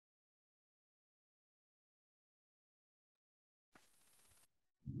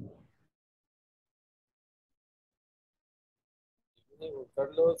Hey, Juan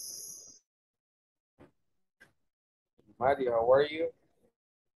Carlos. Mario, how are you?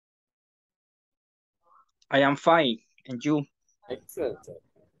 I am fine. And you? Excellent.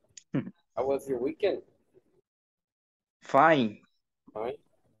 How was your weekend? Fine. Fine.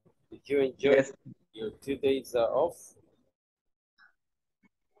 Did you enjoy Yes. your 2 days off?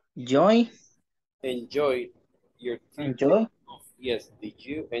 Joy? Enjoy your 2 days Enjoy? off. Yes. Did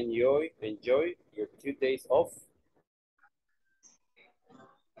you enjoy your 2 days off?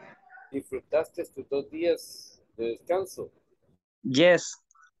 ¿Disfrutaste tus 2 días de descanso? Yes.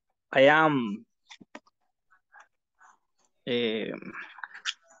 I am eh,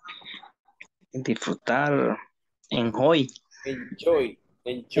 disfrutar. Enjoy. Enjoy.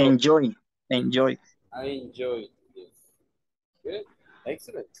 Enjoy. Enjoy. Yes. Enjoy. I enjoyed. Yes. Good.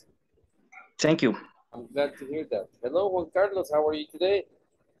 Excellent. Thank you. I'm glad to hear that. Hello, Juan Carlos. How are you today?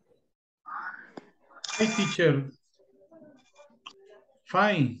 Hi, teacher.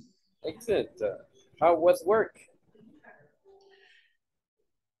 Fine. Excellent. How was work?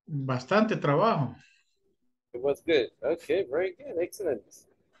 Bastante trabajo. It was good. Okay, very good. Excellent.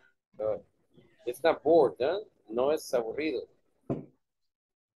 It's not bored, huh? No es aburrido.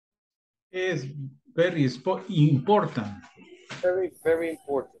 Es very important. Very, very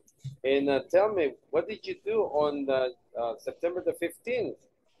important. And tell me, what did you do on September the 15th?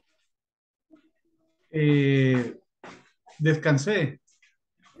 Descansé.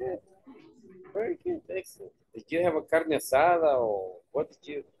 Yeah, very good. Excellent. Did you have a carne asada or what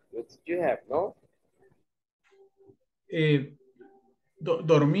did you have, no?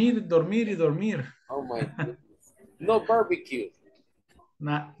 Dormir, dormir y dormir. Oh my goodness. No barbecue.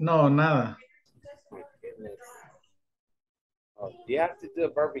 No, nada. My goodness. Oh, you have to do a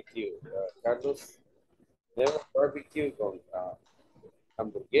barbecue, Carlos. Never barbecue con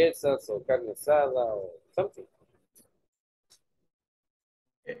hamburguesas o carne asada o something.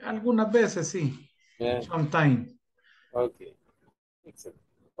 Algunas veces sí. Yeah. Sometimes. Okay. Excellent.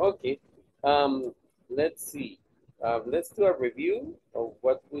 Okay. Let's see. Let's do a review of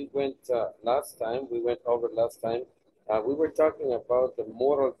what we went last time. We went over last time. We were talking about the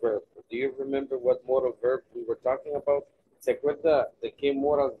moral verb. Do you remember what moral verb we were talking about? ¿Se acuerda de qué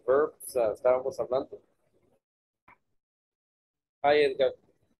moral verbs estábamos hablando? Hi, Edgar.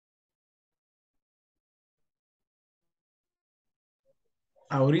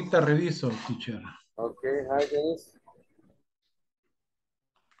 Ahorita reviso, teacher. Okay. Hi, Dennis.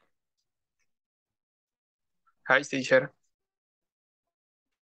 Hi, teacher.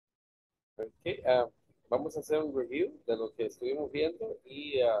 Okay. Vamos a hacer un review de lo que estuvimos viendo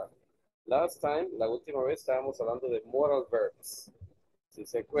y last time, la última vez estábamos hablando de moral verbs. Si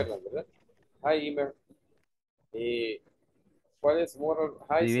se acuerdan, ¿verdad? Hi, Imer. ¿Cuál es moral?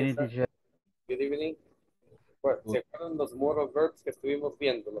 Hi, Good evening, César. teacher. Good evening. ¿Se acuerdan los moral verbs que estuvimos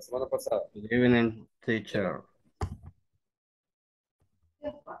viendo la semana pasada? Good evening, teacher.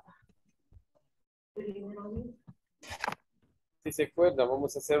 Si se acuerdan,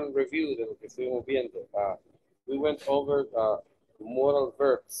 vamos a hacer un review de lo que estuvimos viendo. We went over moral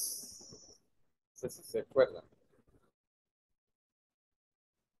verbs. No sé si se acuerdan.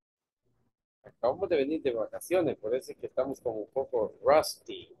 Acabamos de venir de vacaciones, por eso es que estamos como un poco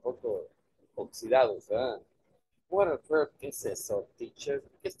rusty, un poco oxidados, ¿verdad? Moral verb, ¿qué es eso, teacher?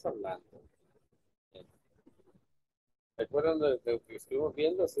 ¿Qué está hablando? ¿Se acuerdan de lo que estuvimos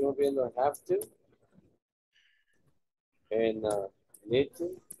viendo? Estuvimos viendo have to and need to.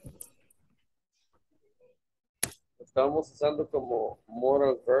 Estábamos usando como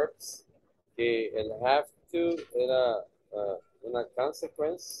moral verbs que el have to era una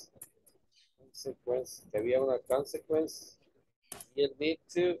consequence, que había una consequence, y el need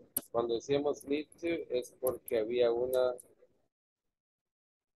to, cuando decíamos need to, es porque había una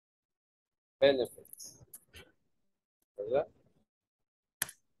benefit, ¿verdad?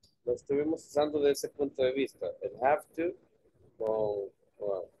 Lo estuvimos usando de ese punto de vista. El have to,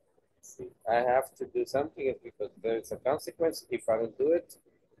 I have to do something is because there is a consequence if I don't do it,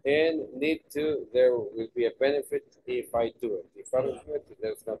 and need to, there will be a benefit if I do it. If I don't do it,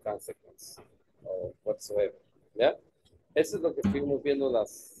 there's no consequence whatsoever. ¿Ya? Eso es lo que estuvimos viendo la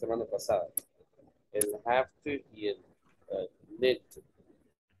semana pasada. El have to y el need to.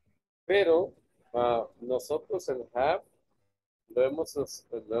 Pero nosotros el have lo hemos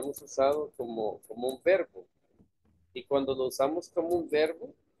usado como un verbo. Y cuando lo usamos como un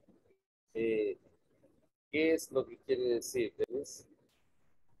verbo, ¿qué es lo que quiere decir, Denise?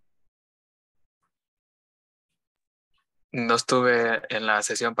 No estuve en la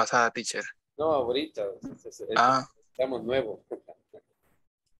sesión pasada, teacher. No, ahorita. Estamos nuevos.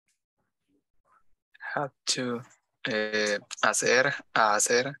 Have to. Hacer, a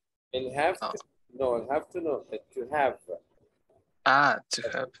hacer. El have No. to, no, el have to no, el to have. To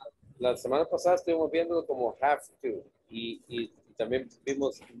have. La semana pasada estuvimos viendo como have to y también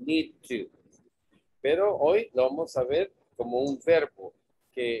vimos need to. Pero hoy lo vamos a ver como un verbo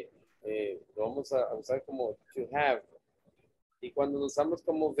que lo vamos a usar como to have. Y cuando lo usamos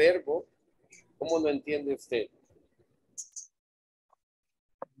como verbo, ¿cómo lo entiende usted?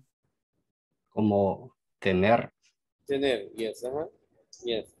 Como tener. Tener, yes, ajá.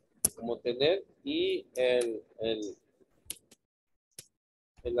 Yes. Como tener y en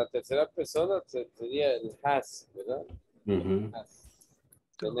la tercera persona sería el has, ¿verdad? Ujú. Has.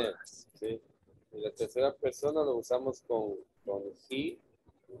 Tener, ¿sí? En la tercera persona lo usamos con he,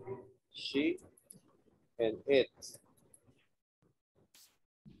 she, and it.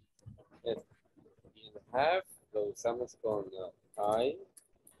 Y el have lo usamos con I,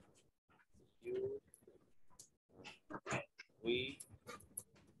 you, we,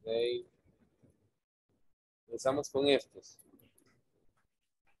 they. Lo usamos con estos.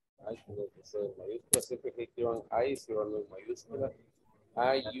 Ay, tengo que ser en mayúscula. Siempre que escriban I, escriban en mayúscula.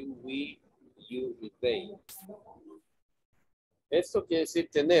 I, you, we, you y they. Esto quiere decir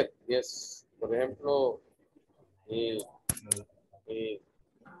tener. Yes. Por ejemplo,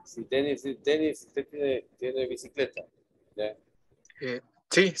 si tenis, usted tiene bicicleta. ¿Ya?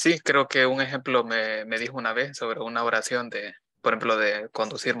 Sí, creo que un ejemplo me dijo una vez sobre una oración de, por ejemplo, de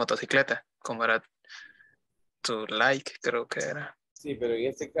conducir motocicleta, como era to like, creo que era. Sí, pero en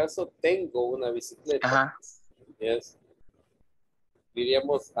este caso tengo una bicicleta. Ajá. Yes.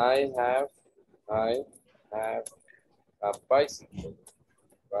 Diríamos I have a bicycle.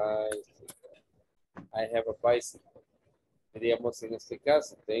 I have a bicycle. Diríamos en este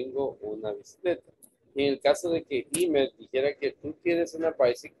caso, tengo una bicicleta. Y en el caso de que email dijera que tú tienes una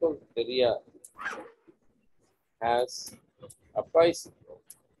bicycle, sería has a bicycle.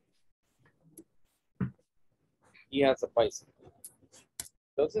 He has a bicycle.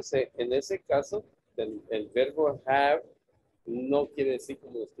 Entonces, en ese caso, el verbo have no quiere decir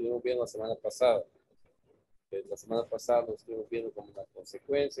como lo estuvimos viendo la semana pasada. La semana pasada lo estuvimos viendo como una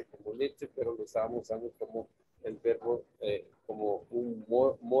consecuencia, como un hecho, pero lo estábamos usando como el verbo, como un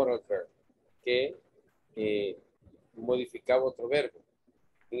moral verb, que modificaba otro verbo.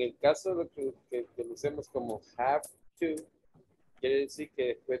 En el caso de que lo usemos como have to, quiere decir que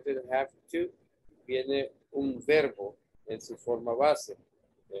después del have to viene un verbo en su forma base.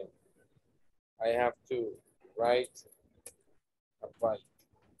 I have to write a bike.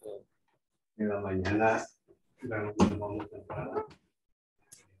 En la mañana la vamos temprano.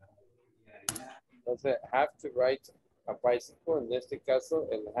 Entonces, have to write a bicycle. En este caso,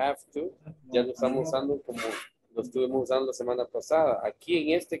 el have to ya lo estamos usando como lo estuvimos usando la semana pasada. Aquí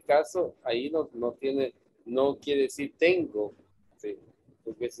en este caso, ahí no quiere decir tengo. ¿Sí?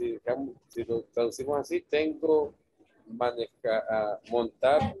 Porque si lo traducimos así, tengo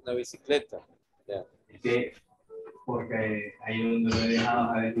montar una bicicleta. ¿Ya? Sí, porque ahí donde lo he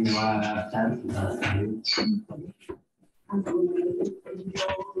dejado a ver si me va a dar chance.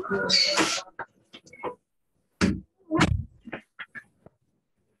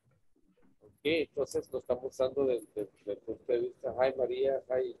 Ok, entonces lo estamos usando desde el punto de vista, hi María,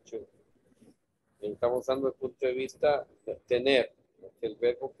 hi Chu. Estamos usando el punto de vista de tener, el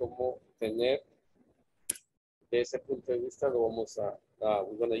verbo como tener, de ese punto de vista lo vamos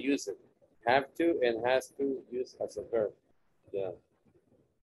we're going to use it. Have to and has to use as a verb. Yeah.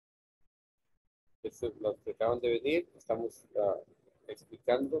 Eso es lo que acaban de venir, estamos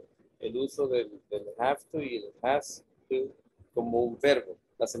explicando el uso del have to y el has to como un verbo.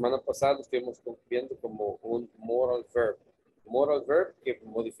 La semana pasada lo estuvimos viendo como un moral verb. Moral verb que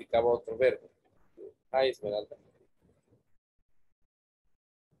modificaba otro verbo. Hi, Esmeralda.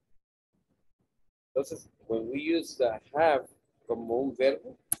 Entonces, when we use the have como un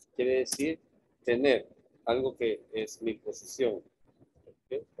verbo, quiere decir tener, algo que es mi posición.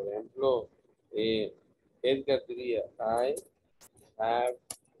 ¿Okay? Por ejemplo, Edgar diría, I have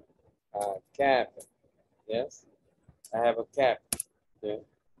a cap. Yes, I have a cap. Yeah.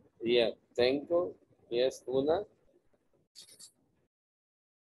 Diría, tengo, es una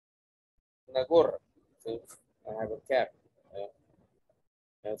gorra. ¿Sí? I have a cap.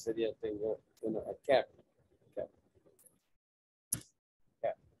 Yeah. Sería, tengo a cap.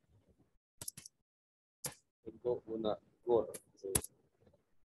 Tengo una gorra. ¿Sí?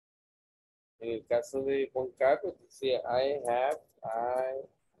 En el caso de Juan Carlos, decía, I have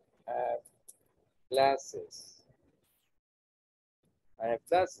glasses. I have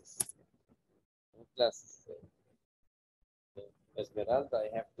glasses. Glasses. Esmeralda, I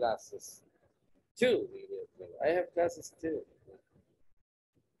have glasses. Two. I have classes too.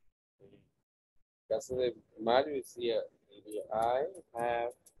 En caso de Mario decía, I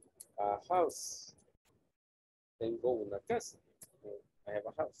have a house. Tengo una casa. I have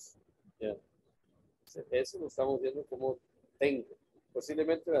a house. Yeah. Eso lo estamos viendo como tengo.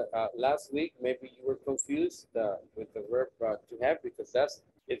 Posiblemente last week, maybe you were confused with the verb to have, because that's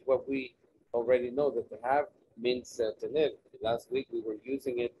what we already know, that to have means tener. Last week we were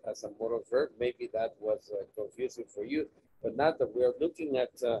using it as a modal verb. Maybe that was confusing for you, but now that we are looking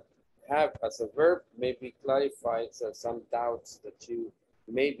at have as a verb, maybe clarifies some doubts that you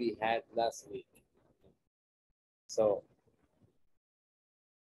maybe had last week. So,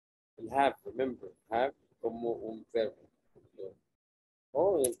 have, remember, have como un verbo.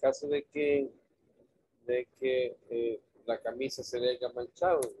 O en el caso de que la camisa se le haya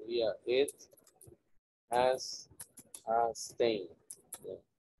manchado, diría, it has a stain. En el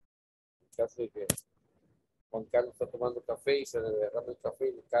caso de que Juan Carlos está tomando café y se le derrama el café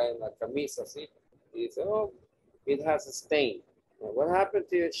y le cae en la camisa, ¿sí? Y dice, oh, it has a stain. What happened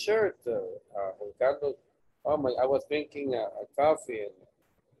to your shirt, Juan Carlos? Oh, I was drinking a coffee and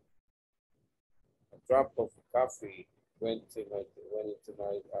a drop of coffee went into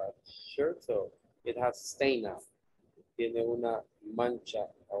my shirt, so it has a stain now. Tiene una mancha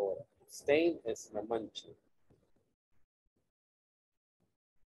ahora. Stain es una mancha.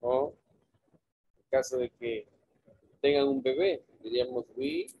 O en caso de que tengan un bebé, diríamos,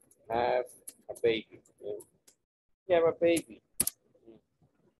 we have a baby. We have a baby.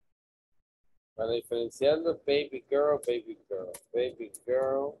 Para diferenciarlo, baby girl, baby girl, baby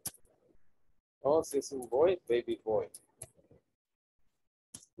girl. O si es un boy, baby boy.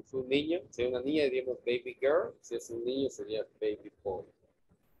 Si es un niño, si es una niña, diríamos baby girl. Si es un niño, sería baby boy.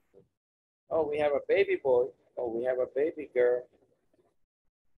 Oh, we have a baby boy. Oh, we have a baby girl.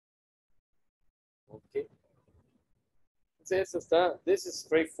 Okay. Entonces, eso está, this is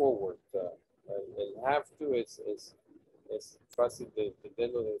straightforward. El have to es fácil de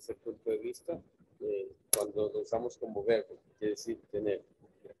entenderlo desde ese punto de vista. Cuando lo usamos como verbo, quiere decir tener.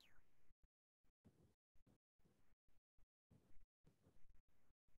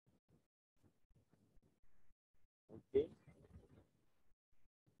 Okay.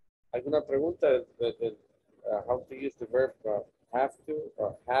 ¿Alguna pregunta de how to use the verb have to,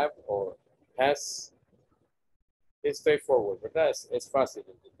 or have, or has? Es straightforward, ¿verdad? Es fácil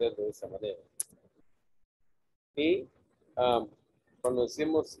entenderlo de esa manera. Y cuando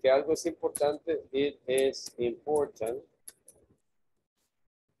decimos que algo es importante, it is important.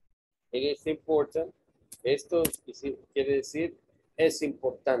 It is important. Esto quiere decir es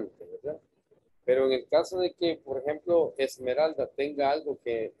importante, ¿verdad? Pero en el caso de que, por ejemplo, Esmeralda tenga algo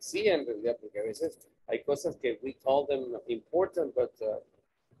que sí en realidad, porque a veces hay cosas que we call them important, but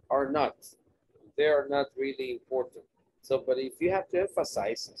are not. They are not really important. So, but if you have to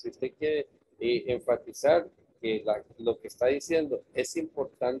emphasize, si usted quiere enfatizar que lo que está diciendo es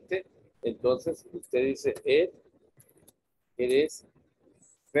importante, entonces usted dice it is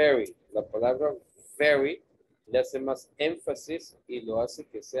very. La palabra very le hace más énfasis y lo hace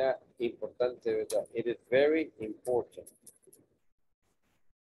que sea importante, ¿verdad? It is very important.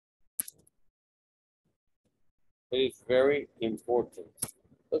 It is very important.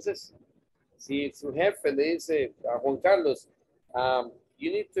 Entonces, si su jefe le dice a Juan Carlos,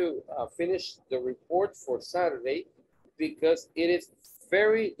 you need to finish the report for Saturday because it is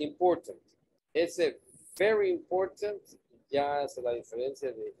very important. Ese very important ya hace la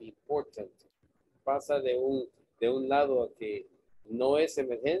diferencia de important. Pasa de un lado a que no es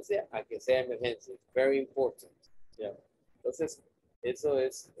emergencia a que sea emergencia. Very important. Yeah. Entonces, eso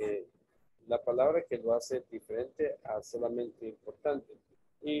es la palabra que lo hace diferente a solamente importante.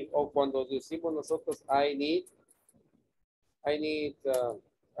 O cuando decimos nosotros, I need a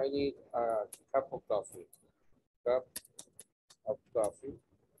cup of coffee. Cup of coffee.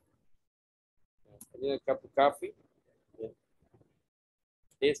 I need a cup of coffee. Yeah.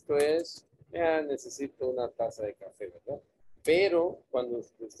 Esto es, necesito una taza de café, ¿verdad? Pero cuando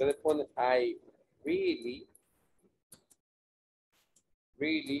usted le pone, I really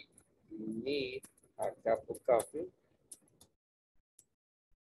need a cup of coffee.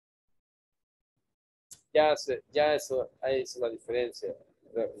 Ya eso es la diferencia.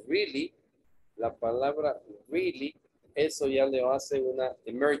 Really, la palabra really, eso ya le hace una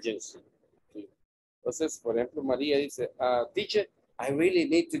emergency. Entonces, por ejemplo, María dice, teacher, I really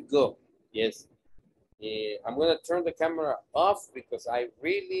need to go. Yes. I'm going to turn the camera off because I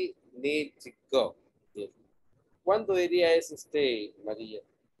really need to go. Yes. ¿Cuándo diría eso usted, María?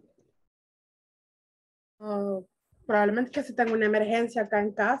 Probablemente que si tengo una emergencia acá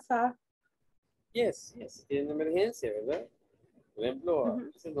en casa. Yes, yes, tiene emergencia, ¿verdad? Por ejemplo, a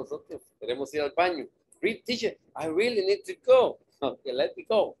veces nosotros queremos ir al baño. Teacher, I really need to go. Okay, let me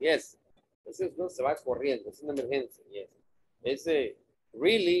go. Yes. Entonces no se va corriendo, es una emergencia. Yes. Ese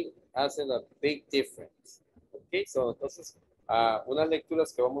really hace a big difference. Okay, so entonces, unas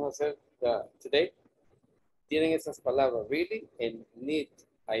lecturas que vamos a hacer today tienen esas palabras really and need.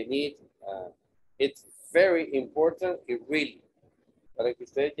 I need. It's very important y really. Para que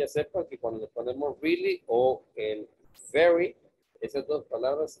ustedes ya sepan que cuando le ponemos really o el very, esas dos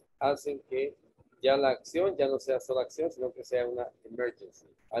palabras hacen que ya la acción ya no sea solo acción, sino que sea una emergency,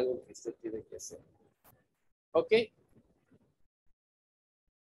 algo que usted tiene que hacer. ¿Ok?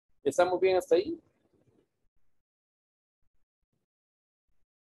 ¿Estamos bien hasta ahí?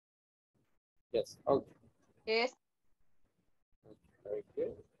 Yes, ok. Yes. Very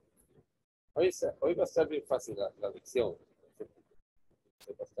good. Hoy va a estar bien fácil la lección.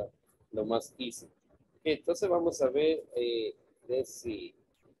 Va a estar lo más easy. Okay, entonces vamos a ver, si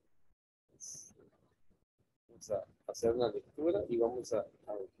vamos a hacer una lectura y vamos a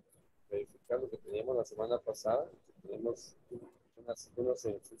verificar lo que teníamos la semana pasada. Tenemos unos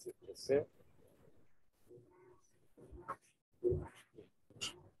ejercicios que hacer. En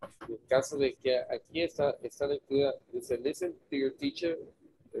el caso de que aquí esta lectura dice, listen to your teacher,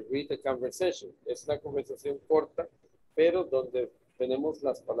 read the conversation. Es una conversación corta, pero donde tenemos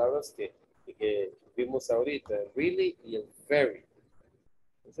las palabras que vimos ahorita, really y el very.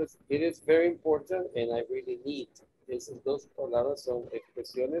 Entonces, it is very important and I really need. Esas dos palabras son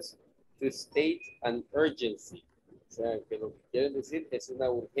expresiones to state an urgency. O sea, que lo que quieren decir es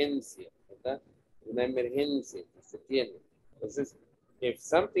una urgencia, ¿verdad? Una emergencia que se tiene. Entonces, if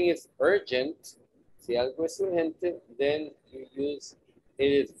something is urgent, si algo es urgente, then you use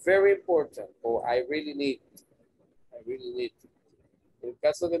it is very important or I really need. I really need. En el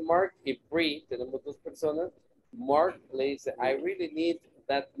caso de Mark y Bree, tenemos dos personas. Mark le dice, I really need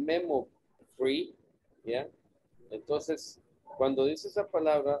that memo, Bree. ¿Ya? Entonces, cuando dice esa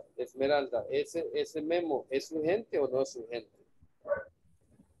palabra, Esmeralda, ¿ese memo es urgente o no es urgente?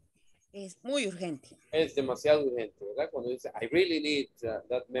 Es muy urgente. Es demasiado urgente, ¿verdad? Cuando dice, I really need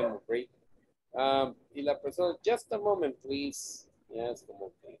that memo, Bree. Y la persona, just a moment, please. Ya, es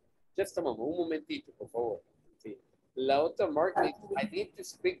como que, just a moment, un momentito, por favor. Sí. La otra, Mark, I need to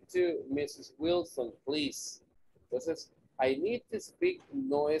speak to Mrs. Wilson, please. Entonces, I need to speak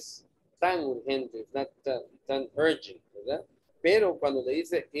no es tan urgente, es not tan urgent, ¿verdad? Pero cuando le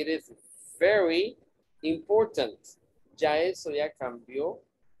dice, it is very important, ya eso ya cambió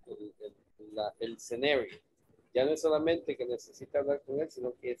el escenario. Ya no es solamente que necesita hablar con él,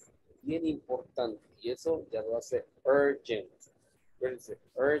 sino que es bien importante. Y eso ya lo hace urgent.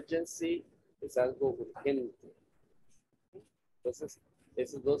 Urgency es algo urgente. Entonces,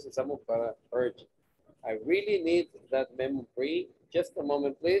 esos dos usamos para urgent. I really need that memory. Just a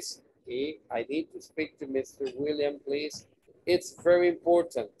moment, please. I need to speak to Mr. William, please. It's very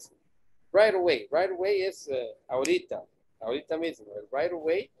important. Right away. Right away es ahorita mismo. El right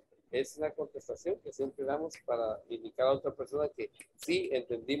away es una contestación que siempre damos para indicar a otra persona que sí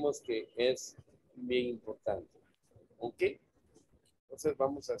entendimos que es bien importante. ¿Ok? Entonces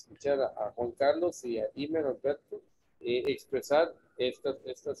vamos a escuchar a Juan Carlos y a Imer Alberto expresar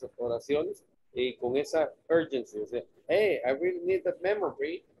estas oraciones con esa urgency. O sea, hey, I really need that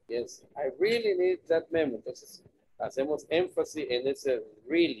memory. Yes, I really need that memory. Entonces hacemos énfasis en ese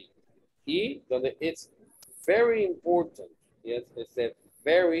really. Y donde it's very important. Yes, ese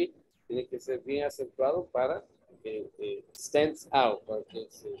very tiene que ser bien acentuado para que stands out, para que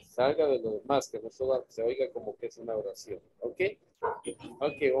se salga de lo demás, que no solo se oiga como que es una oración. ¿Ok?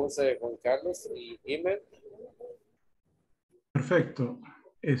 Ok, vamos a ver Juan Carlos y Imer. Perfecto.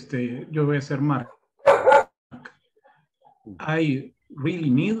 Yo voy a ser Mark. I really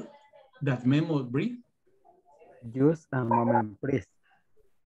need that memory. Just a moment, please.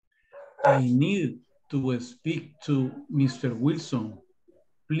 I need to speak to Mr. Wilson.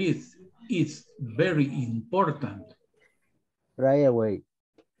 Please, it's very important. Right away.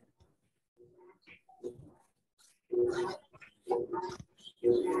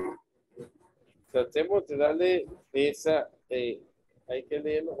 Tratemos de darle esa, hay que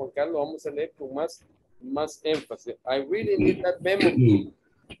leerlo, Juan Carlos, vamos a leer con más énfasis. I really need that memory.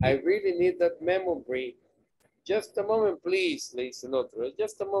 I really need that memory. Just a moment, please, le dice el otro.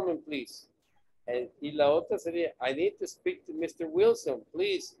 Just a moment, please. Y la otra sería, I need to speak to Mr. Wilson,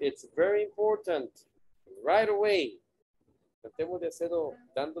 please. It's very important. Right away. Tratemos de hacerlo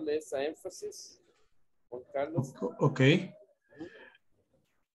dándole esa énfasis, Juan Carlos. Okay.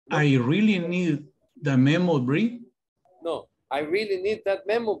 I really need the memory. No, I really need that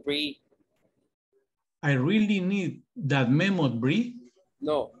memory. I really need that memory.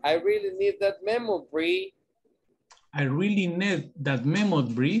 No, I really need that memory. I really need that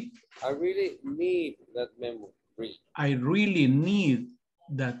memory. I really need that memory. I really need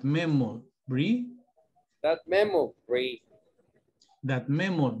that memory. That memory. That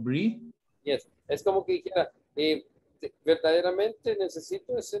memory. Yes, es como que dijera, verdaderamente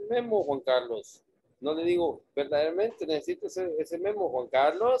necesito ese memo, Juan Carlos. No le digo, verdaderamente necesito ese memo, Juan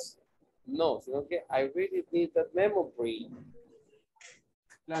Carlos. No, sino que I really need that memory.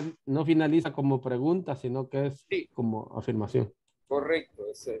 No finaliza como pregunta, sino que es Sí. como afirmación. Correcto,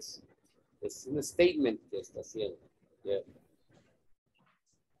 eso es un statement que está haciendo. Yeah.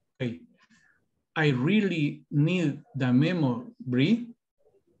 Okay. I really need the memory.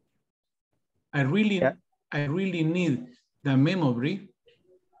 I really need the memory.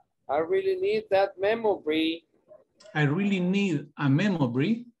 I really need that memory. I really need a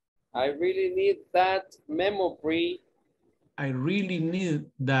memory. I really need that memory. I really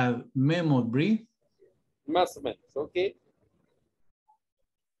need that memory. Más o menos, ok.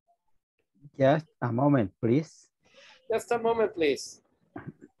 Just a moment, please. Just a moment, please.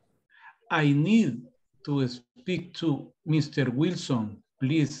 I need to speak to Mr. Wilson,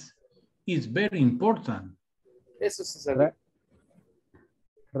 please. It's very important. Eso se sabe.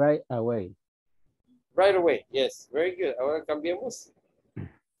 Right away. Right away, yes, very good. Ahora cambiemos.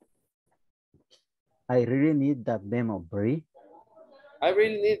 I really need that memory. I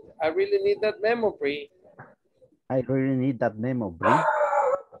really need that memory. I really need that memory.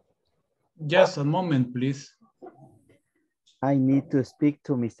 Just a moment, please. I need to speak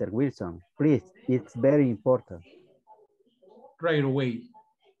to Mr. Wilson. Please, it's very important. Right away.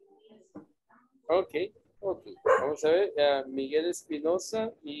 Ok. Vamos a ver, Miguel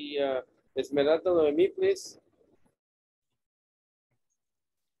Espinosa y Esmeralda Noemí, please.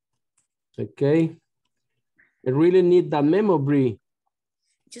 Okay. I really need that memory.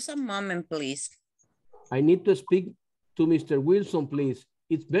 Just a moment, please. I need to speak to Mr. Wilson, please.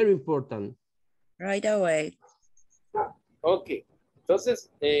 It's very important. Right away. Ok. Entonces,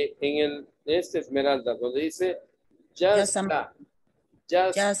 en Esmeralda, donde dice just a moment.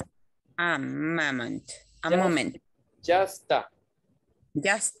 Just a moment.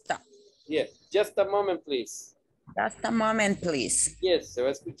 Yeah, just a moment, please. Just a moment, please. Yes, se va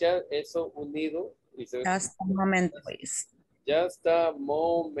a escuchar eso unido. Y se va Just a moment, please. Just a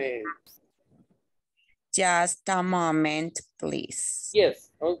moment. Just a moment, please.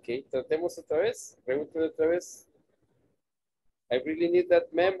 Yes, ok. Tratemos otra vez. Pregúntale otra vez. I really need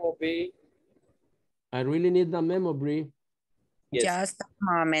that memory. I really need that memory. Yes. Just a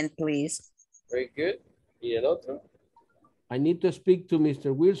moment, please. Very good. ¿Y el otro? I need to speak to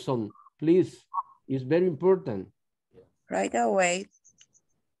Mr. Wilson, please. It's very important. Right away.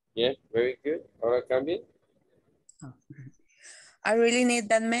 Yeah, very good. Ahora cambien. I really need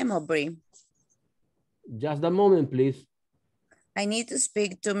that memory. Just a moment, please. I need to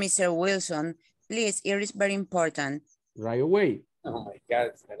speak to Mr. Wilson. Please, it is very important. Right away. Oh my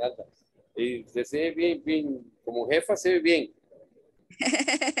God, Esmeralda. Y se ve bien, como jefa se ve bien.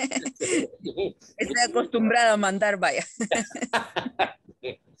 Estoy acostumbrada a mandar, vaya.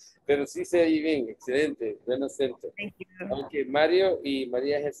 Pero sí se ve bien, excelente. Buen acento. Thank you. Ok, Mario y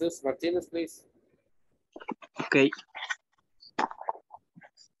María Jesús Martínez, please. Okay.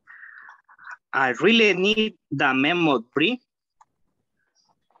 I really need the memory.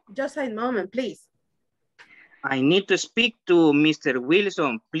 Just a moment, please. I need to speak to Mr.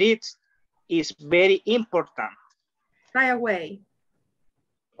 Wilson, please. It's very important. Right away.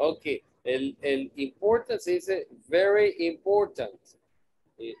 Ok, el important se dice very important.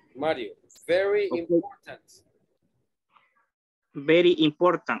 Mario, very important. Very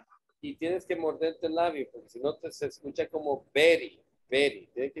important. Y tienes que morderte el labio, porque si no se escucha como very.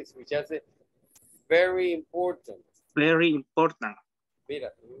 Tiene que escucharse very important. Very important.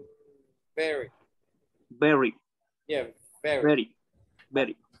 Mira, very. Very. Yeah, very.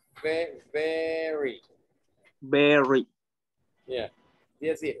 Very. Very. Very. Yeah. Y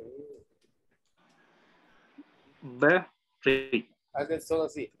así. Very. Haz el solo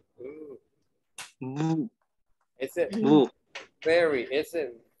así. Boo. Ese Boo. very.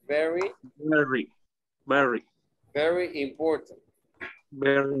 Ese very. Very. Very important.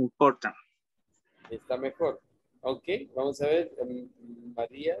 Very important. Está mejor. Ok, vamos a ver.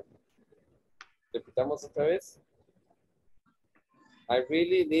 María. Repitamos otra vez. I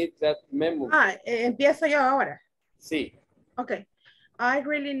really need that memory. Empiezo yo ahora. Sí. Okay. I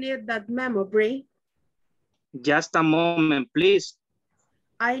really need that memory. Just a moment, please.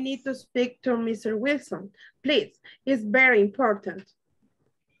 I need to speak to Mr. Wilson. Please, it's very important.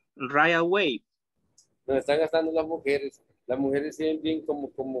 Right away. Nos están gastando las mujeres. Las mujeres se ven bien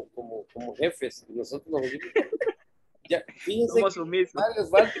como jefes. Y nosotros nos oímos. Ya, fíjense Somos que sumisos.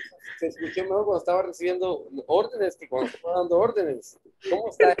 Osvaldo se escuchó mejor cuando estaba recibiendo órdenes que cuando estaba dando órdenes. ¿Cómo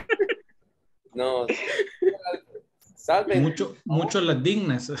está? No, salven. Mucho las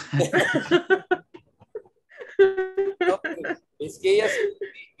dignas. No, es que ellas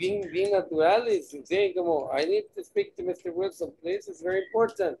bien naturales, ¿sí? Como, I need to speak to Mr. Wilson, please, it's very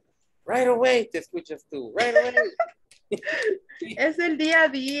important. Right away, te escuchas tú, right away. Es el día a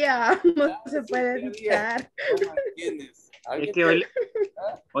día, no se puede evitar. Oh my goodness. Es que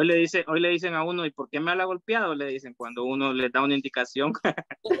hoy le dicen a uno, ¿y por qué me habla golpeado? Le dicen cuando uno le da una indicación.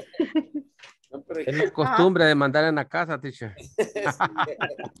 No, pero Es la costumbre de mandar en la casa, teacher.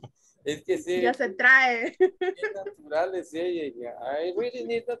 es que sí. Ya se trae. Bien naturales ella. I really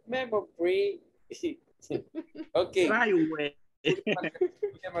need that memory. Ok. Ay, güey.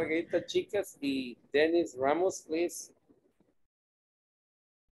 Julia Margarita Chicas y Dennis Ramos, please.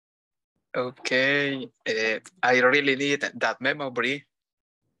 Okay, I really need that memory.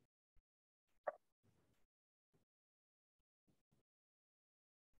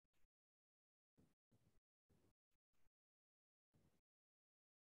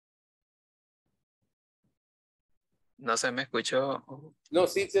 No se me escuchó. No,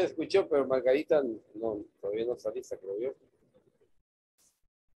 sí se escuchó, pero Margarita no, todavía no está lista, creo yo.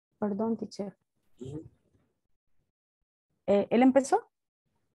 Perdón, teacher. ¿Él empezó?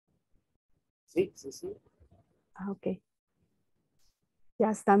 Sí. Ah, ok.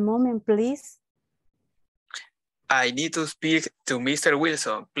 Just a moment, please. I need to speak to Mr.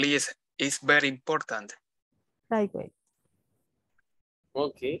 Wilson, please. It's very important. Right, wait.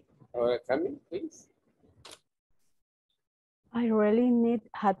 Ok. Ahora cambien, please. I really need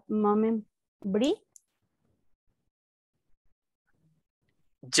a moment, Brie.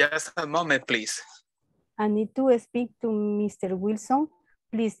 Just a moment, please. I need to speak to Mr. Wilson.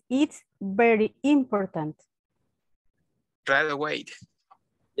 Please, it's very important. Right away.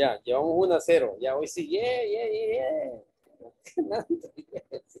 Ya, llevamos 1-0. Ya, hoy sí. Yeah.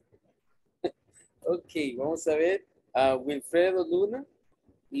 Ok, vamos a ver a Wilfredo Luna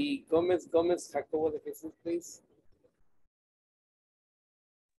y Gómez Jacobo de Jesús, please.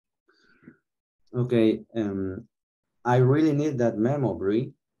 Okay, I really need that memo,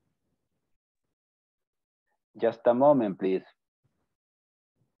 Brie. Just a moment, please.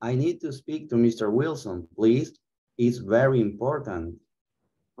 I need to speak to Mr. Wilson, please. It's very important.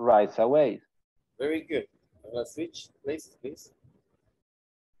 Right away. Very good. Switch, please.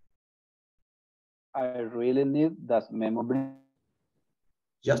 I really need that memo, Brie.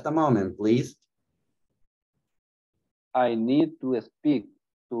 Just a moment, please. I need to speak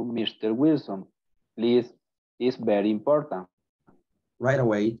to Mr. Wilson. Please, it's very important. Right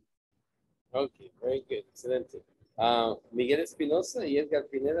away. Okay, very good. Excelente. Miguel Espinosa y Edgar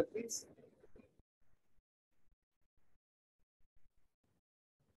Pineda, please.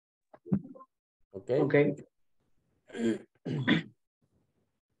 Okay.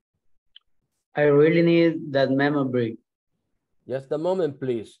 I really need that memo, Brie. Just a moment,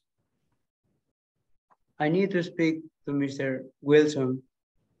 please. I need to speak to Mr. Wilson.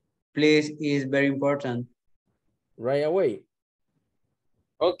 Please, it's very important. Right away.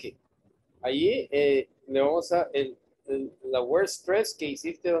 Ok. Allí le vamos a la word stress que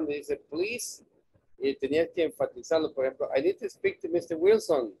hiciste donde dice please, tenías que enfatizarlo. Por ejemplo, I need to speak to Mr.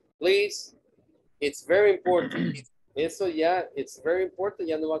 Wilson. Please. It's very important. Eso ya, it's very important,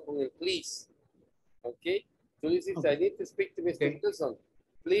 ya no va con el please. Ok. Tú dices, I need to speak to Mr. Wilson.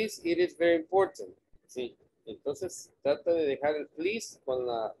 Please, it is very important. Sí. Entonces, trata de dejar el please con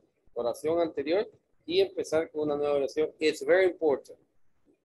la oración anterior y empezar con una nueva oración. It's very important.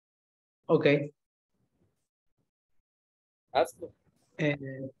 Okay. Hazlo.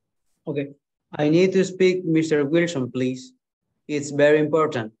 Okay. I need to speak Mr. Wilson, please. It's very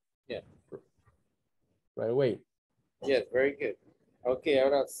important. Yeah. Right away. Yes, very good. Okay,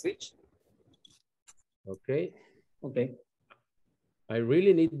 ahora switch. Okay. Okay. I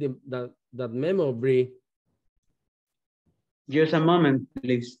really need that memo, Brie. Just a moment,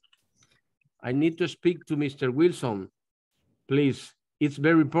 please. I need to speak to Mr. Wilson. Please, it's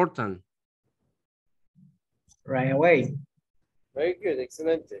very important. Right away. Very good,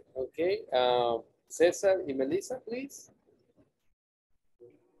 excelente. Okay, César y Melissa, please.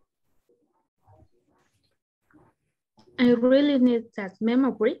 I really need that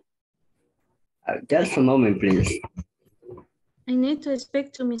memory. Just a moment, please. I need to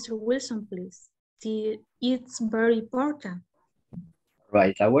speak to Mr. Wilson, please. It's very important.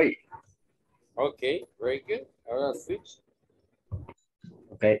 Right away. Okay, very good. Ahora switch.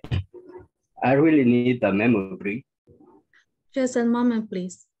 Okay. I really need a memory. Just a moment,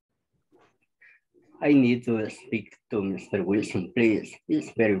 please. I need to speak to Mr. Wilson, please.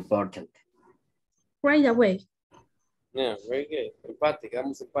 It's very important. Right away. Yeah, very good. Empate,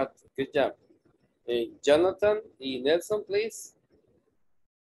 quedamos empate. Good job. Jonathan y Nelson, please.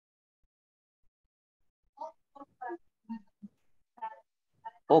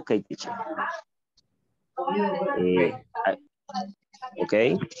 Okay, teacher. Ok.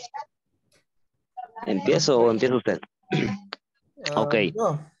 ¿Empiezo o empieza usted? Ok.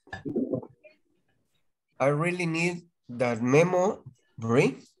 No. I really need that memo,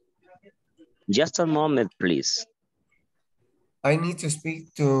 Brie. Just a moment, please. I need to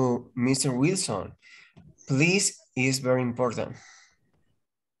speak to Mr. Wilson. Please, is very important.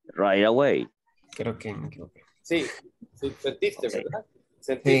 Right away. Creo que me equivoqué. Sí, sí, sentiste, ¿verdad?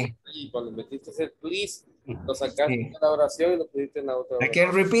 Sentiste. Y cuando metiste el please, lo sacaste de la oración y lo pusiste en la otra I oración.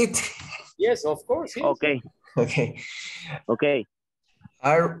 can repeat. Yes, of course. Yes. Okay. Okay. Okay.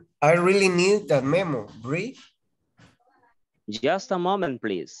 I really need that memo, Brie. Just a moment,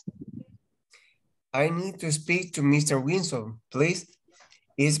 please. I need to speak to Mr. Wilson, please.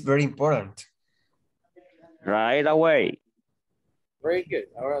 It's very important. Right away. Very good.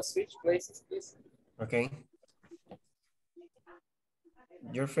 Ahora switch places, please. Okay.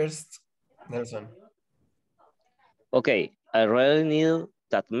 You're first, Nelson. Okay. I really need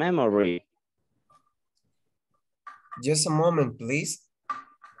that memory. Just a moment, please.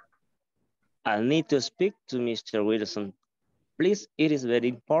 I need to speak to Mr. Wilson. Please, it is very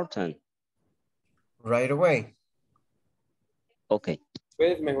important. Right away. Okay.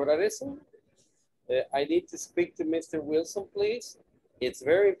 ¿Puedes mejorar eso? I need to speak to Mr. Wilson, please. It's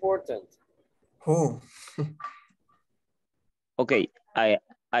very important. Who? Okay. I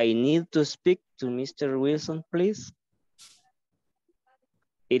need to speak to Mr. Wilson, please.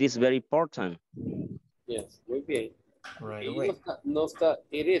 It is very important. Yes, muy bien. Right Y away. no está,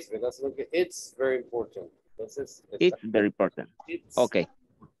 it is, ¿verdad? Sino que it's very important. Entonces, It's very important. It's, Okay.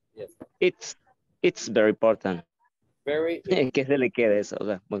 yes. It's very important. Very, ¿Qué se le queda eso? O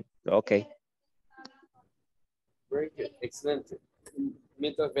sea, bueno, okay. very good. Excelente.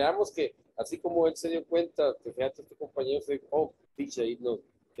 Mientras veamos que, así como él se dio cuenta, que fíjate, tu compañero se dijo, oh, teacher, y no,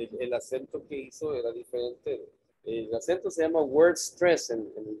 el acento que hizo era diferente. El acento se llama word stress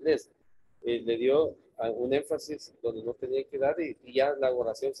en inglés. Le dio un énfasis donde no tenía que dar y ya la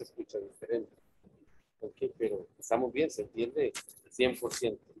oración se escucha diferente. Ok, pero estamos bien, se entiende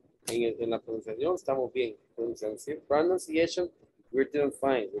 100%. En la pronunciación estamos bien. Pronunciation, we're doing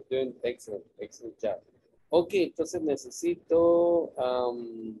fine. We're doing excellent job. Ok, entonces necesito...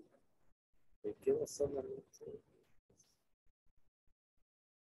 ¿me quedo solamente?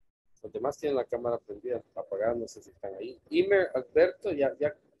 Los demás tienen la cámara prendida, apagada, no sé si están ahí. Imer, Alberto, ya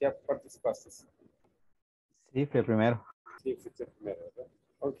participaste. Sí, fue primero. Sí, fuiste primero, ¿verdad?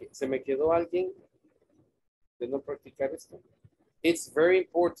 Ok, ¿se me quedó alguien de no practicar esto? It's very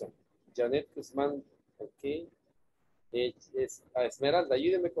important. Janet Guzmán, ok. Esmeralda,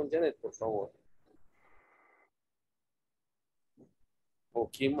 ayúdeme con Janet, por favor. ¿O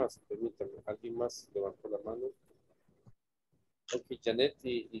quién más? Permítame, ¿alguien más levantó la mano? Ok, Janet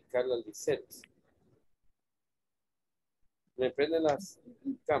y Carla Lisset. Me prenden las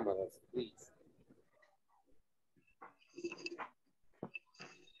cámaras, please.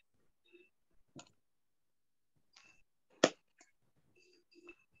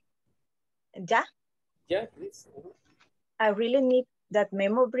 Yeah, Yeah, please. I really need that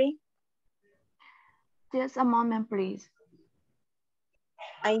memory. Just a moment, please.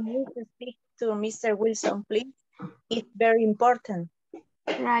 I need to speak to Mr. Wilson, please. It's very important.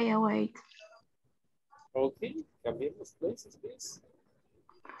 Right away. Okay, cambiemos places, please.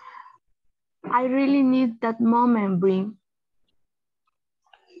 I really need that moment, Brie.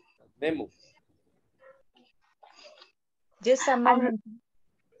 Memo. Just a moment.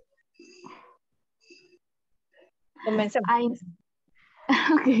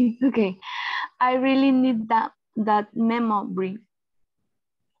 Okay. I really need that memo, Brie.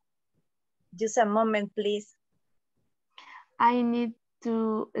 Just a moment, please. I need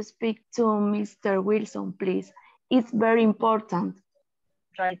to speak to Mr. Wilson, please. It's very important.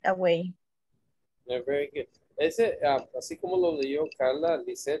 Right away. Yeah, very good. Ese, así como lo leyó Carla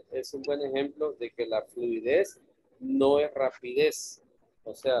Lisset, es un buen ejemplo de que la fluidez no es rapidez.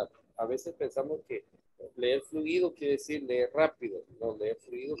 O sea, a veces pensamos que leer fluido quiere decir leer rápido. No, leer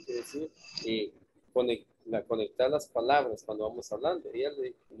fluido quiere decir conectar las palabras cuando vamos hablando. Ella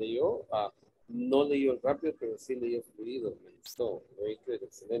leyó, no leyó rápido, pero sí leyó fluido. Me gustó. Very good,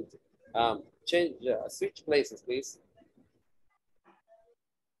 excelente. Switch places, please.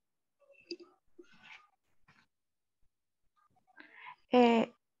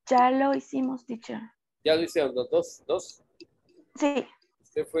 Ya lo hicimos, teacher. Ya lo hicieron los dos. Sí.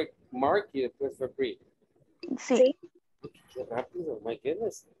 Usted fue Mark y después fue Brie. Sí. Qué rápido, my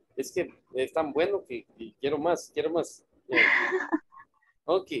goodness. Es que es tan bueno que quiero más. Yeah.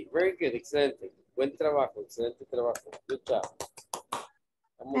 Ok, very good, excelente. Buen trabajo, excelente trabajo. Good job.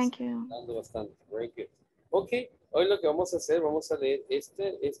 Estamos dando bastante, very good. Ok, hoy lo que vamos a hacer, vamos a leer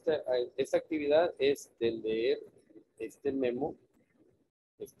esta actividad es de leer este memo,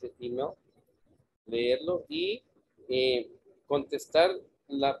 este email, leerlo y contestar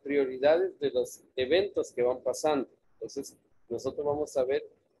las prioridades de los eventos que van pasando. Entonces, nosotros vamos a ver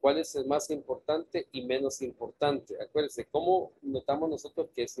cuál es el más importante y menos importante. Acuérdense, ¿cómo notamos nosotros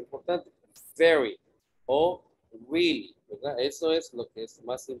que es importante? Very o really, ¿verdad? Eso es lo que es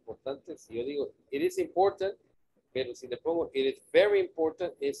más importante. Si yo digo, it is important, pero si le pongo, it is very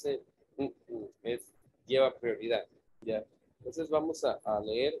important, ese lleva prioridad, ¿ya? Entonces vamos a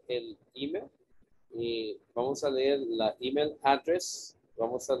leer el email y vamos a leer la email address,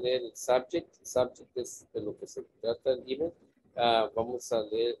 vamos a leer el subject es de lo que se trata el email, vamos a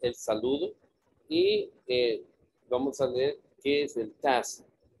leer el saludo y vamos a leer qué es el task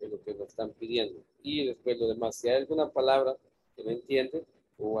de lo que nos están pidiendo y después lo demás. Si hay alguna palabra que no entienden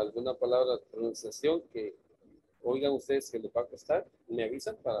o alguna palabra de pronunciación que oigan ustedes que les va a costar, me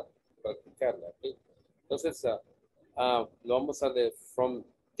avisan para practicarla, ¿ok? Entonces, lo vamos a leer from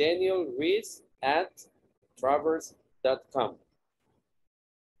Daniel Rees at travers.com.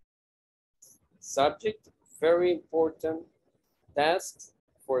 Subject, very important tasks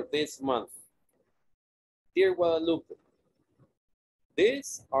for this month. Dear Guadalupe,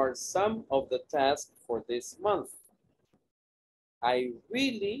 these are some of the tasks for this month. I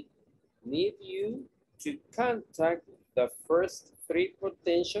really need you to contact the first 3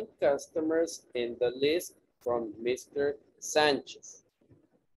 potential customers in the list from Mr. Sanchez.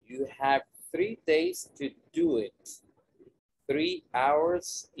 You have 3 days to do it, 3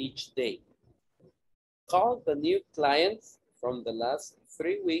 hours each day. Call the new clients from the last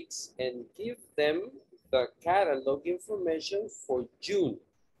 3 weeks and give them the catalog information for June.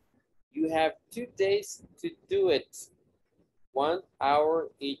 You have 2 days to do it, 1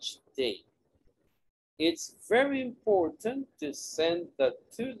 hour each day. It's very important to send the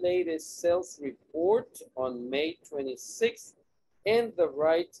 2 latest sales report on May 26th and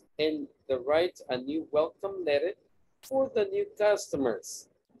write a new welcome letter for the new customers.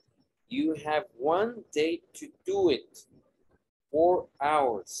 You have 1 day to do it, 4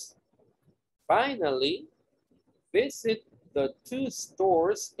 hours. Finally, visit the 2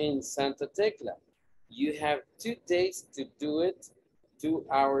 stores in Santa Tecla. You have 2 days to do it, 2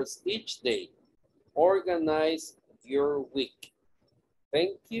 hours each day. Organize your week.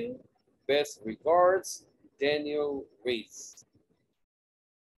 Thank you. Best regards, Daniel Rees.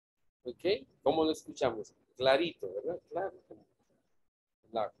 Ok, ¿cómo lo escuchamos? Clarito, ¿verdad? Claro.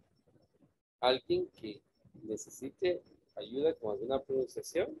 Claro. ¿Alguien que necesite ayuda con alguna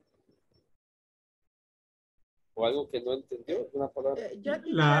pronunciación? ¿O algo que no entendió? ¿Una palabra?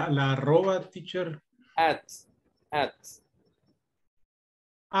 La arroba, teacher. At.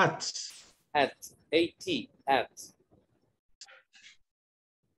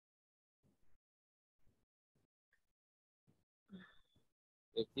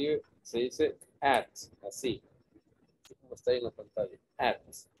 Aquí se dice at, así como está ahí en la pantalla, at.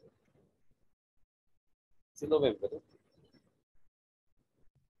 ¿Sí lo ven, verdad?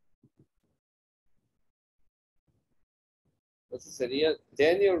 Entonces sería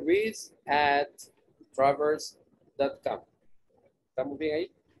Daniel Rees at travers.com. ¿Estamos bien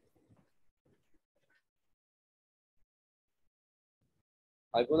ahí?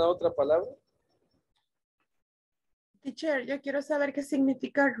 ¿Alguna otra palabra? Teacher, yo quiero saber qué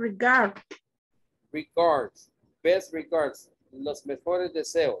significa regard. Regards, best regards, los mejores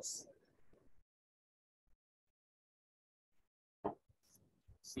deseos.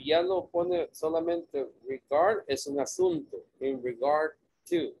 Si ya lo pone solamente regard, es un asunto. In regard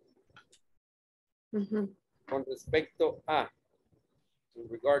to. Con respecto a. In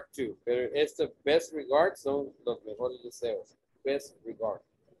regard to. Pero este best regard son los mejores deseos. Best regard.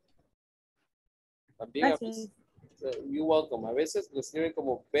 También you're welcome. A veces lo escriben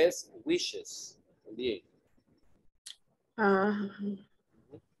como best wishes. También.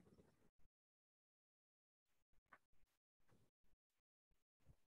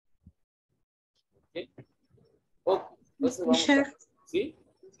 Entonces vamos a... ¿Sí?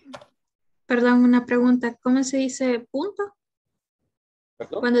 Perdón, una pregunta. ¿Cómo se dice punto?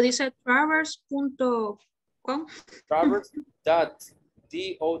 ¿Perdón? Cuando dice travers.com. Travers.dot.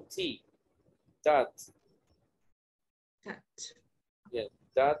 Dot.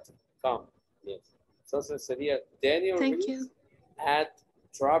 Travers.com. Yes. Entonces sería Daniel Thank Reese you. at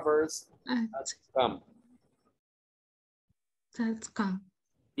Travers.com. That's come.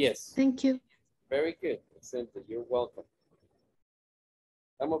 Yes. Thank you. Very good. Excelente. You're welcome.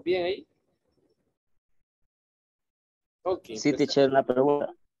 ¿Estamos bien ahí? Ok. Sí, teacher, una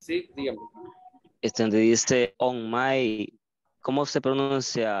pregunta. Sí, dígame. Donde dice on my, ¿cómo se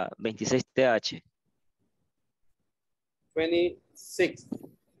pronuncia 26th? 26.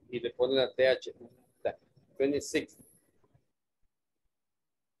 Y le pone la TH. 26.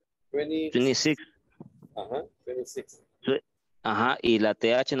 26. Ajá, 26. Ajá, y la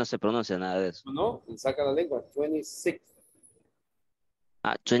TH no se pronuncia nada de eso. No, saca la lengua. 26.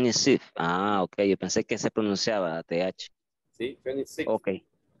 Ah, 26. Ah, ok, yo pensé que se pronunciaba la TH. Sí, 26. Ok.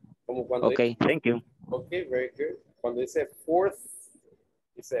 Como cuando Ok, dice, thank you. ok, very good. Cuando dice fourth,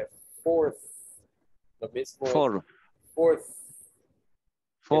 dice fourth. Lo mismo. Fourth.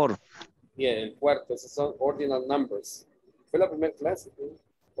 Yeah, el cuarto. Esos son ordinal numbers. Fue la primera clase. ¿Sí?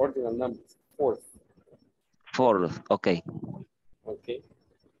 Ordinal numbers. Fourth. Ok. Ok.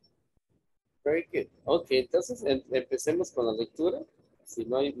 Very good. Ok, entonces empecemos con la lectura. Si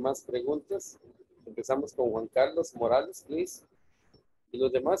no hay más preguntas, empezamos con Juan Carlos Morales, please. Y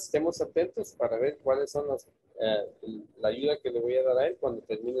los demás estemos atentos para ver cuáles son la ayuda que le voy a dar a él cuando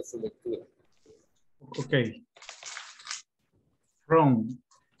termine su lectura. Okay. From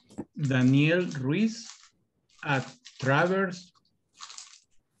Daniel Ruiz at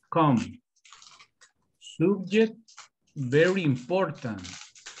Travers.com. Subject, very important.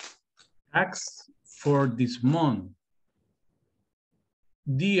 Tax for this month.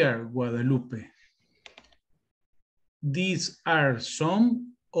 Dear Guadalupe, these are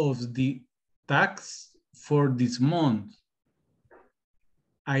some of the tax for this month.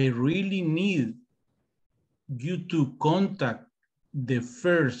 I really need you to contact the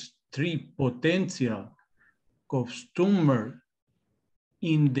first 3 potential customers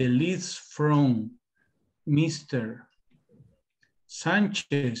in the list from Mr.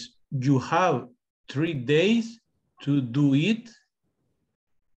 Sanchez. You have 3 days to do it,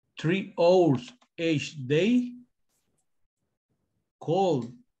 3 hours each day. Call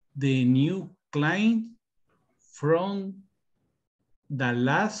the new client from the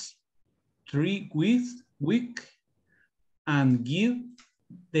last 3 weeks and give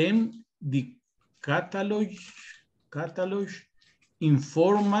them the catalog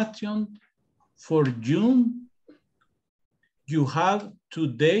information for June. You have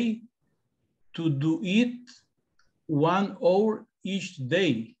today to do it 1 hour each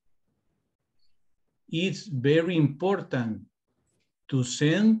day. It's very important to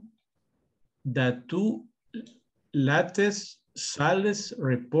send the 2 latest sales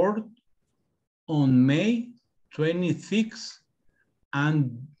report on May 26th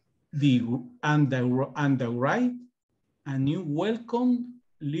and write a new welcome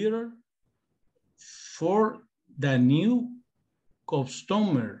letter for the new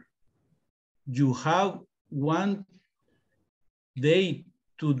customer. You have 1 day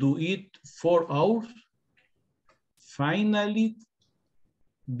to do it 4 hours. Finally,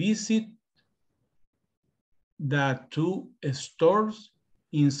 visit the 2 stores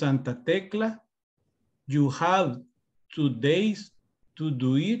in Santa Tecla. You have 2 days to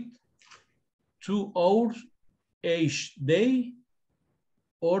do it, 2 hours each day.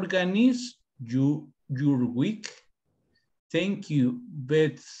 Organize your week. Thank you.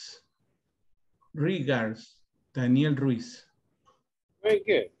 Best regards, Daniel Ruiz. Very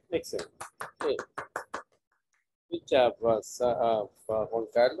good. Excellent. Okay. Good job, Juan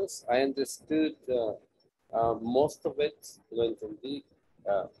Carlos. I understood most of it. Lo entendí,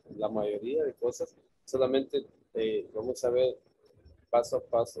 la mayoría de cosas. Solamente vamos a ver paso a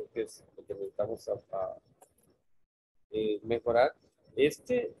paso qué es lo que necesitamos mejorar.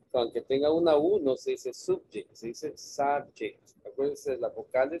 Aunque tenga una U, no se dice subject, se dice subject. Acuérdense de las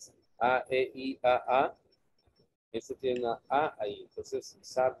vocales A, E, I, A. Tiene una A ahí, entonces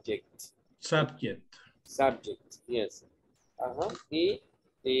subject. Subject, yes. Ajá. Y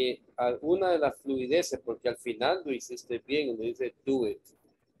una de las fluideces, porque al final lo hiciste bien, lo dice do it,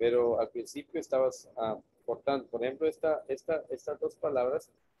 pero al principio estabas cortando. Por ejemplo, estas 2 palabras,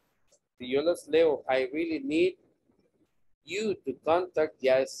 si yo las leo, I really need you to contact,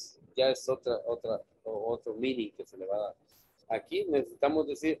 ya es otro meaning que se le va a dar. Aquí necesitamos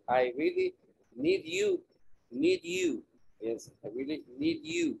decir, I really need you. Yes, I really need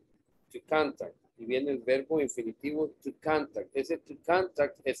you to contact. Y viene el verbo infinitivo to contact. Ese to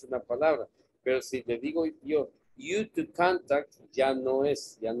contact es una palabra, pero si le digo yo you to contact, ya no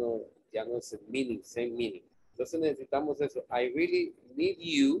es el meaning, same meaning. Entonces necesitamos eso. I really need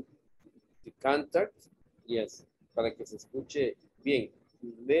you to contact. Yes, para que se escuche bien.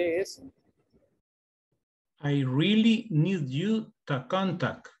 Lee eso. I really need you to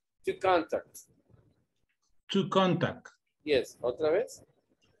contact. To contact. To contact. Yes, otra vez.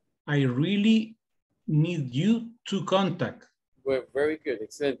 I really need you to contact. Well, very good,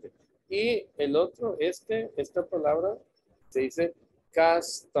 excelente. Y el otro, esta palabra se dice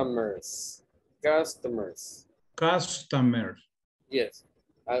customers. Customers. Customers. Yes.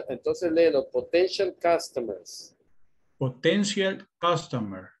 Entonces léelo, potential customers. Potential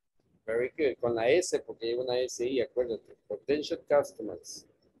customer. Very good. Con la S, porque lleva una SI, acuérdate. Potential customers.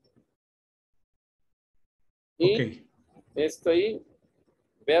 Y esto ahí,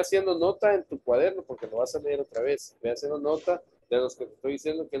 ve haciendo nota en tu cuaderno, porque lo vas a leer otra vez. Ve haciendo nota de los que te estoy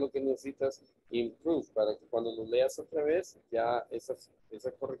diciendo que es lo que necesitas improve, para que cuando lo leas otra vez, ya esas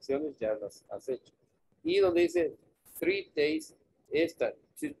correcciones ya las has hecho. Y donde dice 3 days, esta,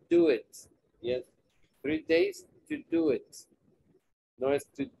 to do it. Yes. 3 days to do it. No es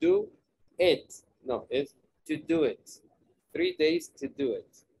to do it. No, es to do it. 3 days to do it.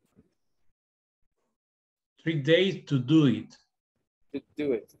 3 days to do it. To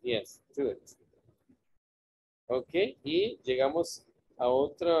do it, yes, do it. Ok, y llegamos a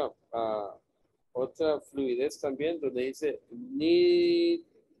otra fluidez también, donde dice need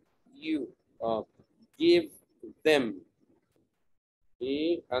you, give them.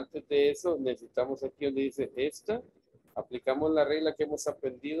 Y antes de eso, necesitamos aquí donde dice esta, aplicamos la regla que hemos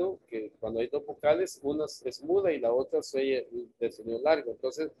aprendido, que cuando hay dos vocales, una es muda y la otra se oye de sonido largo.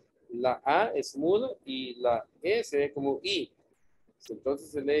 Entonces, la A es muda y la E se ve como I.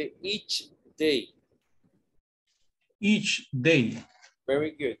 Entonces se lee each day. Each day.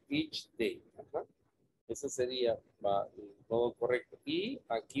 Very good, each day. Ajá. Eso sería todo correcto. Y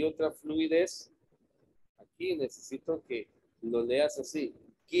aquí otra fluidez. Aquí necesito que lo leas así.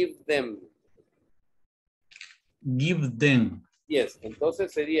 Give them. Give them. Yes,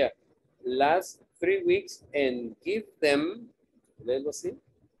 entonces sería last 3 weeks and give them. Léelo así.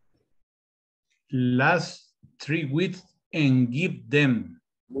 Last 3 weeks and give them.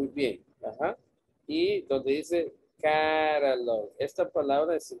 Muy bien. Ajá. Y donde dice catalog. Esta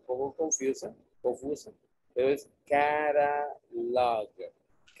palabra es un poco confusa, pero es catalog.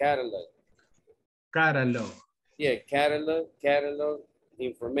 Catalog. Catalog. Yeah, catalog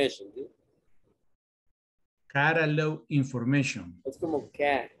information. ¿Sí? Catalog information. Es como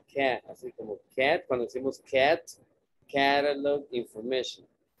cat, así como cat, cuando decimos cat, catalog information.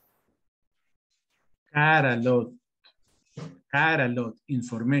 Catalog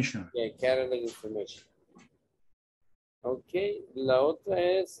information. Yeah, catalog information. Ok, la otra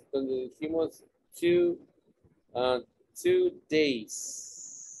es donde dijimos 2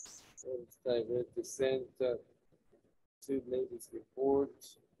 days. Represent 2 ladies report.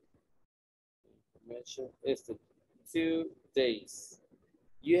 Information. 2 days.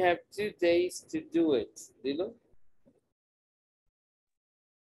 You have 2 days to do it. Dilo.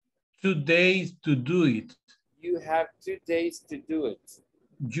 2 days to do it. You have 2 days to do it.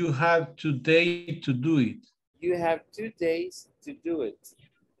 You have 2 days to do it. You have 2 days to do it.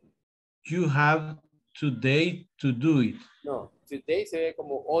 You have 2 days to do it. No, today se ve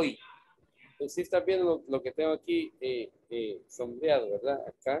como hoy. Entonces, si estás viendo lo que tengo aquí sombreado, ¿verdad?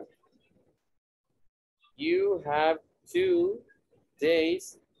 Acá. You have 2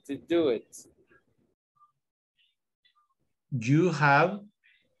 days to do it. You have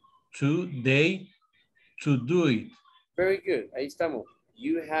 2 days to do it. Very good. Ahí estamos.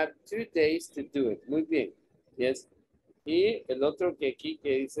 You have 2 days to do it. Muy bien. Yes. Y el otro que aquí que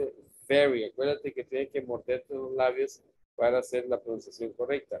dice very. Acuérdate que tienes que morderte los labios para hacer la pronunciación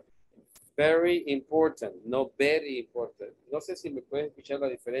correcta. Very important, no very important. No sé si me puedes escuchar la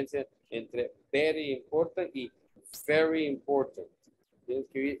diferencia entre very important y very important. Tienes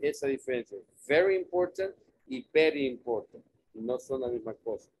que oír esa diferencia. Very important y very important. No son la misma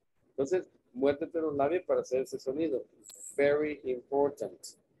cosa. Entonces, muérdete los labios para hacer ese sonido. Very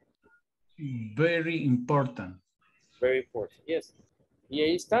important. Very important. Very important, yes. Y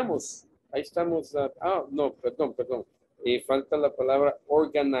ahí estamos. Ahí estamos. No, perdón. Falta la palabra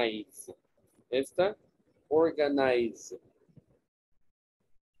organize. Esta, organize.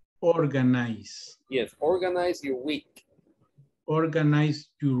 Organize. Yes, organize your week. Organize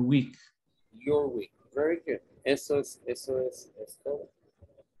your week. Your week. Very good. Eso es todo.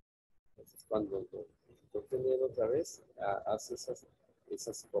 Entonces, cuando lo tengo otra vez, hace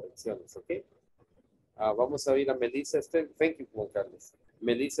esas correcciones, ¿ok? Vamos a ir a Melissa Esther. Thank you, Juan Carlos.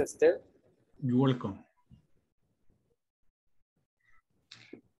 Melissa Esther. You're welcome.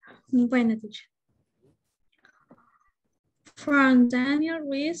 Bueno, teacher. From Daniel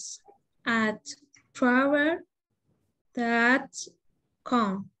Reese at travel.com.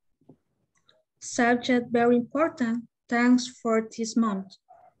 Subject very important. Thanks for this month.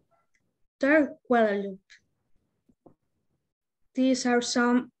 Third Guadalupe. These are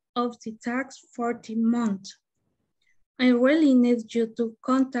some of the tags for the month. I really need you to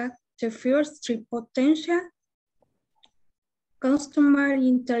contact the first 3 potential customers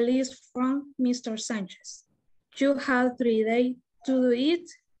in the list from Mr. Sanchez. You have 3 days to do it,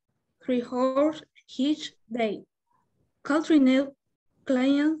 3 hours each day. Call 3 new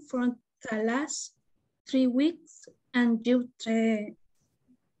clients from the last 3 weeks and you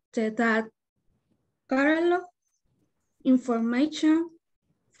that catalog information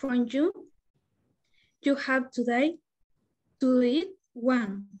from you. You have today to do it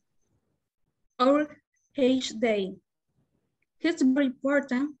 1 hour each day. It's very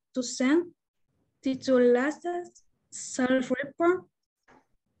important to send the 2 latest sales report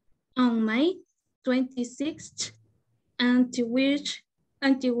on May 26th and to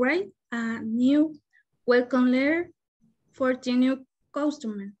write a new welcome letter for the new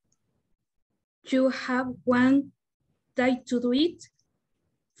customer. You have 1 day to do it,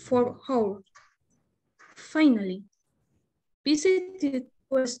 4 hours. Finally, visit the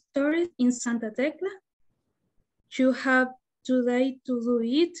stores in Santa Tecla. You have 2 days to do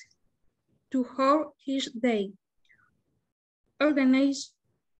it, 2 hours each day. Organize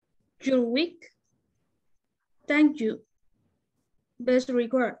your week. Thank you. Best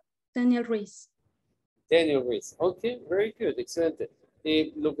regard, Daniel Reese. Daniel Reese. Okay, very good, excelente.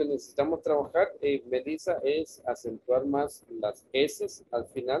 Lo que necesitamos trabajar, Melissa, es acentuar más las S al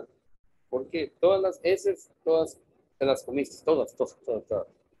final, porque todas las S, todas te las comiste, todas.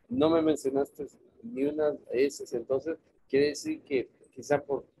 No me mencionaste ni una S, entonces quiere decir que quizá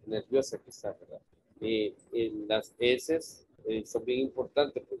por nerviosa quizá, ¿verdad? Las S son bien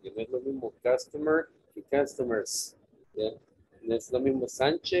importantes porque no es lo mismo customer que customers, ¿ya? No es lo mismo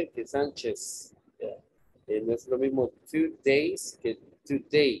Sánchez que Sánchez, ¿ya? No es lo mismo 2 days que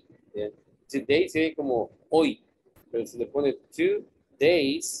today, ¿ya? Today se ve como hoy, pero si le pone 2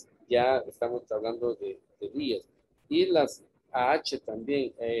 days, ya estamos hablando de días. Y las AH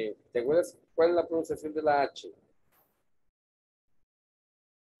también, ¿te acuerdas cuál es la pronunciación de la H?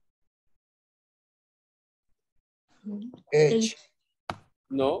 H.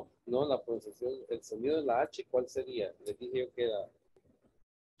 No, la pronunciación, el sonido de la H, ¿cuál sería? Les dije yo que era.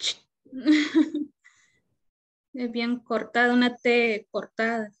 Es bien cortada, una T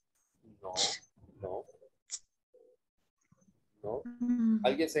cortada. No.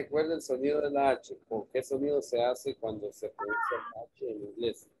 ¿Alguien se acuerda del sonido de la H? ¿Con qué sonido se hace cuando se pronuncia H en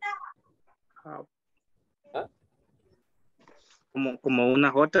inglés? ¿Ah? Como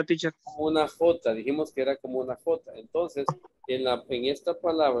una J, teacher. Como una J, dijimos que era como una J. Entonces, en esta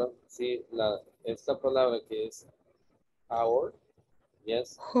palabra, sí, esta palabra que es hour,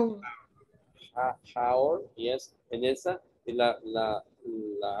 yes. Hour, yes. En esa, la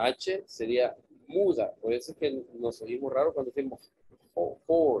H sería muda. Por eso es que nos oímos raro cuando decimos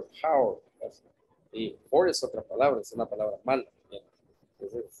hour. Yes. Y hour es otra palabra, es una palabra mala. Yes.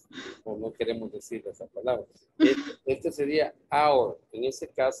 Entonces, no queremos decir esa palabra. Este sería hour. En ese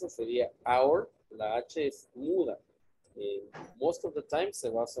caso sería hour. La H es muda. Most of the time se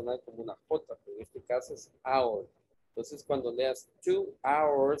va a sonar como una J, pero en este caso es hour. Entonces, cuando leas 2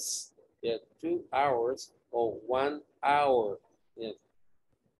 hours, 2 hours o 1 hour.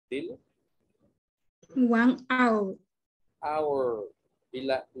 Dile. 1 hour. Hour. Y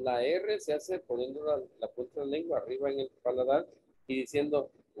la R se hace poniendo la punta de la lengua arriba en el paladar y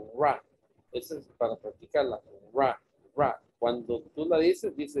diciendo ra. Eso es para practicarla. Ra. Cuando tú la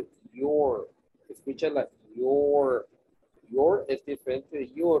dices your. Escucha la your. Your es diferente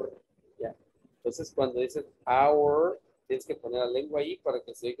de your. ¿Ya? Entonces, cuando dices hour, tienes que poner la lengua ahí para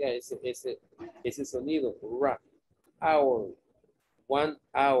que se oiga ese sonido. Ra. Hour. 1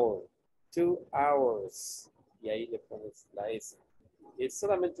 hour. 2 hours. Y ahí le pones la S. Es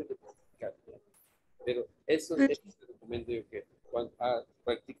solamente de practicar. ¿Ya? Pero eso te recomiendo yo que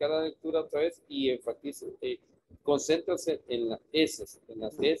practicar la lectura otra vez y enfatice, concéntrase en las S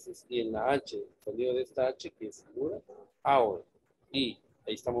y en la H, el sonido de esta H que es muda, hour. Y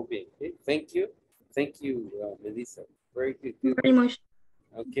ahí estamos bien. Okay? Thank you, Melissa. Very good. Very much.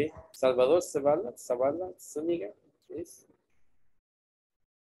 Okay. Salvador Zavala, Zúñiga, please.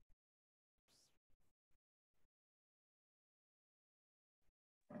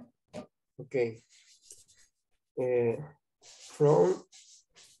 Okay. From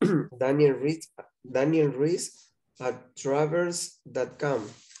Daniel Reese at travers.com.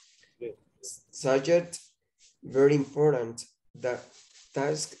 Subject, very important. the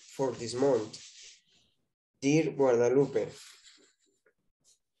task for this month. Dear Guadalupe,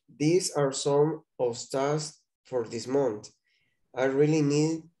 these are some of tasks for this month. I really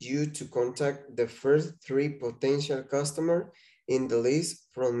need you to contact the first 3 potential customers in the list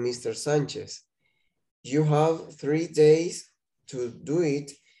from Mr. Sanchez. You have 3 days to do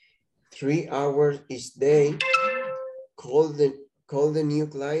it, 3 hours each day. Call the new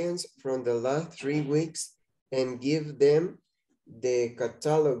clients from the last 3 weeks and give them the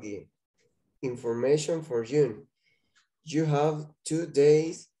catalog information for June. You have 2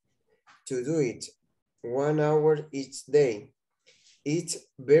 days to do it, 1 hour each day. It's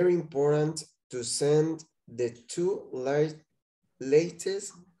very important to send the 2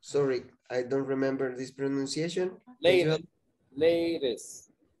 latest, sorry, I don't remember this pronunciation.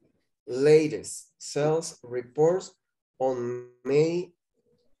 Latest sales reports on May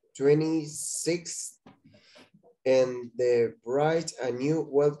 26th and write a new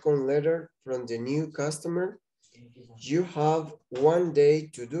welcome letter from the new customer. You have 1 day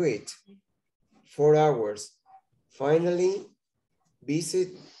to do it, 4 hours. Finally, visit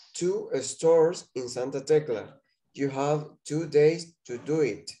 2 stores in Santa Tecla. You have 2 days to do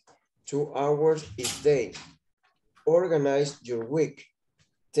it, 2 hours each day. Organize your week.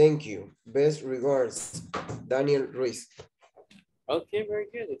 Thank you. Best regards, Daniel Ruiz. Okay, very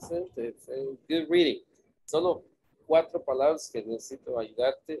good. Excellent. It's a good reading. Solo 4 palabras que necesito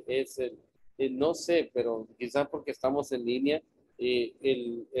ayudarte. Es el no sé, pero quizás porque estamos en línea,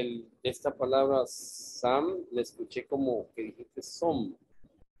 esta palabra Sam, la escuché como que dijiste som.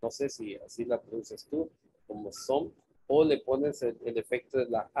 No sé si así la pronuncias tú, como som, o le pones el efecto de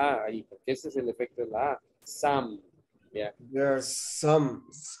la A ahí, porque ese es el efecto de la A. Sam. Yeah. There are some.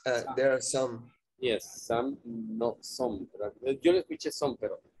 Yes, some, no some. Yo le escuché some,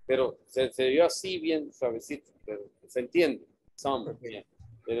 pero se dio así bien suavecito, pero se entiende. Some, okay. Yeah.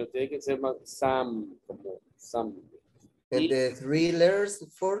 Pero tiene que ser más some, como some. And the 3 letters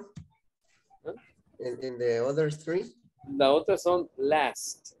for? Huh? In the other 3? La otra son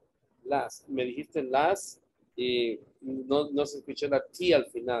last. Last. Me dijiste last y no se escuchó la T al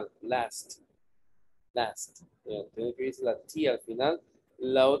final. Last. Last. Yeah, tiene que decir la T al final.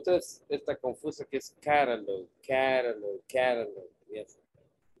 La otra es esta confusa que es catalog. Catalog. Catalog. Yes.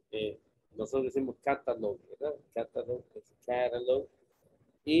 Nosotros decimos catalog, ¿verdad? Catalog es catalog.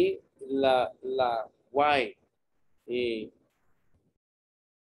 Y la Y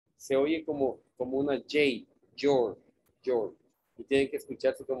se oye como una J, your. Y tiene que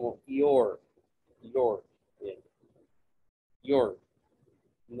escucharse como your. Yeah. Your.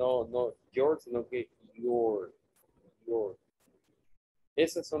 No your, sino que your.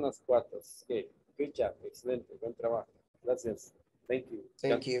 Esas son las 4. Okay. Good job. Excelente. Buen trabajo. Gracias. Thank you.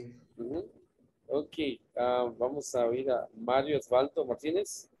 Thank you. Ok. Vamos a oír a Mario Osvaldo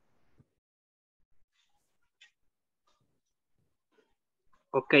Martínez.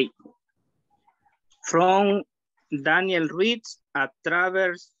 Okay. From Daniel Ruiz at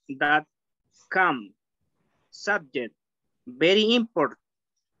travers.com. Subject, very important.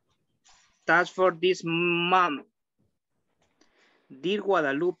 Task for this month. Dear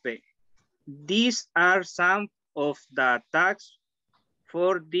Guadalupe, these are some of the tasks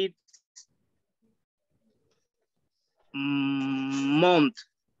for this month.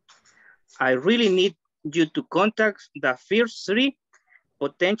 I really need you to contact the first 3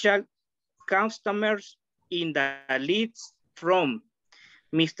 potential customers in the list from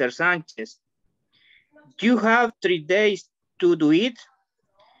Mr. Sanchez. You have 3 days to do it,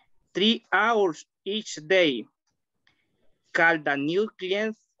 3 hours each day. Call the new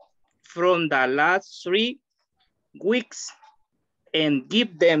clients from the last 3 weeks and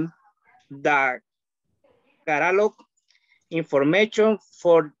give them the catalog information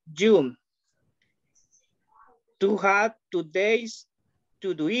for June. You have 2 days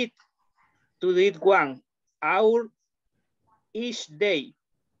to do it 1 hour each day.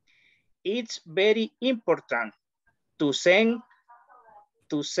 It's very important to send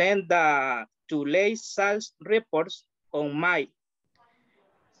the 2 late sales reports on May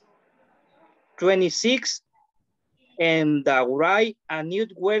 26th and write a new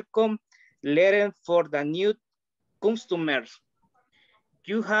welcome letter for the new customers.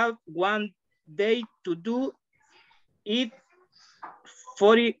 You have 1 day to do it,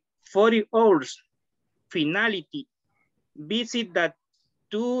 40 hours. Finality, visit the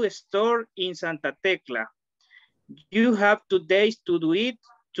 2 stores in Santa Tecla. You have 2 days to do it,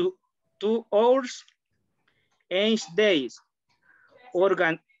 2 hours each days.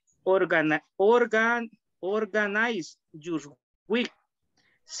 Organize your week.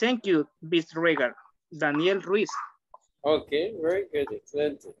 Thank you, Mr. Regal. Daniel Ruiz. Okay, very good,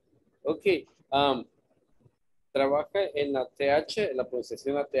 excelente. Okay, trabaja en la TH, en la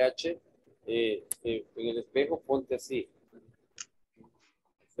pronunciación de la TH, en el espejo ponte así.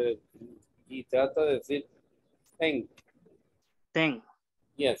 Y trata de decir ten. Ten.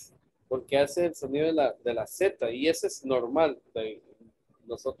 Yes, porque hace el sonido de la Z y ese es normal.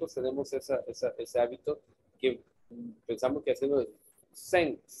 Nosotros tenemos ese hábito que pensamos que haciendo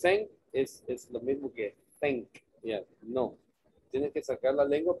sen es lo mismo que think. Yeah, no. Tienes que sacar la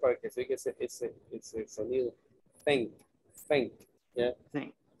lengua para que se oiga ese sonido. Think. Yeah.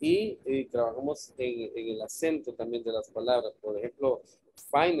 Sí. Y trabajamos en el acento también de las palabras. Por ejemplo,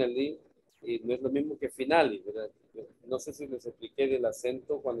 finally, y no es lo mismo que finally, ¿verdad? No sé si les expliqué del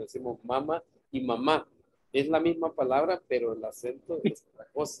acento cuando decimos mama y mamá. Es la misma palabra, pero el acento es otra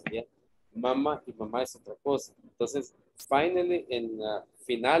cosa, ¿ya? Mama y mamá es otra cosa. Entonces, finally en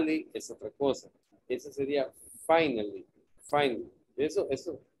finale es otra cosa. Eso sería finally. Eso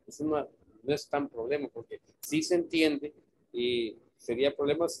no es tan problema porque sí se entiende y sería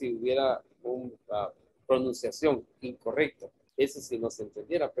problema si hubiera una pronunciación incorrecta. Eso sí no se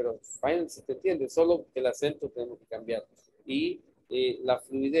entendiera, pero finally se te entiende, solo el acento tenemos que cambiar. Y la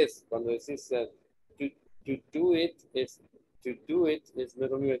fluidez, cuando decís to do it es no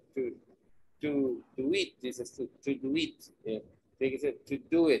es lo mismo to do it, dices to do it. Tiene que ser to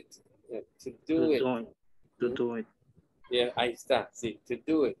do it. To do it. To do it. Yeah, ahí está, sí, to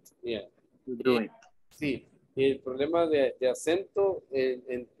do it. Yeah. To do it. Sí, el problema de acento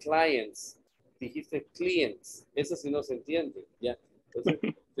en clients, dijiste clients, eso sí no se entiende, ¿ya? Entonces,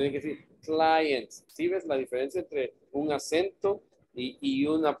 tiene que decir clients. ¿Sí ves la diferencia entre un acento y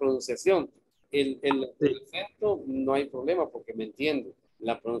una pronunciación? El acento no hay problema porque me entiende.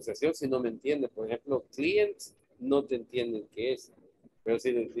 La pronunciación si no me entiende. Por ejemplo, clients no te entienden qué es. Pero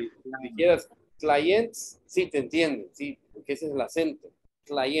si dijeras clients, sí te entienden, sí, porque ese es el acento.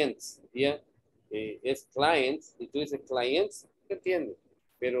 Clients, ¿ya? Es clients, y tú dices clients, te entiende,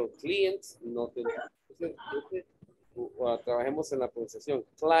 pero clients no te entiende. Entonces, trabajemos en la pronunciación,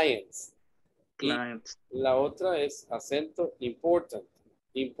 clients. Clients. Y la otra es acento important.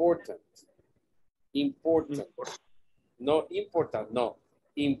 No important, no.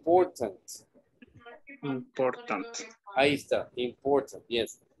 Important. Ahí está, important,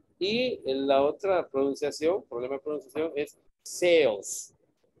 yes. Y la otra pronunciación, problema de pronunciación es sales.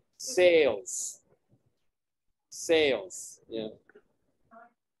 Yeah.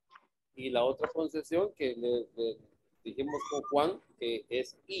 Y la otra pronunciación que le dijimos con Juan que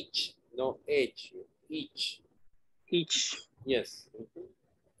es each, no edge, each. Yes.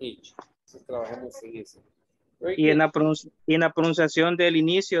 Each. Entonces trabajamos en eso. Y en la pronunciación del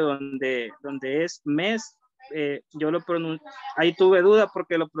inicio donde es mes, yo lo pronuncio, ahí tuve duda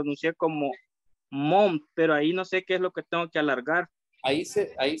porque lo pronuncié como mom, pero ahí no sé qué es lo que tengo que alargar. Ahí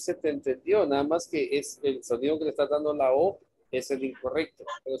se te entendió, nada más que es el sonido que le está dando la O es el incorrecto,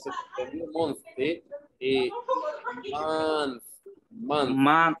 pero se te entendió month,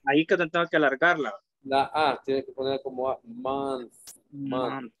 month. Ahí que tengo que alargarla. La A tiene que poner como A, month.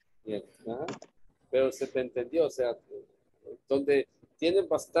 Bien, pero se te entendió, o sea, donde tienen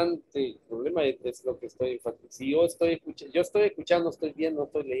bastante problema es lo que estoy enfatizando. Si yo estoy escuchando, estoy viendo, no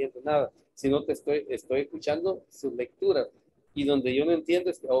estoy leyendo nada, sino que estoy escuchando su lectura. Y donde yo no entiendo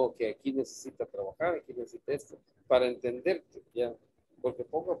es que aquí necesita trabajar, aquí necesita esto, para entenderte, ya. Porque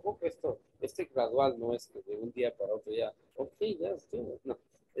poco a poco este gradual no es que de un día para otro ya, ya estoy, no,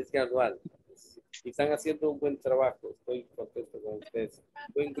 es gradual. Y están haciendo un buen trabajo, estoy contento con ustedes.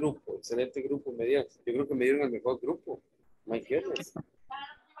 Buen grupo, excelente grupo me dieron. Yo creo que me dieron el mejor grupo. My goodness.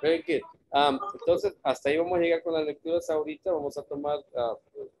 Very good. Entonces, hasta ahí vamos a llegar con las lecturas ahorita. Vamos a tomar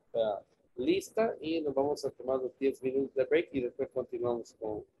lista y nos vamos a tomar los 10 minutos de break y después continuamos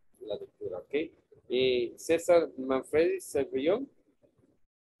con la lectura, ¿ok? César Manfredi Cervillón.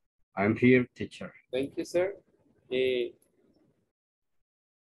 I'm here, teacher. Thank you, sir.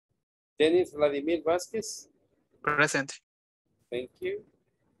 Denis Vladimir Vázquez. Present. Thank you.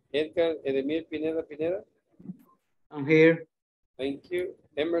 Edgar Edemir Pineda. I'm here. Thank you.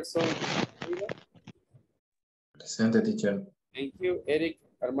 Emerson. Presente, teacher. Thank you. Eric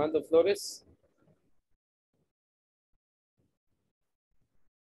Armando Flores.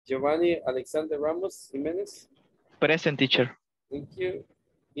 Giovanni Alexander Ramos Jiménez. Present, teacher. Thank you.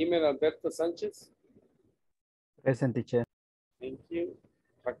 Imer Alberto Sánchez. Present, teacher. Thank you.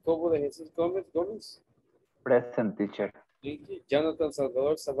 Jacobo de Jesús Gómez. Present, teacher. Thank you. Jonathan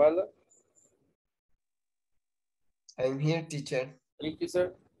Salvador Zavala. I'm here, teacher. Thank you,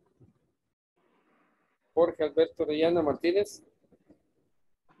 sir. Jorge Alberto Rellana Martínez.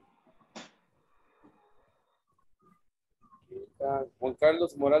 Juan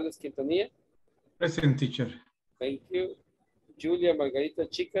Carlos Morales Quintanilla. Present, teacher. Thank you. Julia Margarita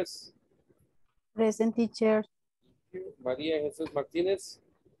Chicas. Present, teacher. Thank you. María Jesús Martínez.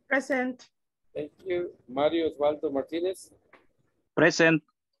 Present. Thank you. Mario Osvaldo Martínez. Present.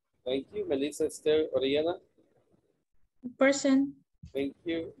 Thank you. Melissa Esther Orellana. Present. Thank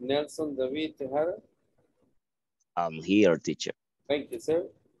you. Nelson David Tejada. I'm here, teacher. Thank you, sir.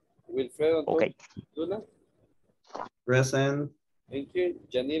 Wilfredo Antonio Okay. Luna. Present. Thank you.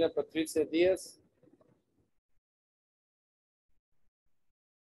 Janira Patricia Díaz.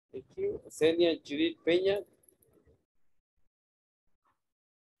 Thank you. Senia Judith Peña.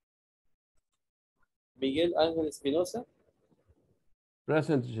 Miguel Ángel Espinosa.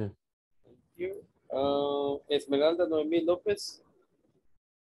 Present, teacher. Thank you. Esmeralda Noemí López.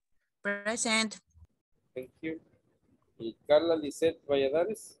 Present. Thank you. Y Carla Lisette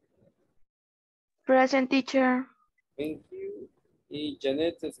Valladares. Present, teacher. Thank you. Y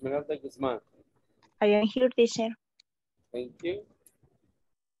Janet Esmeralda Guzmán. I am here, teacher. Thank you.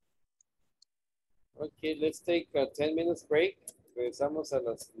 Okay, let's take a 10 minutes break. Regresamos a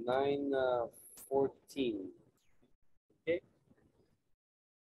las 9:14. Okay.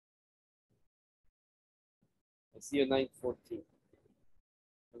 I'll see you 9:14.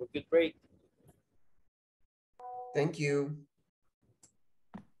 Have a good break. Thank you.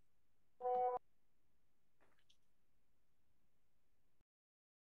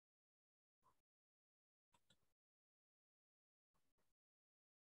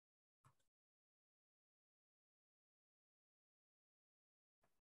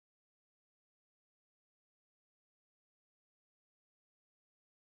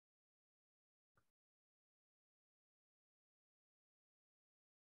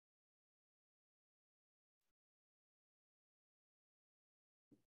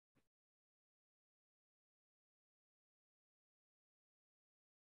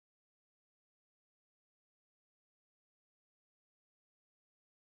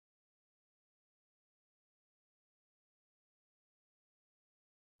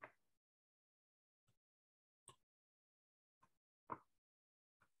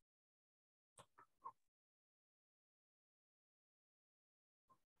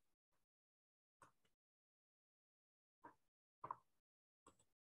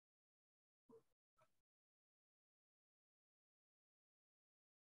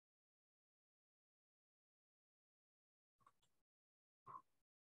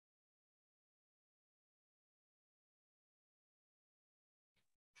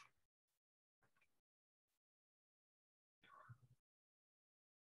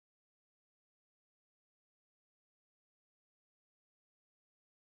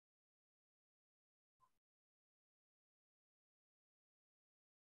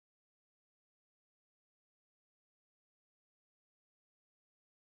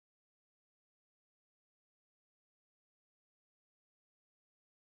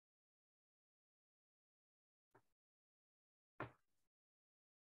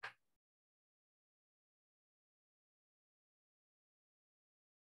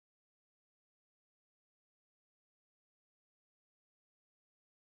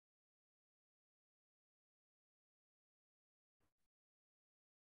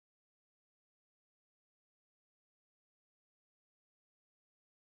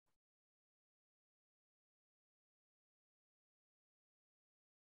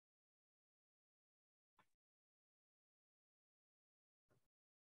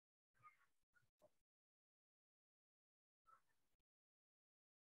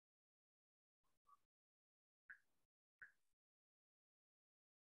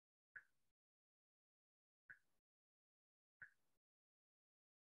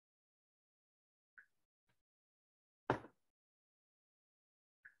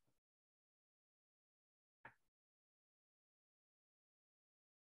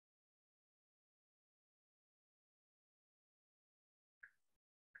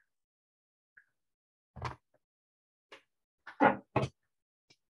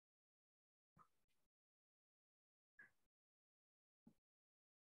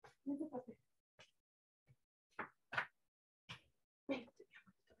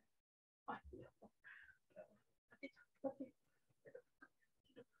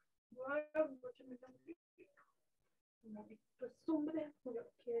 Hombre, yo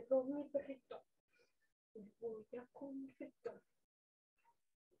quiero mi perrito. Voy a confesar.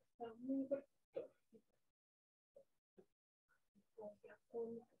 Está muy bonito. Voy a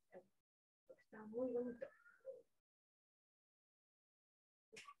confesar. Está muy bonito.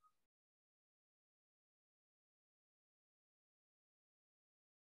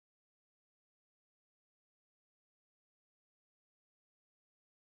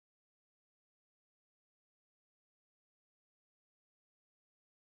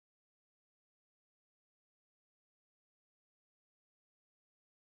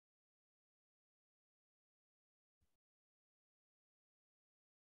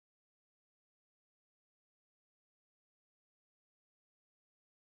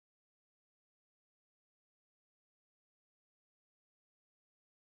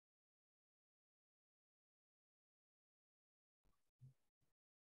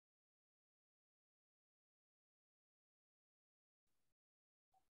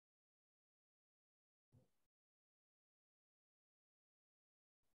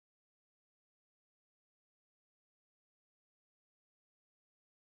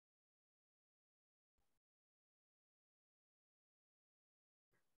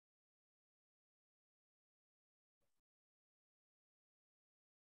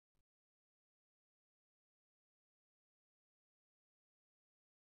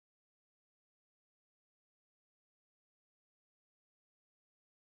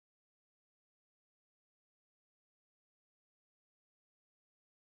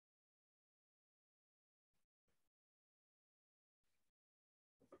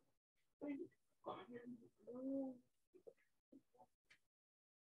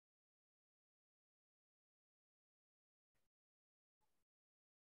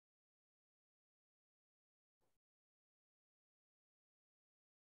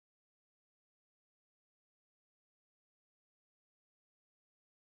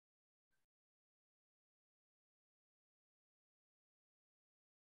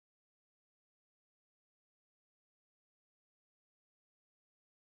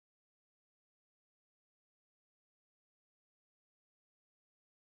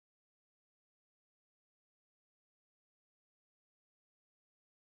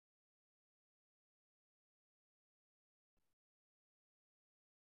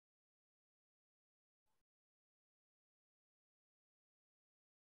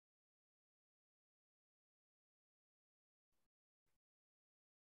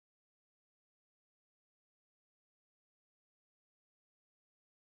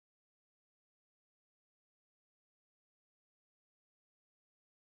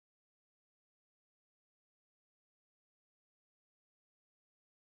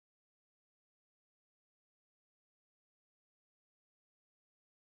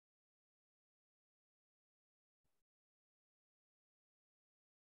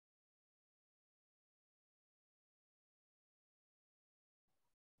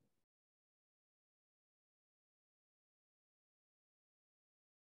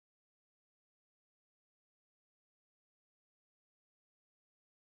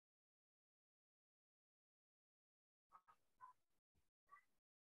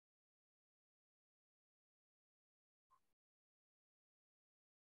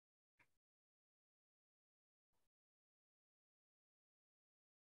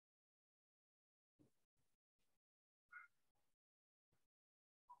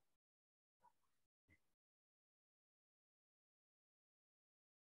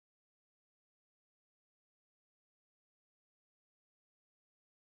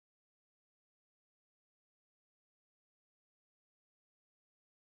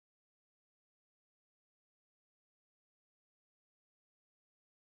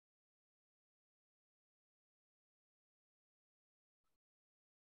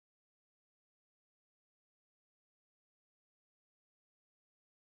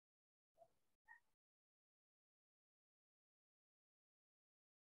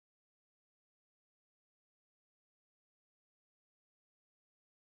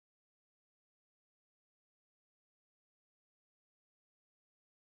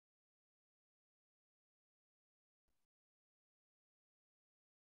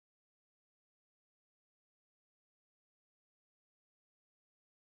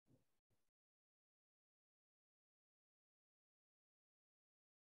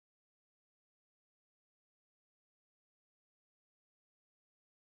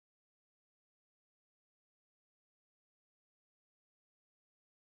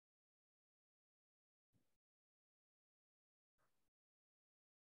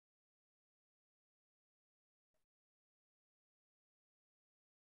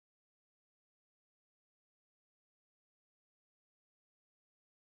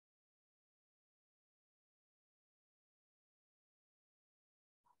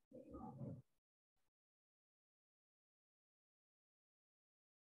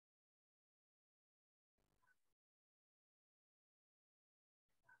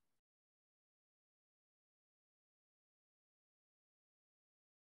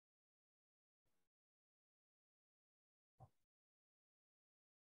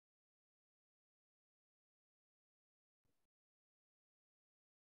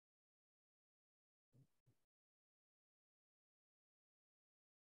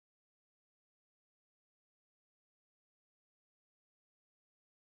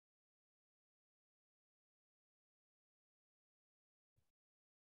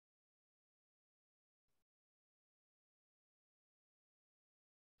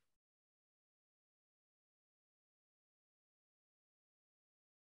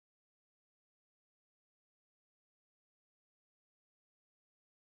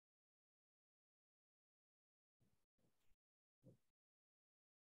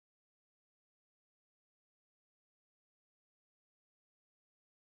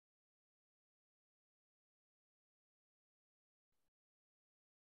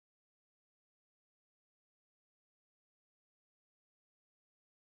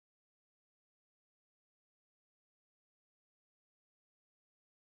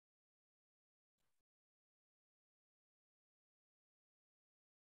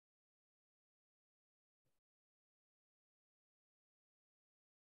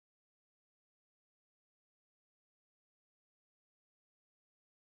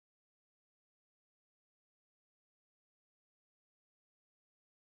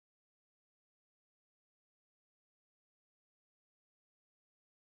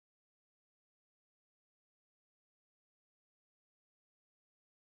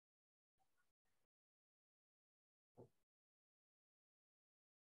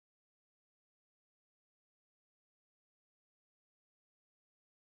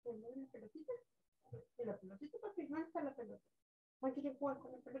 una pelotita. Y la pelotita, papi, ¿dónde está la pelota? ¿Cuál quiere jugar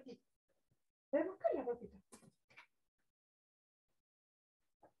con la pelotita? Voy a buscar la papita.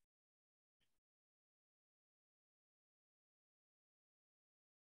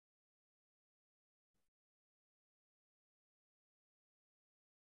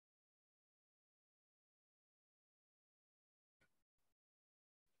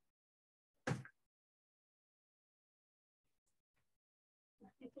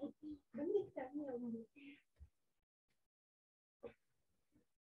 ¿Dónde está mi amor?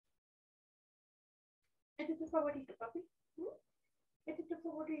 ¿Este es tu favorito, papi? ¿Este es tu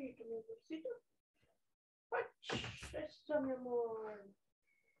favorito, mi amorcito? Eso, mi amor.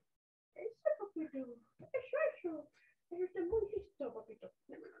 Eso, papito. Eso. Eso está muy listo, papito.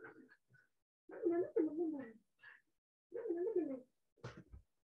 No.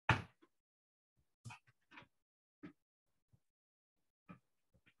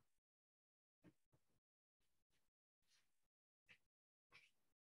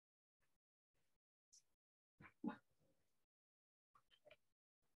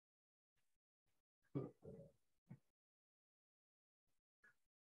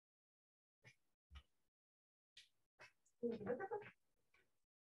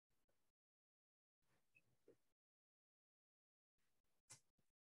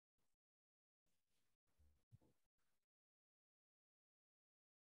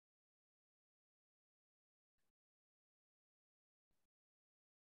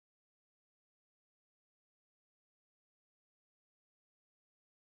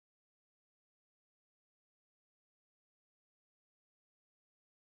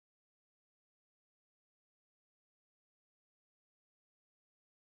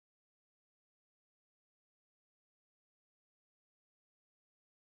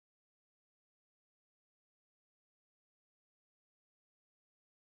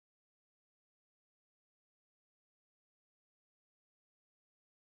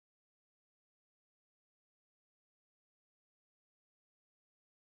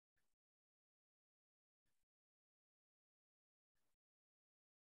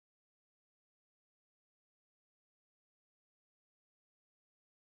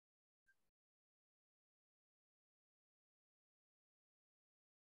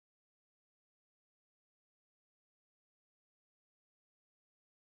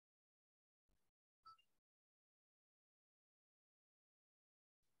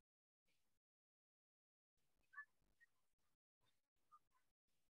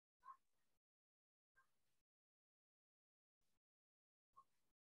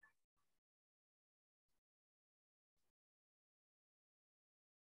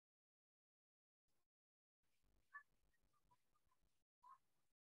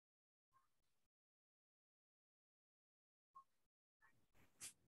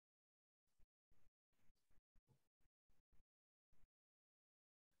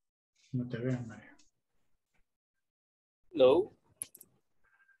 No te veo, María. Hello.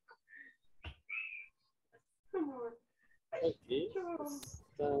 Come on. Okay. Come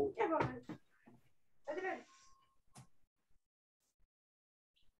on.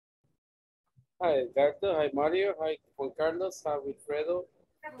 Hi, Edgardo. Hi, Mario. Hi, Juan Carlos. Hi, Wilfredo.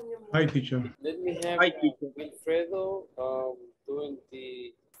 Hi, teacher. Let me have Hi, teacher. Wilfredo doing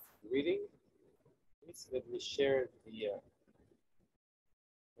the reading. Please let me share the.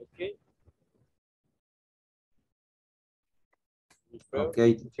 Okay. Wilfredo,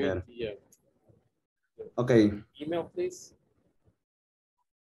 Okay, share teacher. the, Okay, email, please.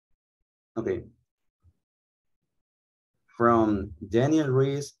 okay. From Daniel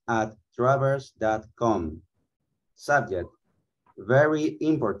Reese at travers.com. Subject, very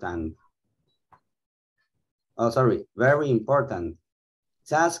important. Oh, sorry, very important.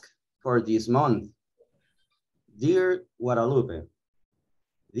 Task for this month. Dear Guadalupe,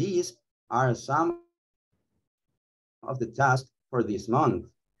 these are some of the tasks for this month.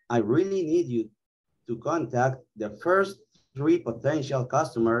 I really need you to contact the first 3 potential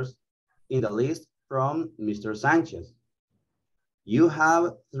customers in the list from Mr. Sanchez. You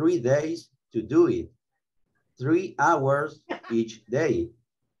have 3 days to do it, 3 hours each day.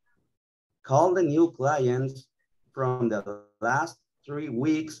 Call the new clients from the last 3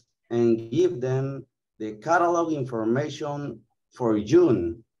 weeks and give them the catalog information for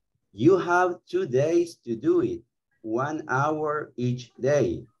June. You have 2 days to do it, 1 hour each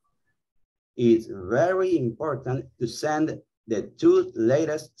day. It's very important to send the 2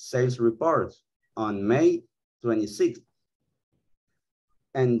 latest sales reports on May 26th.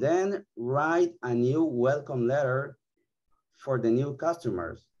 And then write a new welcome letter for the new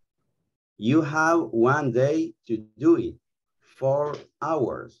customers. You have 1 day to do it, 4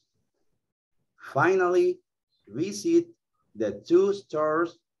 hours. Finally, visit the 2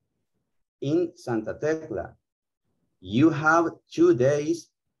 stores in Santa Tecla. You have 2 days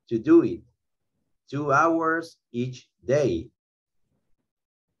to do it, 2 hours each day.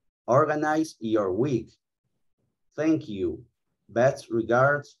 Organize your week. Thank you. Best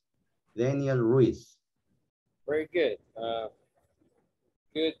regards, Daniel Ruiz. Very good.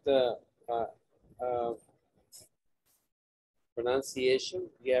 Good pronunciation.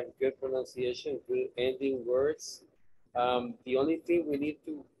 You have good pronunciation, good ending words. The only thing we need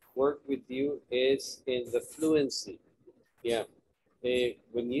to work with you is in the fluency. Yeah.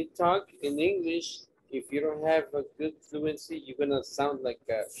 When you talk in English, if you don't have a good fluency, you're gonna sound like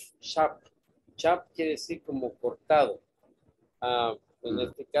a chop. Chop quiere decir como cortado. En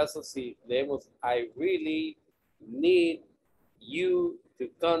este caso, si leemos, I really need you to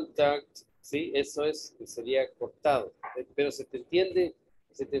contact, sí, eso sería cortado. Pero se te entiende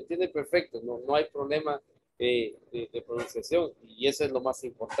perfecto, no hay problema de pronunciación, y eso es lo más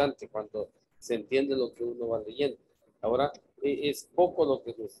importante cuando se entiende lo que uno va leyendo. Ahora, es poco lo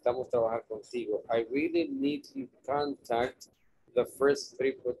que necesitamos trabajar contigo. I really need you to contact the first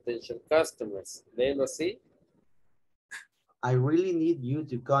 3 potential customers. Léelo así. I really need you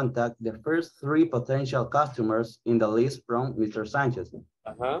to contact the first 3 potential customers in the list from Mr. Sanchez.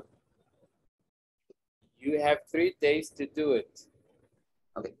 You have 3 days to do it.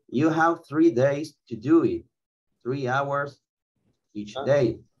 Okay, you have 3 days to do it, 3 hours each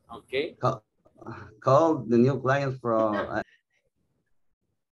day. Okay. Call the new clients from...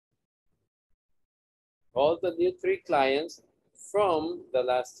 Call the new 3 clients from the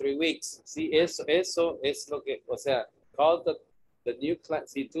last 3 weeks. Sí, eso es lo que, o sea, call the new client.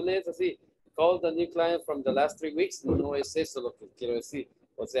 Si tú lees así, call the new client from the last 3 weeks, no es eso lo que quiero decir.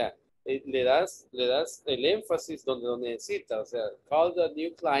 O sea, le das el énfasis donde lo necesita. O sea, call the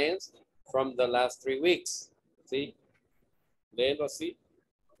new clients from the last 3 weeks. ¿Sí? Léelo así.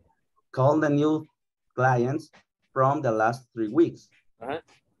 Call the new clients from the last 3 weeks.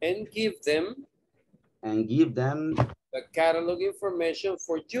 And give them the catalog information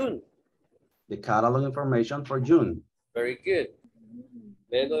for June. The catalog information for June. Very good.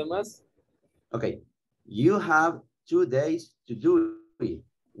 ¿Lee lo demás? Okay. You have 2 days to do it,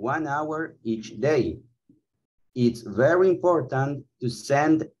 1 hour each day. It's very important to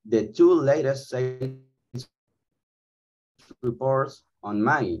send the 2 latest sales reports on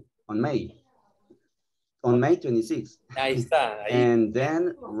May 26th. Ahí está. Ahí. And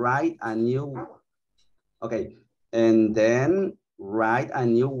then write a new, and then write a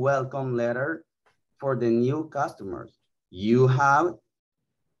new welcome letter for the new customers. You have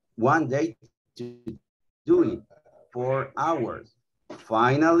 1 day to do it, 4 hours.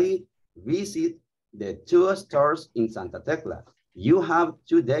 Finally, visit the 2 stores in Santa Tecla. You have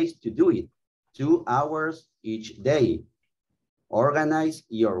 2 days to do it, 2 hours each day. Organize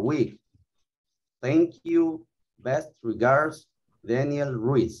your week. Thank you. Best regards, Daniel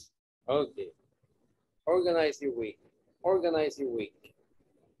Ruiz. Okay. Organize your week. Organize your week.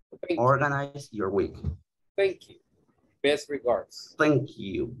 Organize your week. Thank you. Best regards. Thank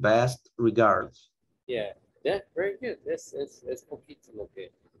you. Best regards. Yeah, very good. Es poquito lo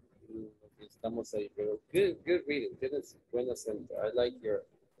que estamos ahí, pero good reading. Tienes buen acento. I like your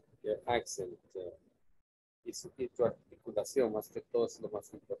accent. Y tu articulación, más que todo, es lo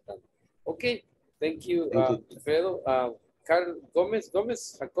más importante. Okay, thank you, Alfredo. Carl Gómez,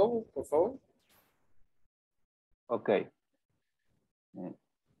 Jacobo, por favor. Okay.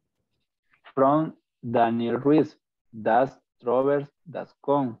 From Daniel Ruiz,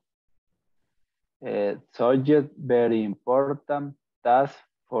 das.trovers.com. Subject, very important task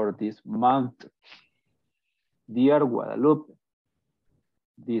for this month. Dear Guadalupe,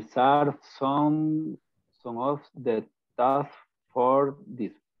 these are some of the tasks for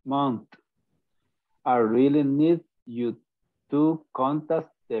this month. I really need you to contact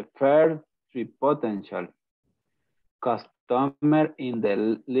the first 3 potential customers in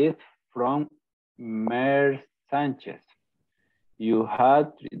the list from Mr. Sanchez. You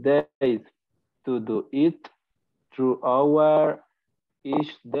had 3 days to do it, 2 hours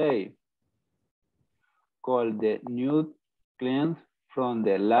each day. Call the new clients from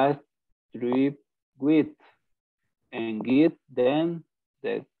the last 3 weeks and give them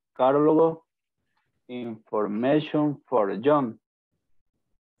the catalog information for John.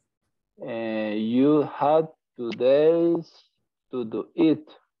 You have 2 days to do it,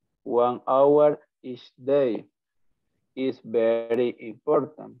 1 hour each day. It's very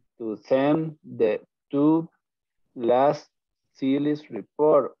important to send the 2 last sales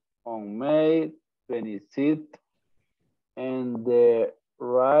report on May 26th and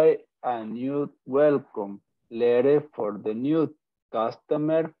write a new welcome letter for the new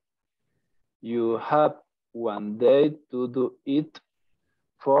customer. You have 1 day to do it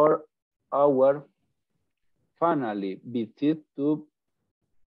for our finally visit the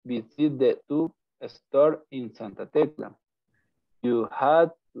two store in Santa Tecla. You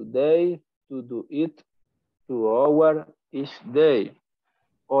had 2 days to do it 2 hours each day.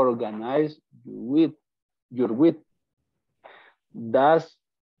 Organize your week. That's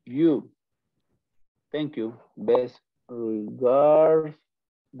you. Thank you. Best regards,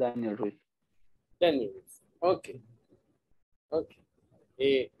 Daniel Ruiz. Daniel Ruiz. Ok. Ok.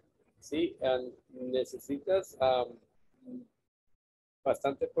 Sí, necesitas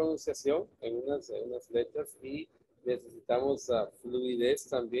bastante pronunciación en unas letras y necesitamos fluidez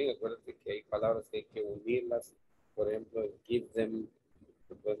también. Acuérdate que hay palabras que hay que unirlas. Por ejemplo, give them,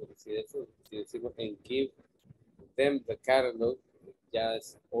 puedes decir eso. Si decimos en give them the catalog, ya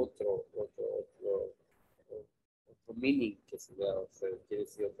es otro meaning que se da, o sea, quiere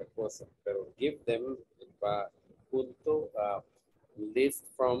decir otra cosa. Pero give them va junto a list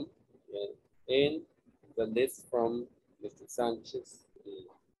from and the list from Mr. Sanchez.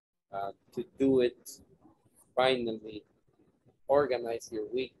 To do it, finally, organize your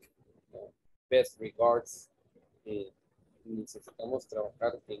week, best regards. Necesitamos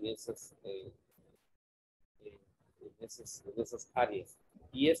trabajar en esas áreas.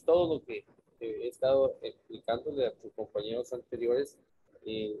 Y es todo lo que he estado explicándole a tus compañeros anteriores.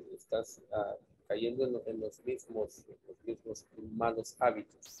 Estás cayendo en los mismos malos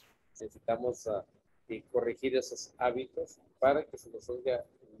hábitos. Necesitamos corregir esos hábitos para que se nos salga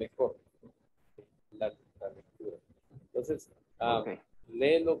mejor la lectura. Entonces,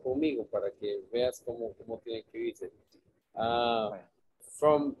 léelo conmigo para que veas cómo tiene que irse.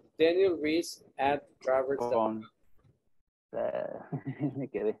 From Daniel Reese at Travers. Me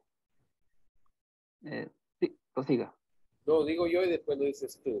quedé. Sí, prosiga. Lo digo yo y después lo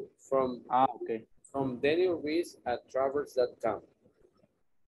dices tú. From Daniel Reese at Travers.com.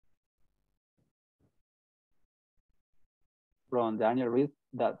 From Daniel Reese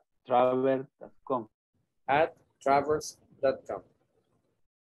at Travers.com. At Travers.com.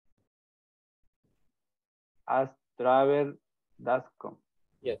 At Travers.com.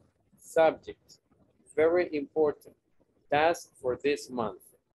 Yes. Subject. Very important. Task for this month.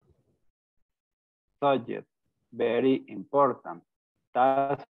 Subject. Very important.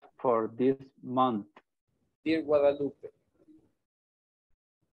 Task for this month. Dear Guadalupe.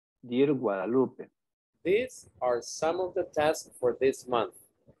 Dear Guadalupe. These are some of the tasks for this month.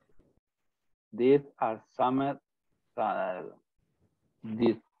 These are some of the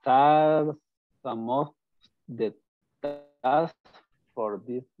tasks for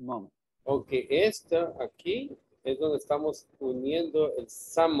this month. Ok, esta aquí es donde estamos uniendo el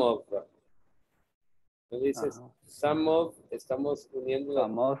sum of. Entonces dices, sum of, estamos uniendo.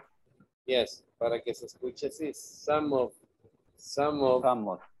 Sum of. Yes, para que se escuche así. Sum of.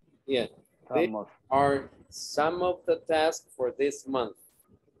 Yeah. These are some of the tasks for this month.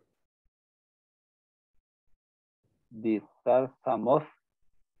 These are some of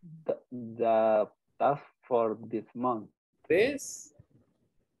the tasks for this month. These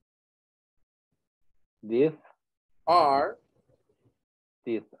are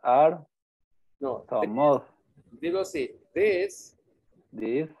no, some of. Dilo así.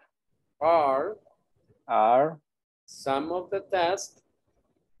 These are some of the tasks.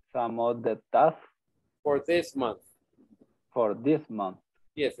 Some of the tasks for this month. For this month.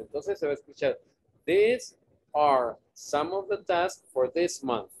 Yes, entonces se va a escuchar. These are some of the tasks for this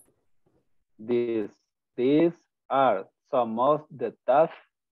month. These are some of the tasks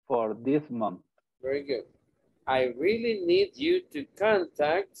for this month. Very good. I really need you to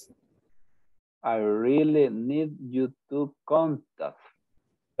contact. I really need you to contact.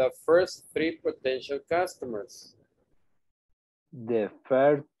 The first 3 potential customers. The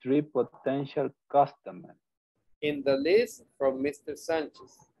first 3 potential customers. In the list from Mr.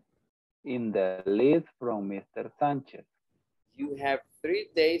 Sanchez. In the list from Mr. Sanchez. You have 3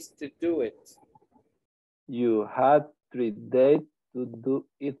 days to do it. You had 3 days to do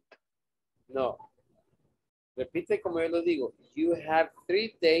it. No. Repite como yo lo digo. You have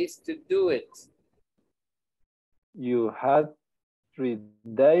 3 days to do it. You had 3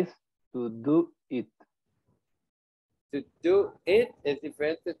 days to do it. To do it es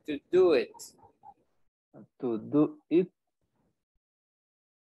diferente to do it. To do it.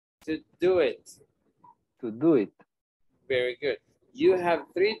 To do it. To do it. Very good. You have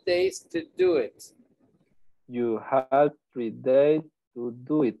 3 days to do it. You had 3 days to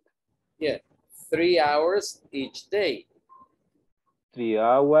do it. Yeah. 3 hours each day. 3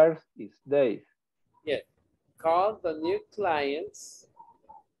 hours each day. Yes. Call the new clients.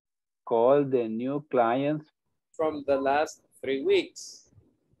 Call the new clients From the last 3 weeks.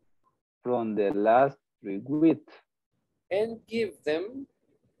 from the last 3 weeks. And give them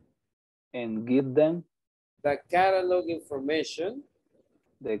the catalog information.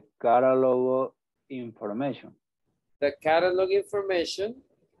 The catalog information. The catalog information.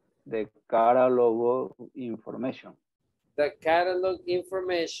 The catalog information. The catalog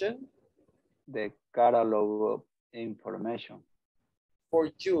information. The catalog information. For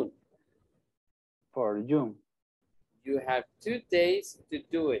June. For June. You have 2 days to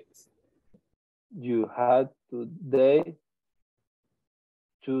do it. You have 2 days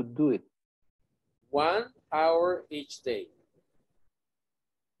to do it. 1 hour each day.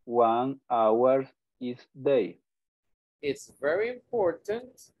 1 hour each day. It's very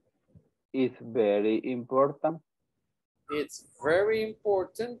important. It's very important. It's very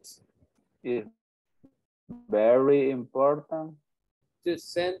important. It's very important. To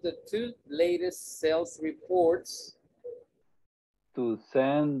send the 2 latest sales reports. To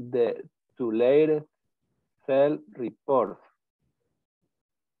send the 2 latest sales reports.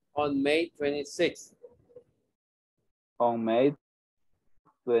 On May 26th. On May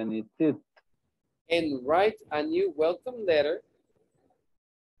 26th. And write a new welcome letter.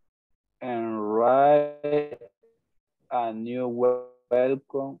 And write a new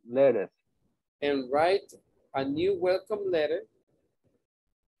welcome letter. And write a new welcome letter.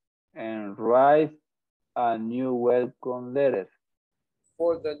 And write a new welcome letter.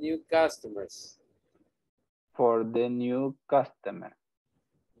 For the new customers. For the new customer.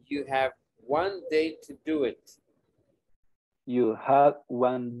 You have 1 day to do it. You have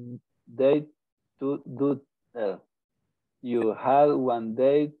 1 day to do it. You have 1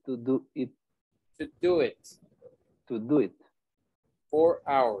 day to do it. To do it. To do it. 4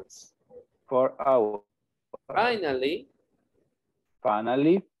 hours. 4 hours. Finally.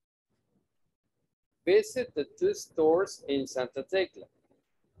 Visit the 2 stores in Santa Tecla.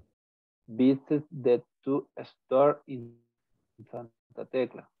 Visit the 2 stores in Santa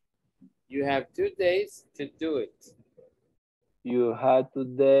Tecla. You have 2 days to do it. You have 2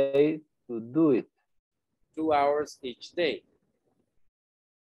 days to do it. 2 hours each day.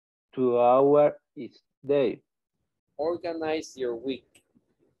 2 hours each day. Organize your week.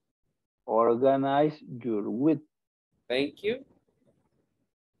 Organize your week. Thank you.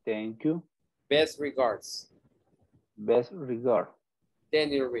 Thank you. Best regards. Best regards.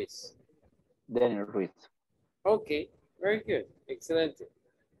 Daniel Reese. Daniel Reese. Okay, very good. Excellent.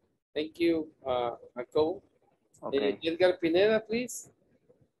 Thank you, Jacobo. Okay. Edgar Pineda, please.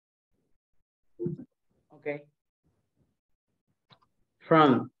 Okay.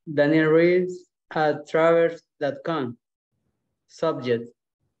 From Daniel Reese at travers.com. Subject,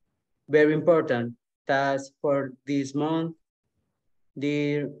 very important, task for this month,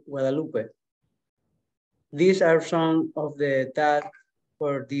 dear Guadalupe. These are some of the tasks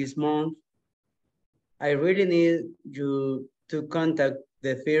for this month. I really need you to contact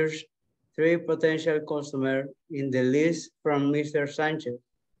the first 3 potential customers in the list from Mr. Sanchez.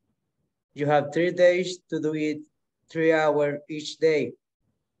 You have 3 days to do it, 3 hours each day.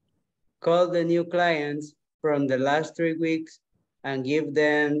 Call the new clients from the last 3 weeks and give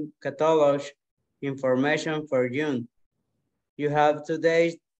them catalog information for June. You have 2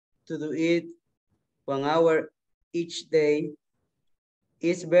 days to do it, 1 hour each day.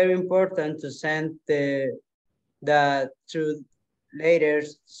 It's very important to send the 2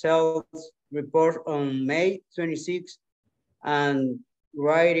 latest sales report on May 26th and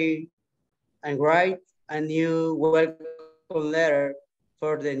write a new welcome letter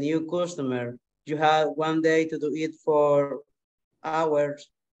for the new customer. You have 1 day to do it, 4 hours.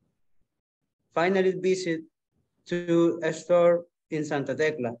 Finally, visit to a store in Santa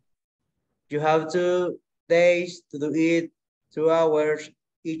Tecla. You have 2 days to do it, 2 hours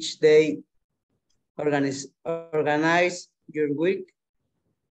each day. Organize your week.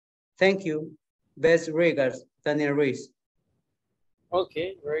 Thank you. Best regards, Daniel Reese.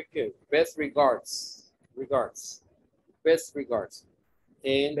 Okay, very good. Best regards. Regards. Best regards.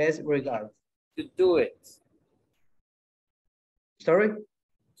 And best regards. To do it. Sorry?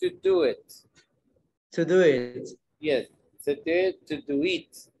 To do it. To do it. Yes. To do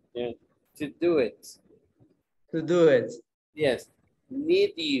it. Yeah. To do it. To do it. Yes.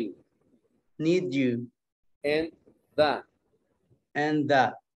 Need you. Need you. And the. And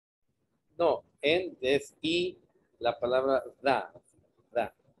the. No, and es y la palabra da.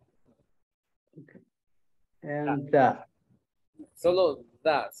 Da. Okay. And da. Solo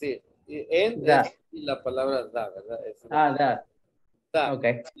da, sí. En da. es y la palabra da, ¿verdad? Da. Da.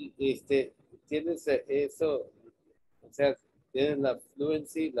 Okay. Tienes eso, o sea, tienes la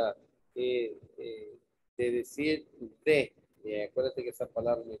fluency, de decir de. Acuérdate que esa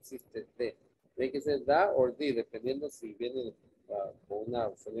palabra no existe, de. Tiene que ser da o di, dependiendo si viene con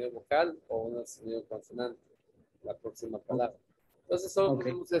un sonido vocal o un sonido consonante, la próxima palabra. Entonces solo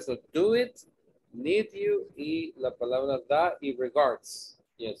tenemos eso, do it, need you y la palabra da y regards.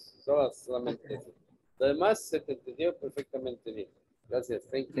 Yes, solamente eso. Lo demás se te entendió perfectamente bien. Gracias.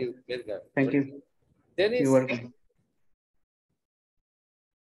 Thank you, Edgar. Thank you. Dennis. You're welcome.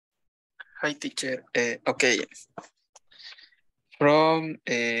 Hi, teacher. Okay. From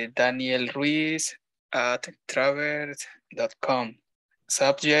Daniel Ruiz at travers.com.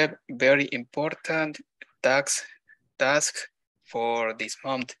 Subject, very important task for this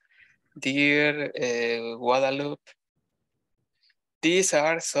month. Dear Guadalupe, these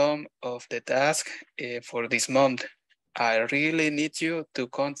are some of the tasks for this month. I really need you to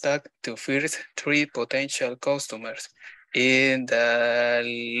contact the first 3 potential customers in the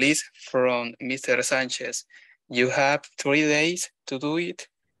list from Mr. Sanchez. You have 3 days to do it,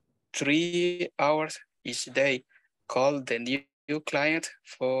 3 hours each day. Call the new client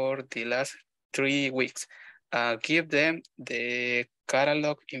for the last 3 weeks. Give them the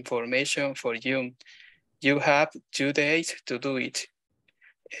catalog information for you. You have 2 days to do it.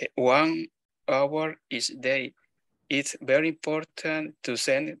 1 hour each day. It's very important to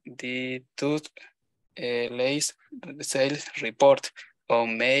send the 2 days sales report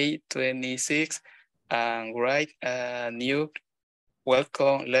on May 26 and write a new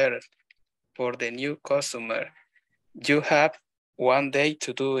welcome letter for the new customer. You have 1 day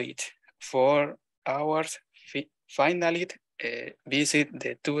to do it. 4 hours. Finally, visit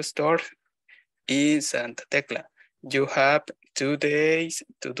the 2 stores in Santa Tecla. You have 2 days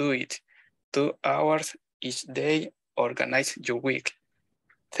to do it. 2 hours each day. Organize your week.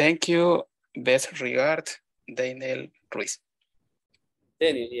 Thank you. Best regards, Daniel Ruiz.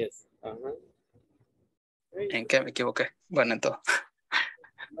 Daniel, yes. ¿En qué me equivoqué? Bueno, en todo.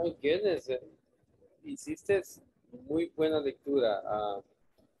 My goodness. Hiciste muy buena lectura,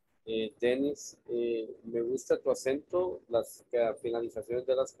 Dennis. Me gusta tu acento, las finalizaciones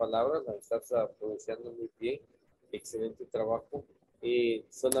de las palabras, las estás pronunciando muy bien. Excelente trabajo.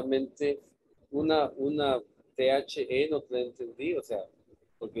 Solamente una THE no te la entendí, o sea,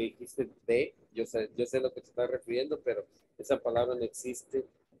 porque dijiste de, yo sé lo que te estás refiriendo, pero esa palabra no existe,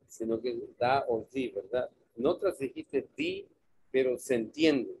 sino que da o di, ¿verdad? En otras dijiste di, pero se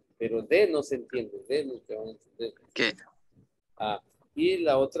entiende, pero de no se entiende, de no te van a entender. ¿Qué? Y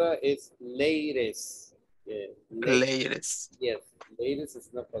la otra es leires. Leires. Yes, leires es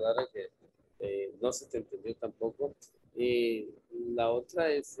una palabra que no se te entendió tampoco. Y la otra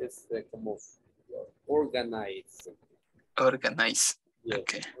es como organize. Organize. Yes,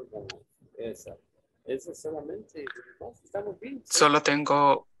 Okay. Organize. Esa solamente. Estamos bien. Solo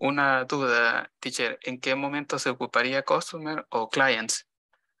tengo una duda, teacher. ¿En qué momento se ocuparía customer o clients?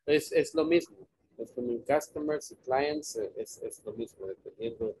 Es lo mismo. Es como en customers y clients, es lo mismo,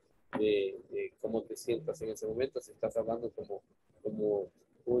 dependiendo de cómo te sientas en ese momento. Si estás hablando como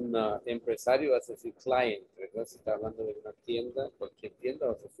un empresario, vas a decir client, ¿verdad? Si estás hablando de una tienda, cualquier tienda,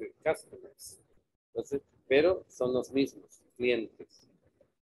 vas a decir customers. Entonces, pero son los mismos, clientes.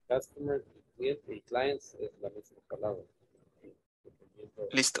 Customer, cliente y clients es la misma palabra.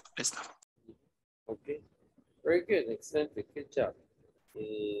 Listo, listo. Ok. Very good, excelente, good job.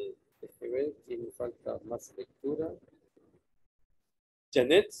 Déjame ver, tiene falta más lectura.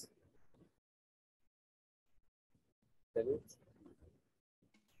 Janet.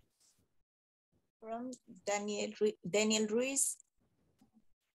 From Daniel Ruiz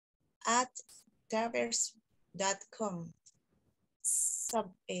at travers.com.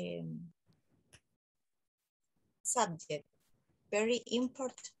 Subject, very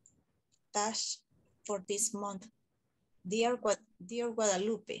important task for this month. Dear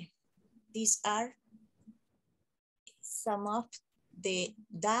Guadalupe, these are some of the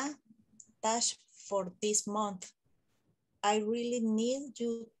tasks for this month. I really need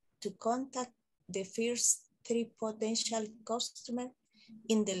you to contact the first 3 potential customers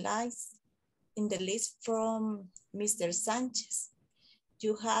in the list from Mr. Sanchez.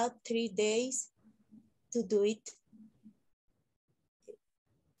 You have 3 days to do it.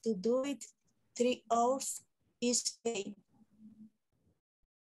 3 hours each day.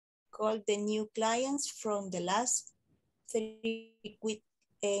 Call the new clients from the last 3 weeks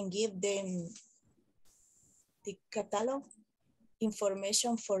and give them the catalog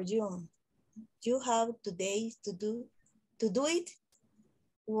information for you. You have 2 days to do it,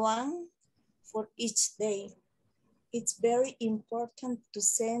 1 for each day. It's very important to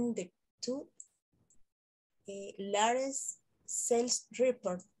send the two latest sales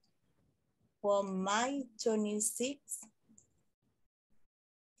report on May 26th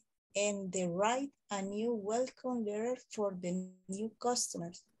and they write a new welcome letter for the new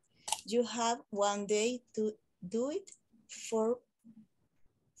customers. You have 1 day to do it for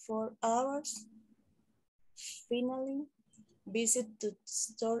 4 hours. Finally, visit the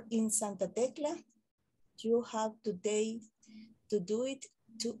store in Santa Tecla. You have today to do it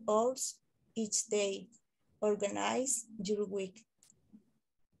 2 hours each day. Organize your week.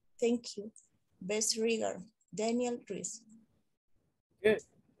 Thank you. Best regard, Daniel Ruiz. Good,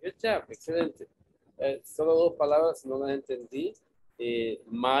 good job, excelente. Solo 2 palabras, no las entendí.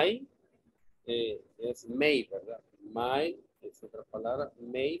 My es May, ¿verdad? My es otra palabra.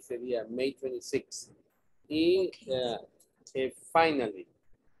 May sería May 26. Y finally,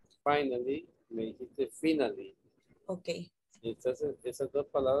 me dijiste finally. Ok. Entonces, esas 2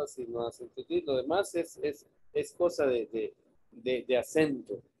 palabras si no las entendí. Lo demás es cosa de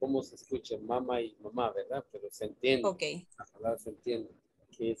acento, cómo se escucha mamá y mamá, ¿verdad? Pero se entiende. Ok. Las palabras se entienden.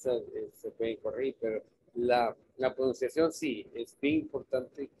 Y esas se pueden corregir, pero la pronunciación sí, es bien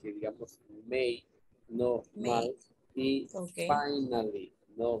importante que digamos may, no mal, y finally,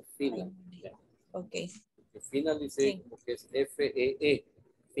 no final. Yeah. Ok. Finally sí, porque es F-E-E,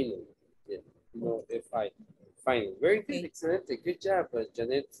 finally, yeah. No F-I. Finally. Very good, excelente. Good job,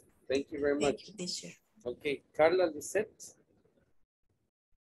 Janet. Thank you very much. Thank you, teacher. Okay, Carla Lisette.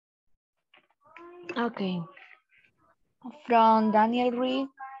 Okay. From Daniel Reed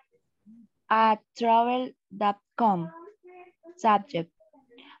at travel.com. Subject.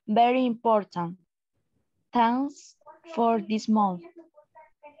 Very important. Thanks for this month.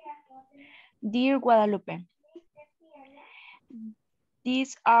 Dear Guadalupe,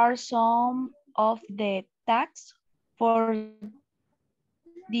 these are some of the tasks for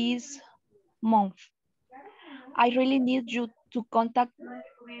this month. I really need you to contact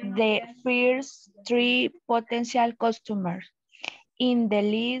the first 3 potential customers in the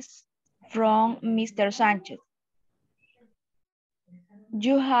list from Mr. Sanchez.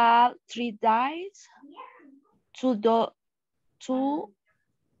 You have 3 days to do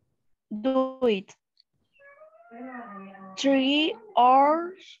it. 3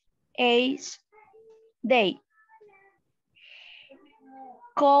 hours each day.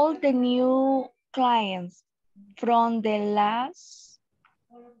 Call the new clients from the last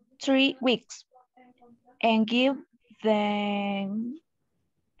 3 weeks and give them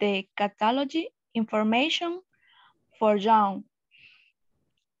the catalog information for John.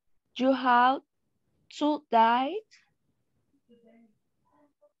 You have 2 days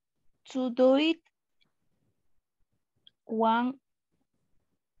to do it. 1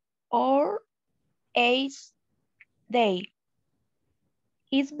 hour each day.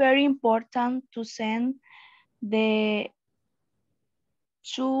 It's very important to send the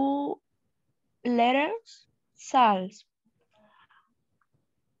 2 letters sales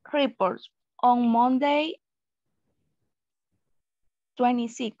reports on Monday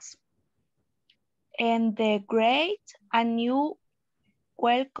 26 and the great a new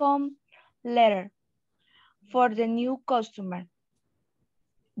welcome letter for the new customer.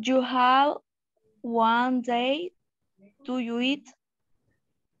 You have 1 day to do it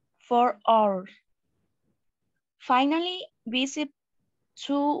 4 hours. Finally, visit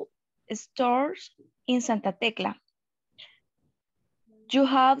 2 stores in Santa Tecla. You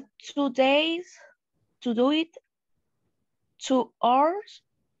have 2 days to do it, 2 hours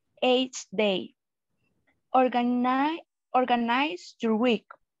each day. Organize your week.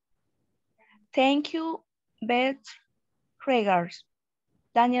 Thank you, best regards.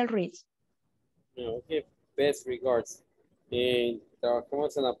 Daniel Ruiz. Okay, best regards.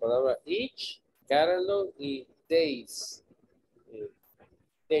 Trabajamos en la palabra each, catalog y days.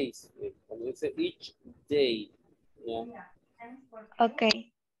 Days. Cuando dice each day. Yeah.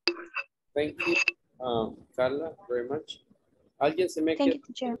 Okay. Thank you, Carla, very much. ¿Alguien se me ha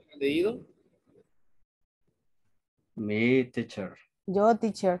leído? Me, teacher. Yo,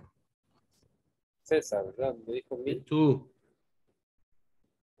 teacher. César, ¿verdad? Me dijo mi. Tú.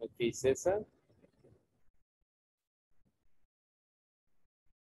 Ok, César.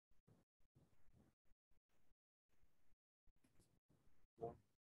 No. Ok,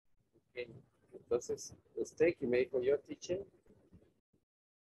 entonces, usted que me dijo yo, teacher.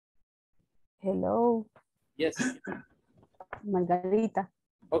 Hello. Yes. Margarita.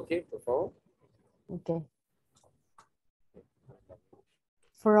 Ok, por favor. Okay.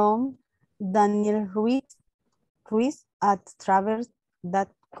 From Daniel Ruiz at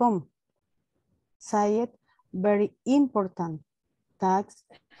travel.com. Sayed, very important tax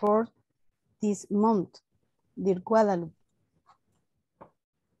for this month, dear Guadalupe.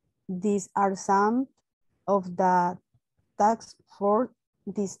 These are some of the tax for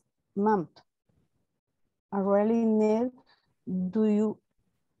this month. I really need, do you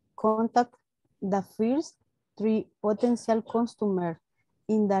contact the first 3 potential customers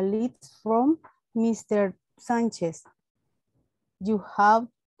in the list from Mr. Sanchez? You have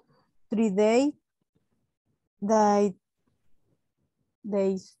 3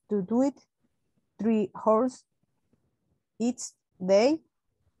 days to do it, 3 hours each day.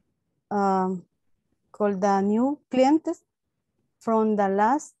 Call the new clients from the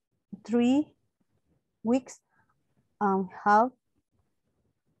last 3 weeks and have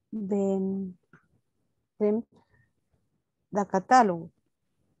them the catálogo.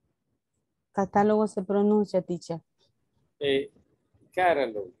 Catálogo se pronuncia, teacher.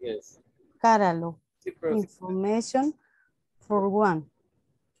 Catalog, yes. Catalog. Information for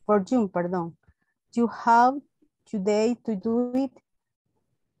June, pardon. You have today to do it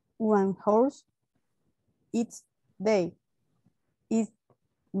 1 horse each day. It's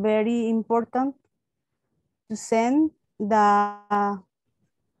very important to send the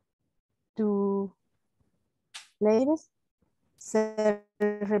to latest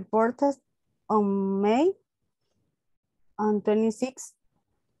reports on May on 26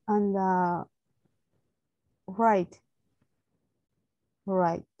 and right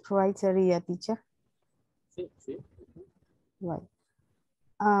sería, teacher. Sí. Right.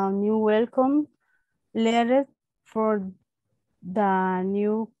 New welcome letter for the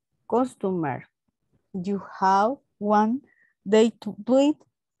new customer. You have 1 day to do it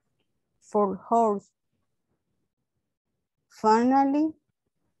 4 hours. Finally,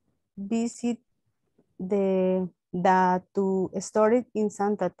 visit the to store it in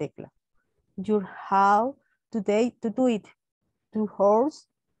Santa Tecla. You have today to do it 2 hours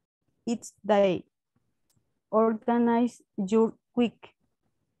each day. Organize your week.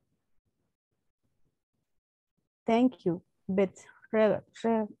 Thank you.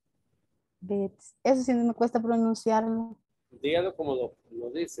 Eso sí no me cuesta pronunciarlo. Dígalo como lo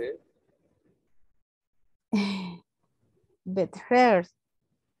dice. Betrayers.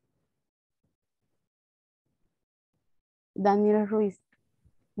 Daniel Ruiz.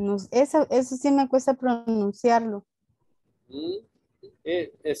 Eso sí me cuesta pronunciarlo.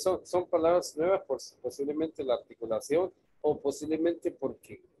 Son palabras nuevas, posiblemente la articulación o posiblemente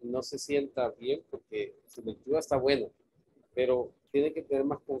porque no se sienta bien, porque su lectura está buena, pero tiene que tener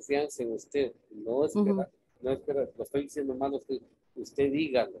más confianza en usted. No espera, lo estoy diciendo mal, usted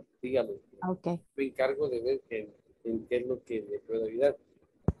dígalo. Okay. Me encargo de ver en qué es lo que le puedo ayudar.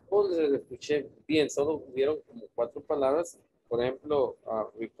 Lo escuché bien, solo hubieron como 4 palabras, por ejemplo,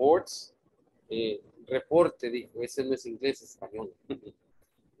 reports, reporte, dijo, ese no es inglés, es español.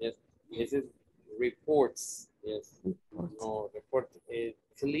 Yes. Ese es reports, yes. No, reporte.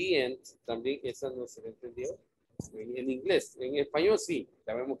 Client, también, esa no se le entendió. En inglés, en español sí,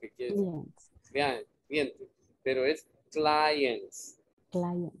 sabemos que quiere decir cliente, pero es clients.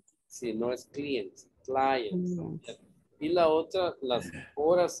 Sí, no es client, clients. Y la otra, las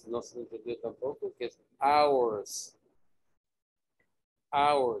horas, no se entendió tampoco, que es hours.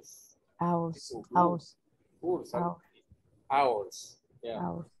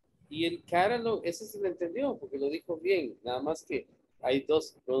 Yeah. Y el catalog, ese se lo entendió, porque lo dijo bien, nada más que hay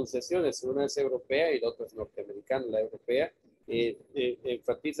 2 pronunciaciones, una es europea y la otra es norteamericana. La europea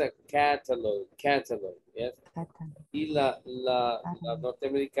enfatiza catalog, yes. Y la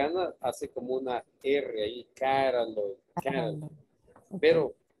norteamericana hace como una R ahí, catalog.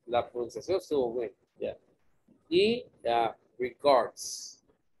 Pero la pronunciación estuvo buena, yeah. Y regards,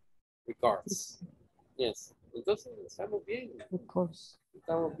 yes. Entonces estamos bien.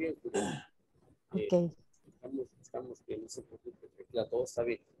 Estamos bien. Okay. Estamos bien, no se preocupe, todo está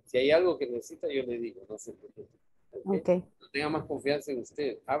bien. Si hay algo que necesita, yo le digo, no se preocupe. Okay. Tenga más confianza en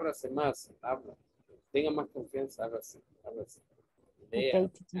usted, ábrase más, habla. Tenga más confianza, ábrase. Lea,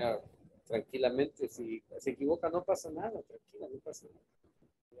 tranquilamente, si se equivoca no pasa nada, tranquila, no pasa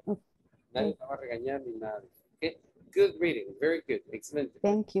nada. Nadie la va a regañar ni nada. Okay. Good reading, very good, excelente.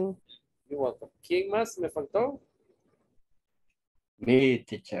 Thank you. You're welcome. ¿Quién más me faltó? Me,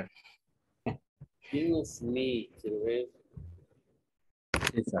 teacher. ¿Quién es me? Quiero ver.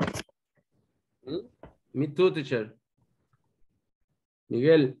 César. Me too, teacher.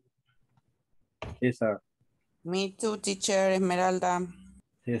 Miguel. César. Me too, teacher. Esmeralda.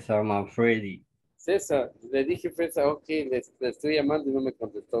 César Manfredi. César, le dije Fresa, ok, le estoy llamando y no me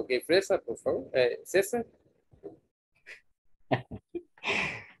contestó. Ok, Fresa, por favor. César.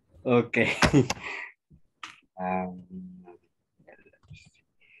 Ok. Um,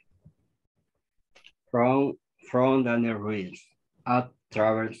 from Daniel Ruiz at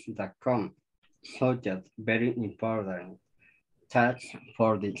travels.com. Subject, very important. Tasks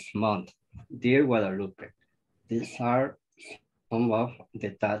for this month. Dear Guadalupe, these are some of the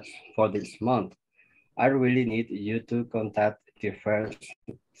tasks for this month. I really need you to contact the first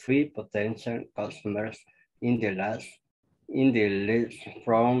 3 potential customers in the list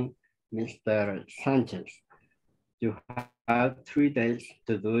from Mr. Sanchez. You have 3 days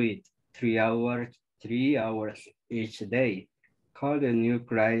to do it, 3 hours each day. Call the new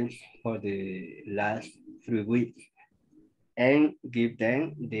clients for the last 3 weeks and give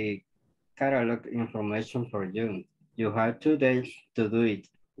them the catalog information for June. You have 2 days to do it,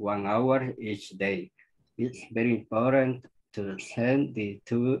 1 hour each day. It's very important to send the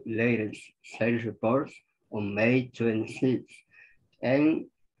 2 latest sales reports on May 26th and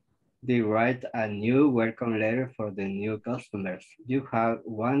they write a new welcome letter for the new customers. You have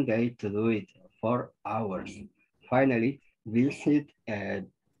 1 day to do it, 4 hours. Finally, visit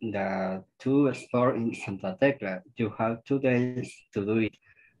the 2 stores in Santa Tecla. You have 2 days to do it,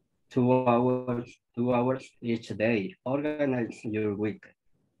 2 hours each day. Organize your week.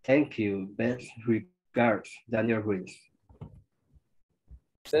 Thank you. Best regards, Daniel Ruiz.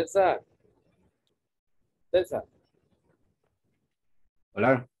 César.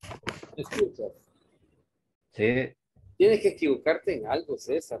 Hola. ¿Me escuchas? Sí. Tienes que equivocarte en algo,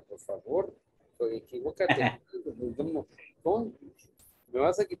 César, por favor. Porque equivócate. ¿Cómo? Me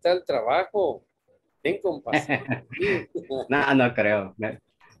vas a quitar el trabajo. Ten compasión. No creo.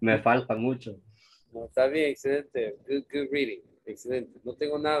 Me falta mucho. No, está bien, excelente. Good reading. Excelente. No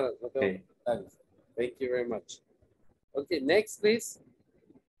tengo nada. No tengo comentarios. Thank you very much. Okay, next, please.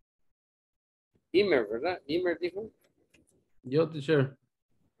 Imer, ¿verdad? Imer dijo. Yo, teacher.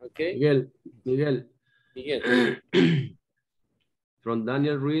 Okay. Miguel. From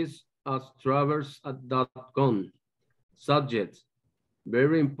Daniel Ruiz at travers.com. Subject,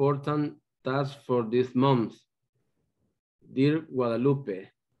 very important task for this month. Dear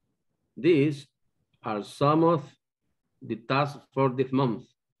Guadalupe, these are some of the tasks for this month.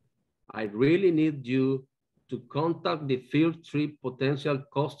 I really need you to contact the first 3 potential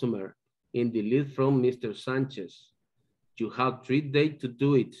customers in the list from Mr. Sanchez. You have 3 days to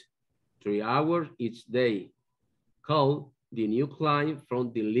do it, 3 hours each day. Call the new client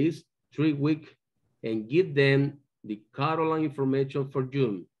from the list 3 weeks and give them the catalog information for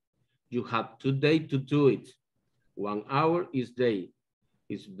June. You have 2 days to do it, 1 hour each day.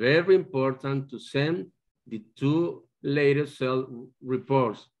 It's very important to send the 2 latest sales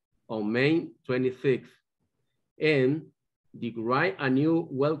reports on May 26th and write a new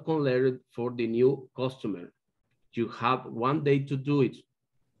welcome letter for the new customer. You have 1 day to do it,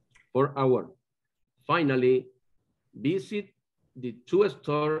 4 hours. Finally, visit the 2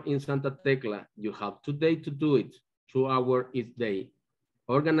 stores in Santa Tecla. You have 2 days to do it, 2 hours each day.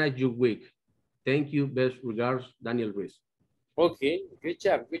 Organize your week. Thank you. Best regards, Daniel Ruiz. Okay, good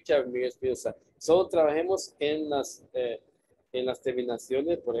job, Miguel Espinosa. Solo trabajemos en las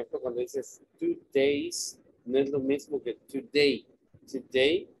terminaciones, por ejemplo, cuando dices 2 days, no es lo mismo que today.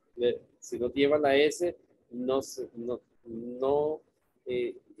 Today, si no lleva la S,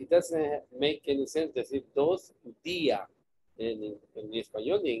 it doesn't make any sense decir 2 días en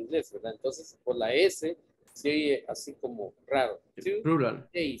español y en inglés, ¿verdad? Entonces, por la S, se oye así como raro. 2 plural.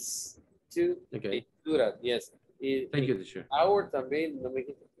 days. 2 okay. Plural, yes. Thank you, teacher. Hour también, no me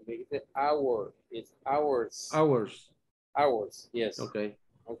dijiste hour, it's hours. Hours, yes. Okay.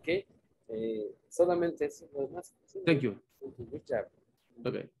 Okay. Solamente eso, lo demás. Thank you. Good job.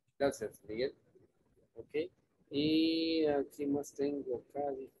 Okay. Gracias, Miguel. Ok. Y aquí más tengo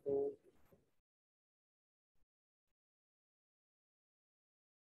acá, dijo.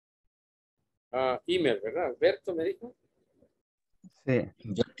 Email, ¿verdad? Alberto me dijo. Sí.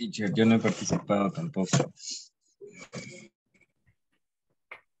 Yo, teacher, yo no he participado tampoco.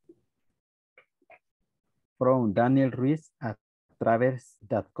 From Daniel Ruiz at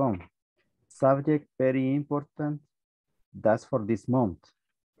travers.com. Subject, very important. That's for this month.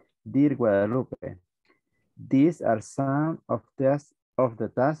 Dear Guadalupe, these are some of the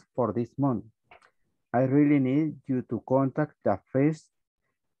tasks for this month. I really need you to contact the first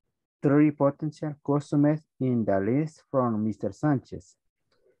 3 potential customers in the list from Mr. Sanchez.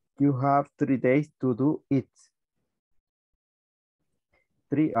 You have 3 days to do it.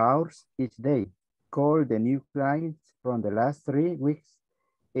 3 hours each day. Call the new clients from the last 3 weeks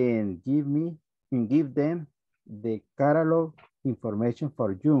and give them the catalog information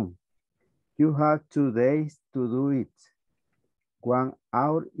for June. You have 2 days to do it. 1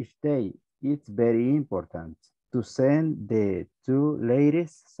 hour each day. It's very important to send the two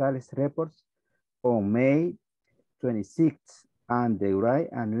latest sales reports on May 26th and they write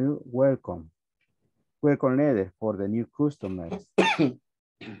a new welcome letter for the new customers.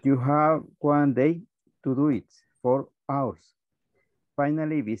 You have 1 day to do it, 4 hours.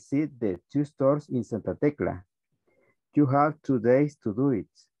 Finally, visit the 2 stores in Santa Tecla. You have 2 days to do it,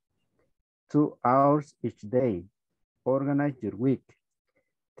 2 hours each day. Organize your week.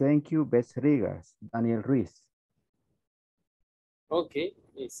 Thank you, best regards, Daniel Ruiz. Ok,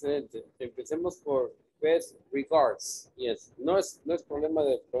 excelente. Empecemos por best regards. Yes, no es problema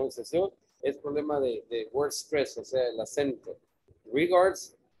de pronunciación, es problema de word stress, o sea, el acento.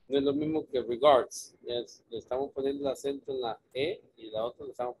 Regards no es lo mismo que regards. Yes. Le estamos poniendo el acento en la E y la otra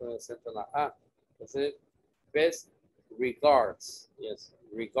le estamos poniendo el acento en la A. Entonces, best regards. Yes,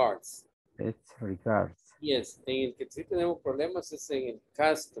 regards. Best regards. Yes, en el que sí tenemos problemas es en el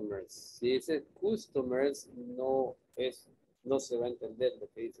customers. Si dice customers, no se va a entender lo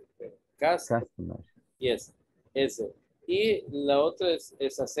que dice, pero customers. Yes, eso. Y la otra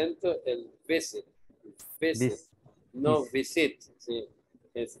es acento, el visit. No visit, sí.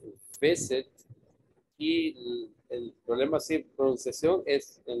 Es visit. Y el problema sin pronunciación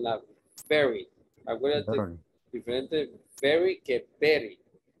es en la very. Acuérdate, diferente very que very.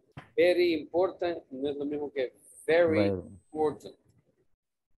 Very important no es lo mismo que very important.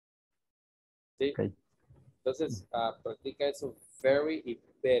 ¿Sí? Okay. Entonces, practica eso very y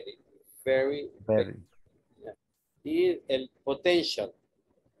very. Very. Yeah. Y el potential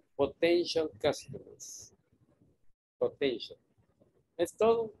customers. Potential. Es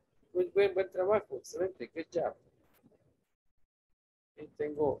todo. Muy buen trabajo. Excelente. Good job. Y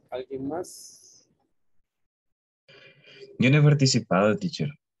tengo alguien más. Yo no he participado, teacher.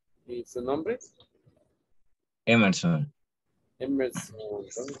 ¿Y su nombre? Emerson. Emerson.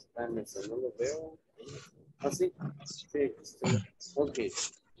 ¿Dónde está Emerson? No lo veo. ¿Ah, sí? Sí. Ok.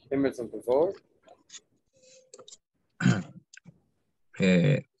 Emerson, por favor.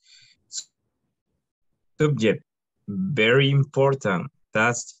 Subject. Very important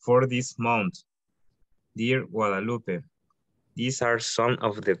tasks for this month. Dear Guadalupe, these are some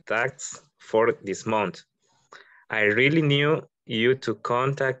of the tasks for this month. I really need you to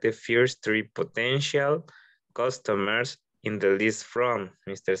contact the first 3 potential customers in the list from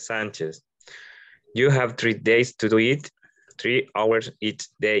Mr. Sanchez. You have 3 days to do it, 3 hours each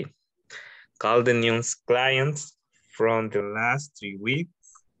day. Call the new clients from the last 3 weeks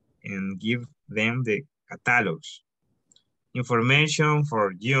and give them the catalogs. Information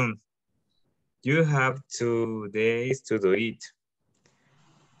for June. You have 2 days to do it.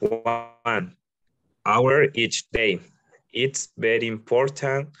 1 hour each day. It's very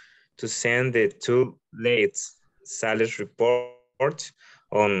important to send the 2 latest sales reports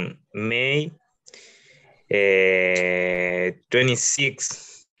on May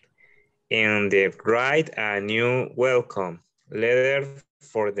 26th and write a new welcome letter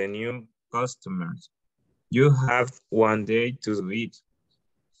for the new customers. You have 1 day to do it,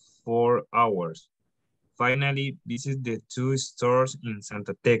 4 hours. Finally, visit the 2 stores in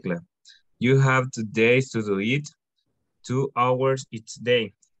Santa Tecla. You have 2 days to do it, 2 hours each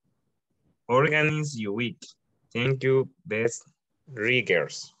day. Organize your week. Thank you, best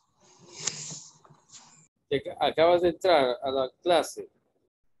regards. Acabas de entrar a la clase.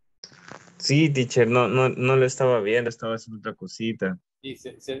 Sí, teacher, no lo estaba viendo, estaba haciendo otra cosita. Y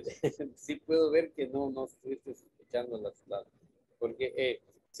sí puedo ver que no estuviste escuchando las clases. Porque,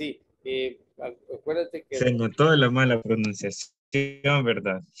 sí, acuérdate que... Se notó la mala pronunciación,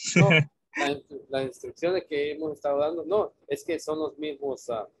 ¿verdad? No, las instrucciones que hemos estado dando, no, es que son los mismos,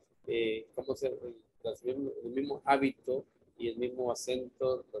 el mismo hábito y el mismo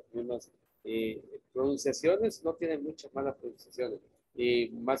acento, las mismas pronunciaciones, no tienen muchas malas pronunciaciones. Y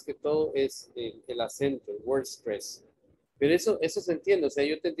más que todo es el acento, el word stress. Pero eso se entiende, o sea,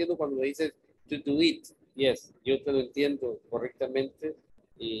 yo te entiendo cuando me dices to do it, yes, yo te lo entiendo correctamente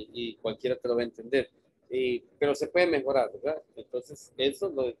y cualquiera te lo va a entender. Pero se puede mejorar, ¿verdad? Entonces, eso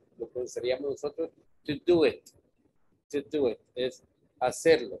lo pronunciaríamos nosotros, to do it, es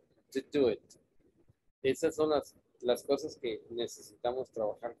hacerlo, to do it. Esas son las cosas que necesitamos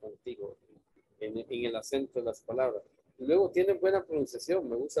trabajar contigo, en el acento de las palabras. Y luego tienen buena pronunciación,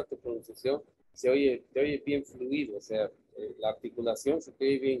 me gusta tu pronunciación, te oye bien fluido, o sea, la articulación se te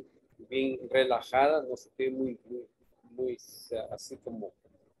oye bien relajada, no se te oye muy así como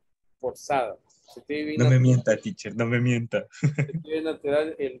forzada. No me mienta, teacher, no me mienta. Es bien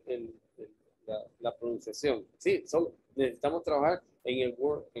natural la pronunciación. Sí, necesitamos trabajar en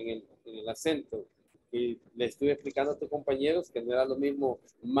el acento. Y le estuve explicando a tus compañeros que no era lo mismo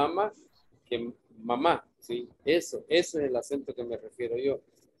mama que mamá, ¿sí? Eso es el acento que me refiero yo.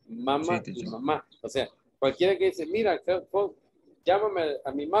 Mamá Sí, y mamá. O sea, cualquiera que dice, mira, llámame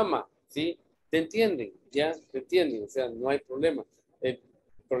a mi mamá, ¿sí? ¿Te entienden? ¿Ya? ¿Te entienden? O sea, no hay problema. El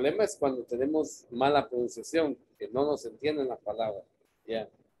problema es cuando tenemos mala pronunciación, que no nos entienden las palabras, ¿ya?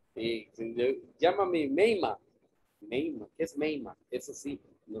 Y llámame Meima. Meima, ¿qué es Meima? Eso sí,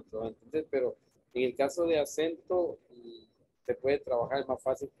 no te va a entender, pero en el caso de acento, se puede trabajar más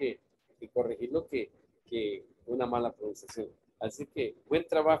fácil que corregirlo que una mala pronunciación. Así que buen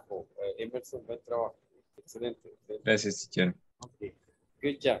trabajo, Emerson, buen trabajo. Excelente. Gracias, teacher. Okay.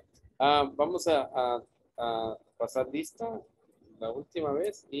 Good job. Vamos a pasar lista la última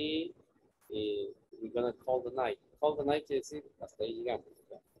vez y we're gonna call the night. Call the night quiere decir hasta ahí llegamos.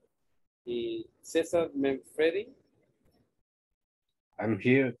 ¿verdad? Y César Manfredi. I'm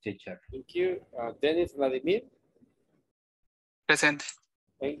here, teacher. Thank you. Dennis Vladimir. Present.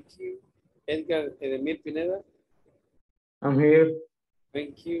 Thank you. Edgar Edemir Pineda. I'm here.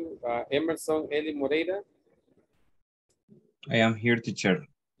 Thank you. Emerson Eli Moreira. I am here, teacher.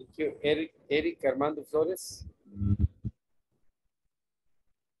 Thank you. Eric Armando Flores.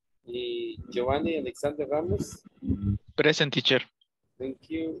 Y Giovanni Alexander Ramos. Present, teacher. Thank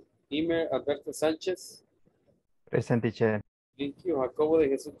you. Imer Alberto Sánchez. Present, teacher. Thank you. Jacobo de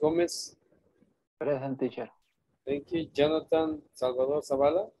Jesús Gómez. Present, teacher. Thank you. Jonathan Salvador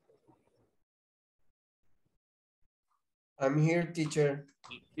Zavala. I'm here, teacher.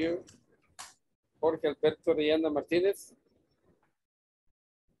 Thank you. Jorge Alberto Orellana Martínez.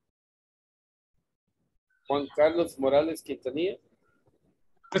 Juan Carlos Morales Quintanilla.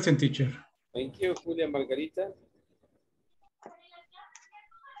 Present, teacher. Thank you. Julia Margarita.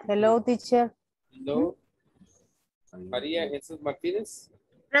 Hello, teacher. Hello. María Jesús Martínez.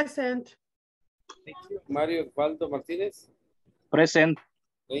 Present. Thank you. Mario Osvaldo Martínez. Present.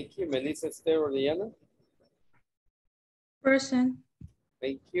 Thank you. Melissa Esther Orellana. Present.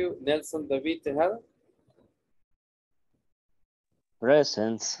 Thank you. Nelson David Tejada.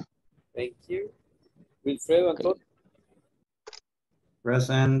 Present. Thank you. Wilfredo Antonio.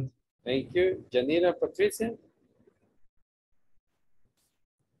 Present. Thank you. Janira Patricia.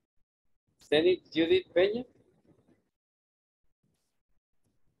 Zenith Judith Peña.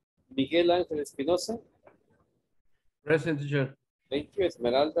 Miguel Ángel Espinosa. Present, teacher. Thank you.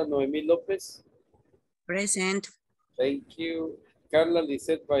 Esmeralda Noemí López. Present. Thank you. Carla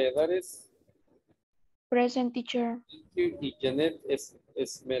Lisette Valladares. Present, teacher. Thank you. Y Janet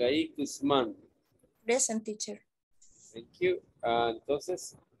Esmeraí Guzmán. Present, teacher. Thank you.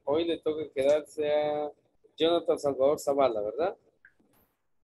 Entonces, hoy le toca quedarse a Jonathan Salvador Zavala, ¿verdad?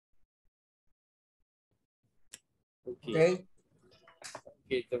 Okay.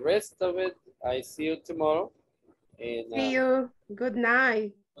 Okay, the rest of it, I see you tomorrow. And, See you. Good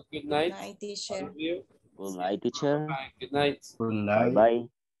night. Good night. Good night, teacher. All of you. Good night, teacher. Bye. Good night. Good night. Bye.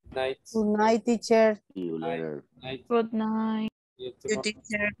 Good night. Good night, teacher. See you later. Good night. Good night. See you Good tomorrow.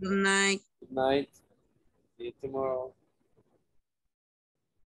 teacher. Good night. Good night. See you tomorrow.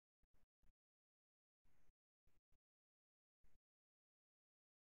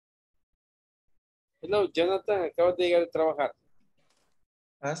 Hello, Jonathan, acabas de llegar a trabajar.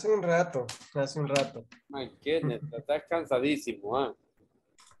 Hace un rato. My goodness, estás cansadísimo, ¿ah?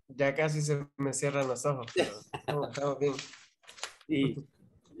 Ya casi se me cierran los ojos. Pero estamos bien.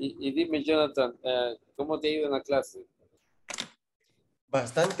 Y dime, Jonathan, ¿cómo te ha ido en la clase?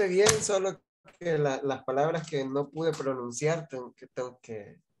 Bastante bien, solo que las palabras que no pude pronunciar, tengo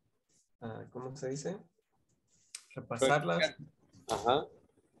que ¿cómo se dice? Repasarlas. Ajá.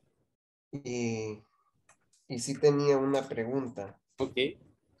 Y sí tenía una pregunta. Ok.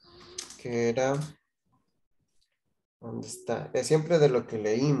 Que era, ¿dónde está? Es siempre de lo que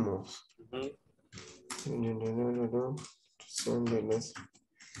leímos. Son de los...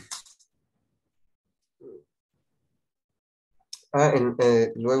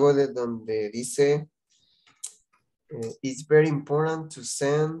 luego de donde dice it's very important to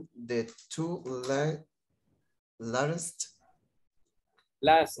send the two last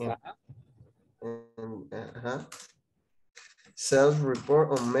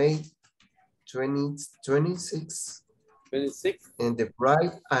self-report on May 26 and the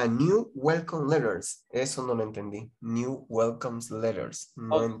bride and new welcome letters. Eso no lo entendí. New welcome letters.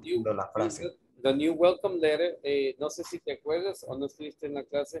 No entiendo la frase. The new welcome letter, no sé si te acuerdas o no estuviste en la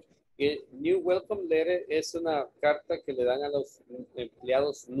clase, que new welcome letter es una carta que le dan a los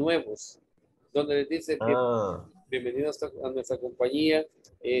empleados nuevos, donde les dice bienvenidos a nuestra compañía,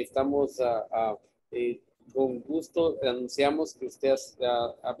 estamos con gusto, anunciamos que usted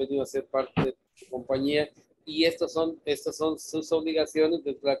ha venido a ser parte de tu compañía y estas son sus obligaciones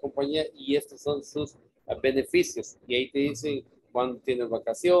dentro de la compañía y estos son sus beneficios. Y ahí te dicen cuándo tienes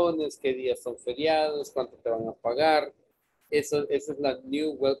vacaciones, qué días son feriados, cuánto te van a pagar. Esa es la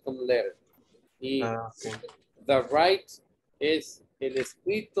New Welcome Letter. Y the right es el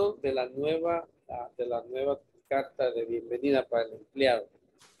escrito de la nueva carta de bienvenida para el empleado.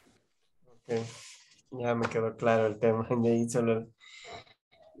 Ok, ya me quedó claro el tema.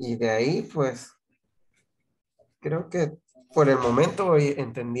 Y de ahí, pues, creo que por el momento voy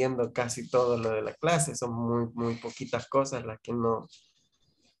entendiendo casi todo lo de la clase. Son muy poquitas cosas las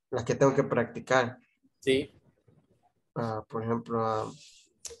que tengo que practicar. Sí. Por ejemplo,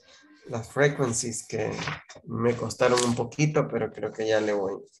 las frequencies que me costaron un poquito, pero creo que ya le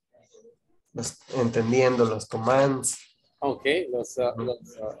voy entendiendo los commands. Ok,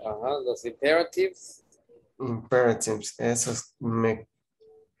 los imperatives. Imperatives, esos me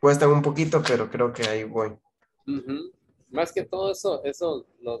cuestan un poquito, pero creo que ahí voy. Más que todo eso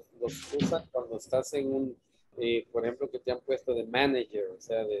los usan cuando estás en un, por ejemplo, que te han puesto de manager, o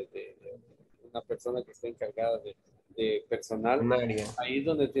sea, de una persona que está encargada de personal. Ahí es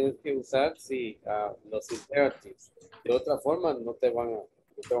donde tienes que usar, sí, los imperatives. De otra forma, no te van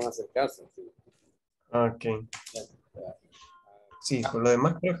a hacer caso. ¿Sí? Ok. Sí, por lo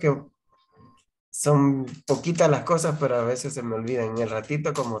demás creo que son poquitas las cosas, pero a veces se me olvidan. En el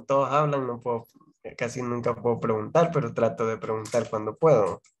ratito, como todos hablan, casi nunca puedo preguntar, pero trato de preguntar cuando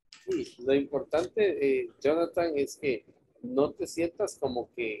puedo. Sí, lo importante, Jonathan, es que no te sientas como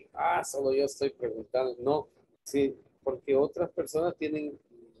que, solo yo estoy preguntando. No, sí, porque otras personas tienen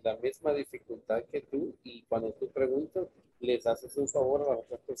la misma dificultad que tú y cuando tú preguntas, les haces un favor a las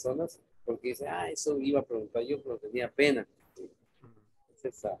otras personas porque dicen, eso iba a preguntar yo, pero tenía pena.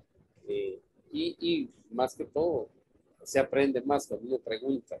 Entonces, y más que todo, se aprende más cuando uno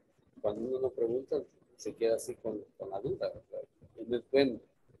pregunta. Cuando uno no pregunta, se queda así con la duda, ¿verdad? Y no es bueno,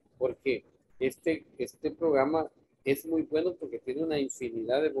 porque este programa es muy bueno porque tiene una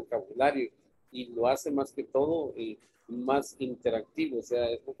infinidad de vocabulario y lo hace más que todo más interactivo, o sea,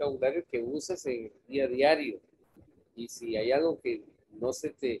 es vocabulario que usas en el día a diario. Y si hay algo que no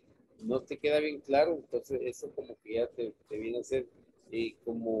te queda bien claro, entonces eso como que ya te viene a ser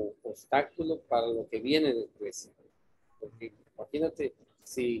como obstáculo para lo que viene después. Porque imagínate,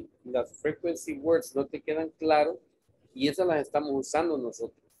 si las frequency words no te quedan claro, y esas las estamos usando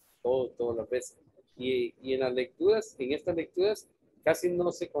nosotros todas las veces. Y en estas lecturas, casi no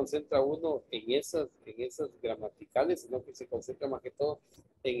se concentra uno en esas gramaticales, sino que se concentra más que todo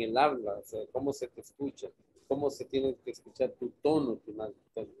en el habla, o sea, cómo se te escucha, cómo se tiene que escuchar tu tono,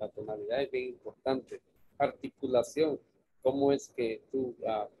 la tonalidad es bien importante. Articulación, cómo es que tú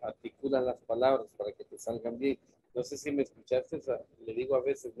articulas las palabras para que te salgan bien. No sé si me escuchaste, le digo a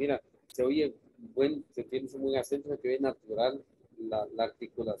veces, mira, se oye se tiene muy acento, se oye natural la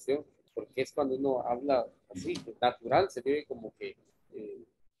articulación, porque es cuando uno habla así, natural, se ve como que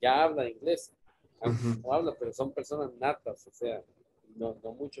ya habla inglés, aunque no habla, pero son personas natas, o sea, no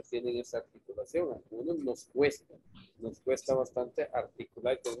muchos tienen esa articulación, a algunos nos cuesta bastante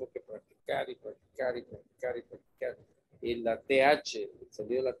articular y tenemos que practicar y practicar y practicar y practicar. Y la TH, el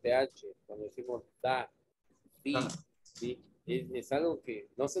sonido de la TH, cuando decimos da, sí, es algo que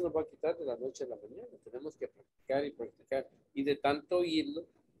no se nos va a quitar de la noche a la mañana. Tenemos que practicar y practicar. Y de tanto oírlo,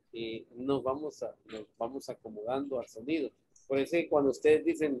 nos vamos acomodando al sonido. Por eso cuando ustedes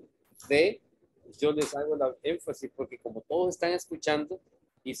dicen de, yo les hago la énfasis, porque como todos están escuchando,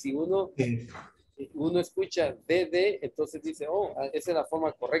 y si uno escucha de, entonces dice, esa es la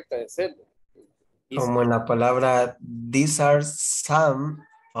forma correcta de hacerlo. Como en la palabra, these are some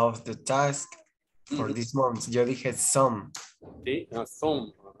of the tasks for this month. Yo dije some. Sí,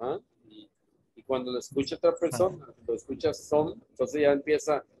 some. Ajá. Y cuando lo escucha otra persona, lo escucha some, entonces ya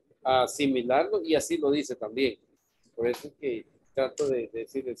empieza a asimilarlo y así lo dice también. Por eso es que trato de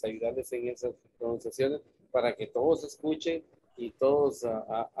decirles, ayudarles en esas pronunciaciones para que todos escuchen y todos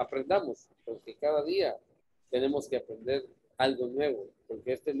aprendamos, porque cada día tenemos que aprender algo nuevo,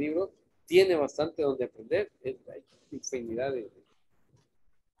 porque este libro tiene bastante donde aprender, hay infinidad de...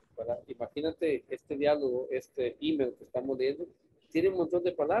 Imagínate este diálogo, este email que estamos leyendo, tiene un montón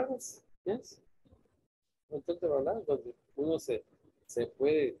de palabras, ¿yes? Un montón de palabras donde uno se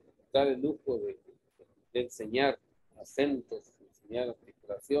puede dar el lujo de enseñar acentos, enseñar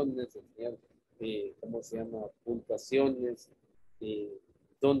articulaciones, enseñar, ¿cómo se llama? Puntuaciones,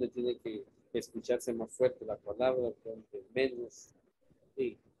 dónde tiene que escucharse más fuerte la palabra, dónde menos.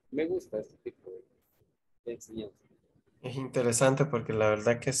 Sí, me gusta este tipo de enseñanza. Es interesante porque la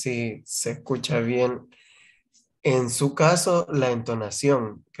verdad que sí se escucha bien En su caso, la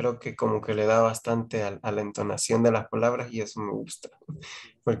entonación, creo que como que le da bastante a la entonación de las palabras y eso me gusta,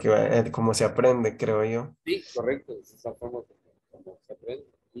 porque como se aprende, creo yo. Sí, correcto, esa es la forma como se aprende.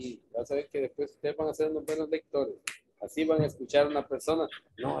 Y vas a ver que después ustedes van a ser unos buenos lectores. Así van a escuchar a una persona,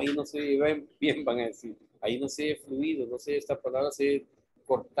 no, ahí no se oye bien, van a decir, ahí no se oye fluido, no se oye esta palabra, se oye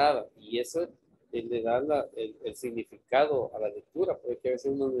cortada. Y eso le da el significado a la lectura, porque a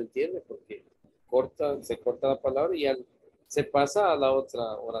veces uno no entiende, porque se corta la palabra y se pasa a la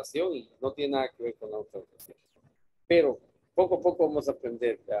otra oración y no tiene nada que ver con la otra oración. Pero poco a poco vamos a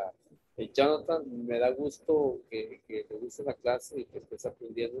aprender. Jonathan, me da gusto que te guste la clase y que estés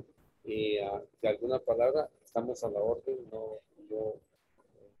aprendiendo y que alguna palabra estamos a la orden, no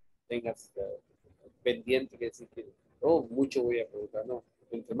tengas pendiente que decir que mucho voy a preguntar, no,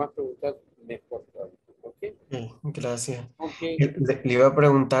 entre más preguntar, mejor. ¿Ok? Gracias. Okay. Le iba a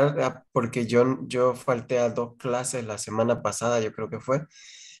preguntar, porque yo falté a 2 clases la semana pasada, yo creo que fue,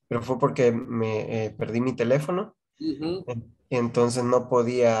 pero fue porque me perdí mi teléfono. Entonces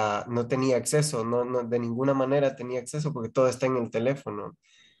no tenía acceso, no, de ninguna manera tenía acceso porque todo está en el teléfono.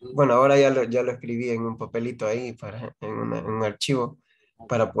 Bueno, ahora ya lo escribí en un papelito ahí, en un archivo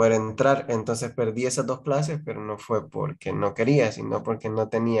para poder entrar. Entonces perdí esas 2 clases, pero no fue porque no quería, sino porque no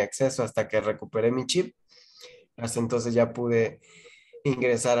tenía acceso hasta que recuperé mi chip. Hasta entonces ya pude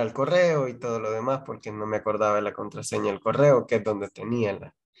ingresar al correo y todo lo demás porque no me acordaba de la contraseña del correo, que es donde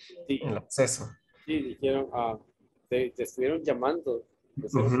tenía el acceso. Sí, dijeron, te estuvieron llamando,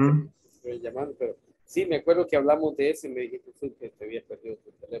 pero sí, me acuerdo que hablamos de eso y me dijiste que te habías perdido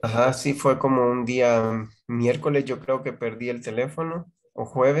tu teléfono. Ajá, sí, fue como un día miércoles, yo creo que perdí el teléfono, o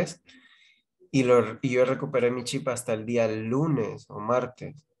jueves, y yo recuperé mi chip hasta el día lunes o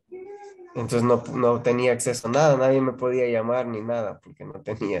martes. Entonces no tenía acceso a nada, nadie me podía llamar ni nada, porque no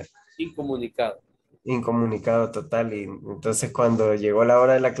tenía. Incomunicado. Incomunicado total. Y entonces cuando llegó la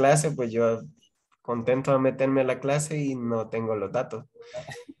hora de la clase, pues yo contento de meterme a la clase y no tengo los datos.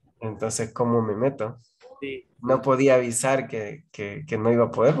 Entonces, ¿cómo me meto? Sí. No podía avisar que no iba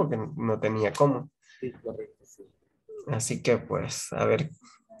a poder porque no tenía cómo. Sí, correcto, sí. Así que pues, a ver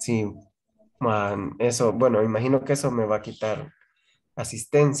si eso, bueno, imagino que eso me va a quitar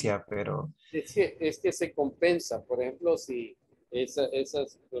asistencia, pero... Es que se compensa, por ejemplo, si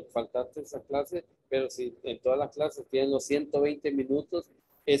faltaste esa clase, pero si en todas las clases tienen los 120 minutos,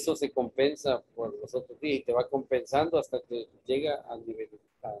 eso se compensa por los otros días y te va compensando hasta que llega a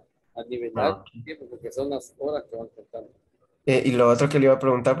nivelar, porque son las horas que van contando. Y lo otro que le iba a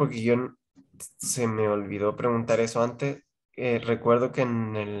preguntar, porque se me olvidó preguntar eso antes, recuerdo que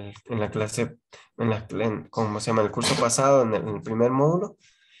en la clase, ¿cómo se llama? En el curso pasado, en el primer módulo,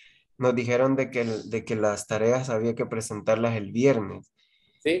 nos dijeron de que las tareas había que presentarlas el viernes.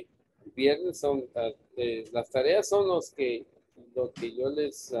 Sí, viernes son, las tareas son lo que yo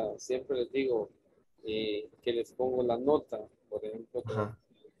siempre les digo, que les pongo la nota, por ejemplo.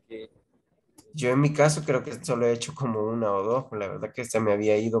 Yo en mi caso creo que solo he hecho como 1 o 2, la verdad que se me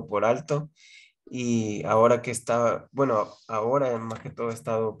había ido por alto y ahora que estaba, bueno, ahora más que todo he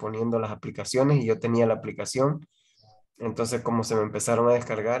estado poniendo las aplicaciones y yo tenía la aplicación, entonces como se me empezaron a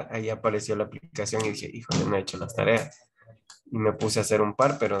descargar, ahí apareció la aplicación y dije, híjole, no he hecho las tareas y me puse a hacer un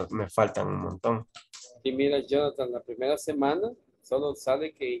par, pero me faltan un montón. Y mira, Jonathan, la primera semana solo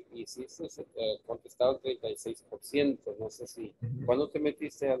sale que hiciste contestado el 36%. No sé si, ¿cuándo te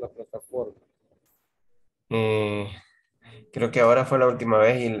metiste a la plataforma? Creo que ahora fue la última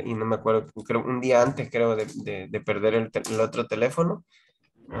vez y no me acuerdo, creo un día antes creo de perder el otro teléfono,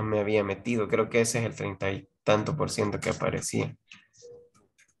 me había metido, creo que ese es el 30 y tanto por ciento que aparecía.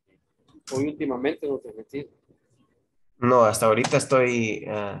 Hoy últimamente no te metiste. No, hasta ahorita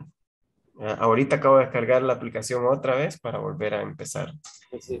ahorita acabo de descargar la aplicación otra vez para volver a empezar.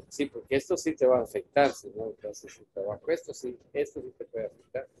 Sí, porque esto sí te va a afectar, si no haces el trabajo. Esto sí te puede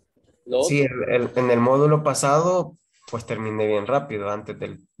afectar. Sí, en el módulo pasado, pues terminé bien rápido. Antes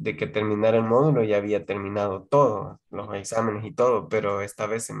de que terminara el módulo ya había terminado todo, los exámenes y todo, pero esta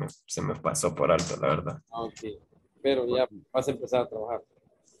vez se me pasó por alto, la verdad. Ok, pero ya vas a empezar a trabajar.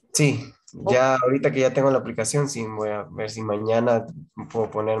 Sí, ya ahorita que ya tengo la aplicación, sí, voy a ver si mañana puedo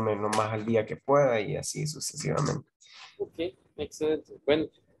ponerme lo más al día que pueda y así sucesivamente. Ok, excelente. Bueno,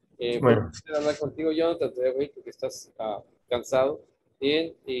 Bueno. voy a hablar contigo, Jonathan, te dejo ir porque estás cansado.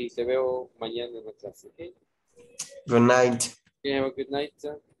 Bien, y te veo mañana en la clase. Okay? Good night. Yeah, have a good night.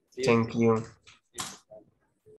 Thank you.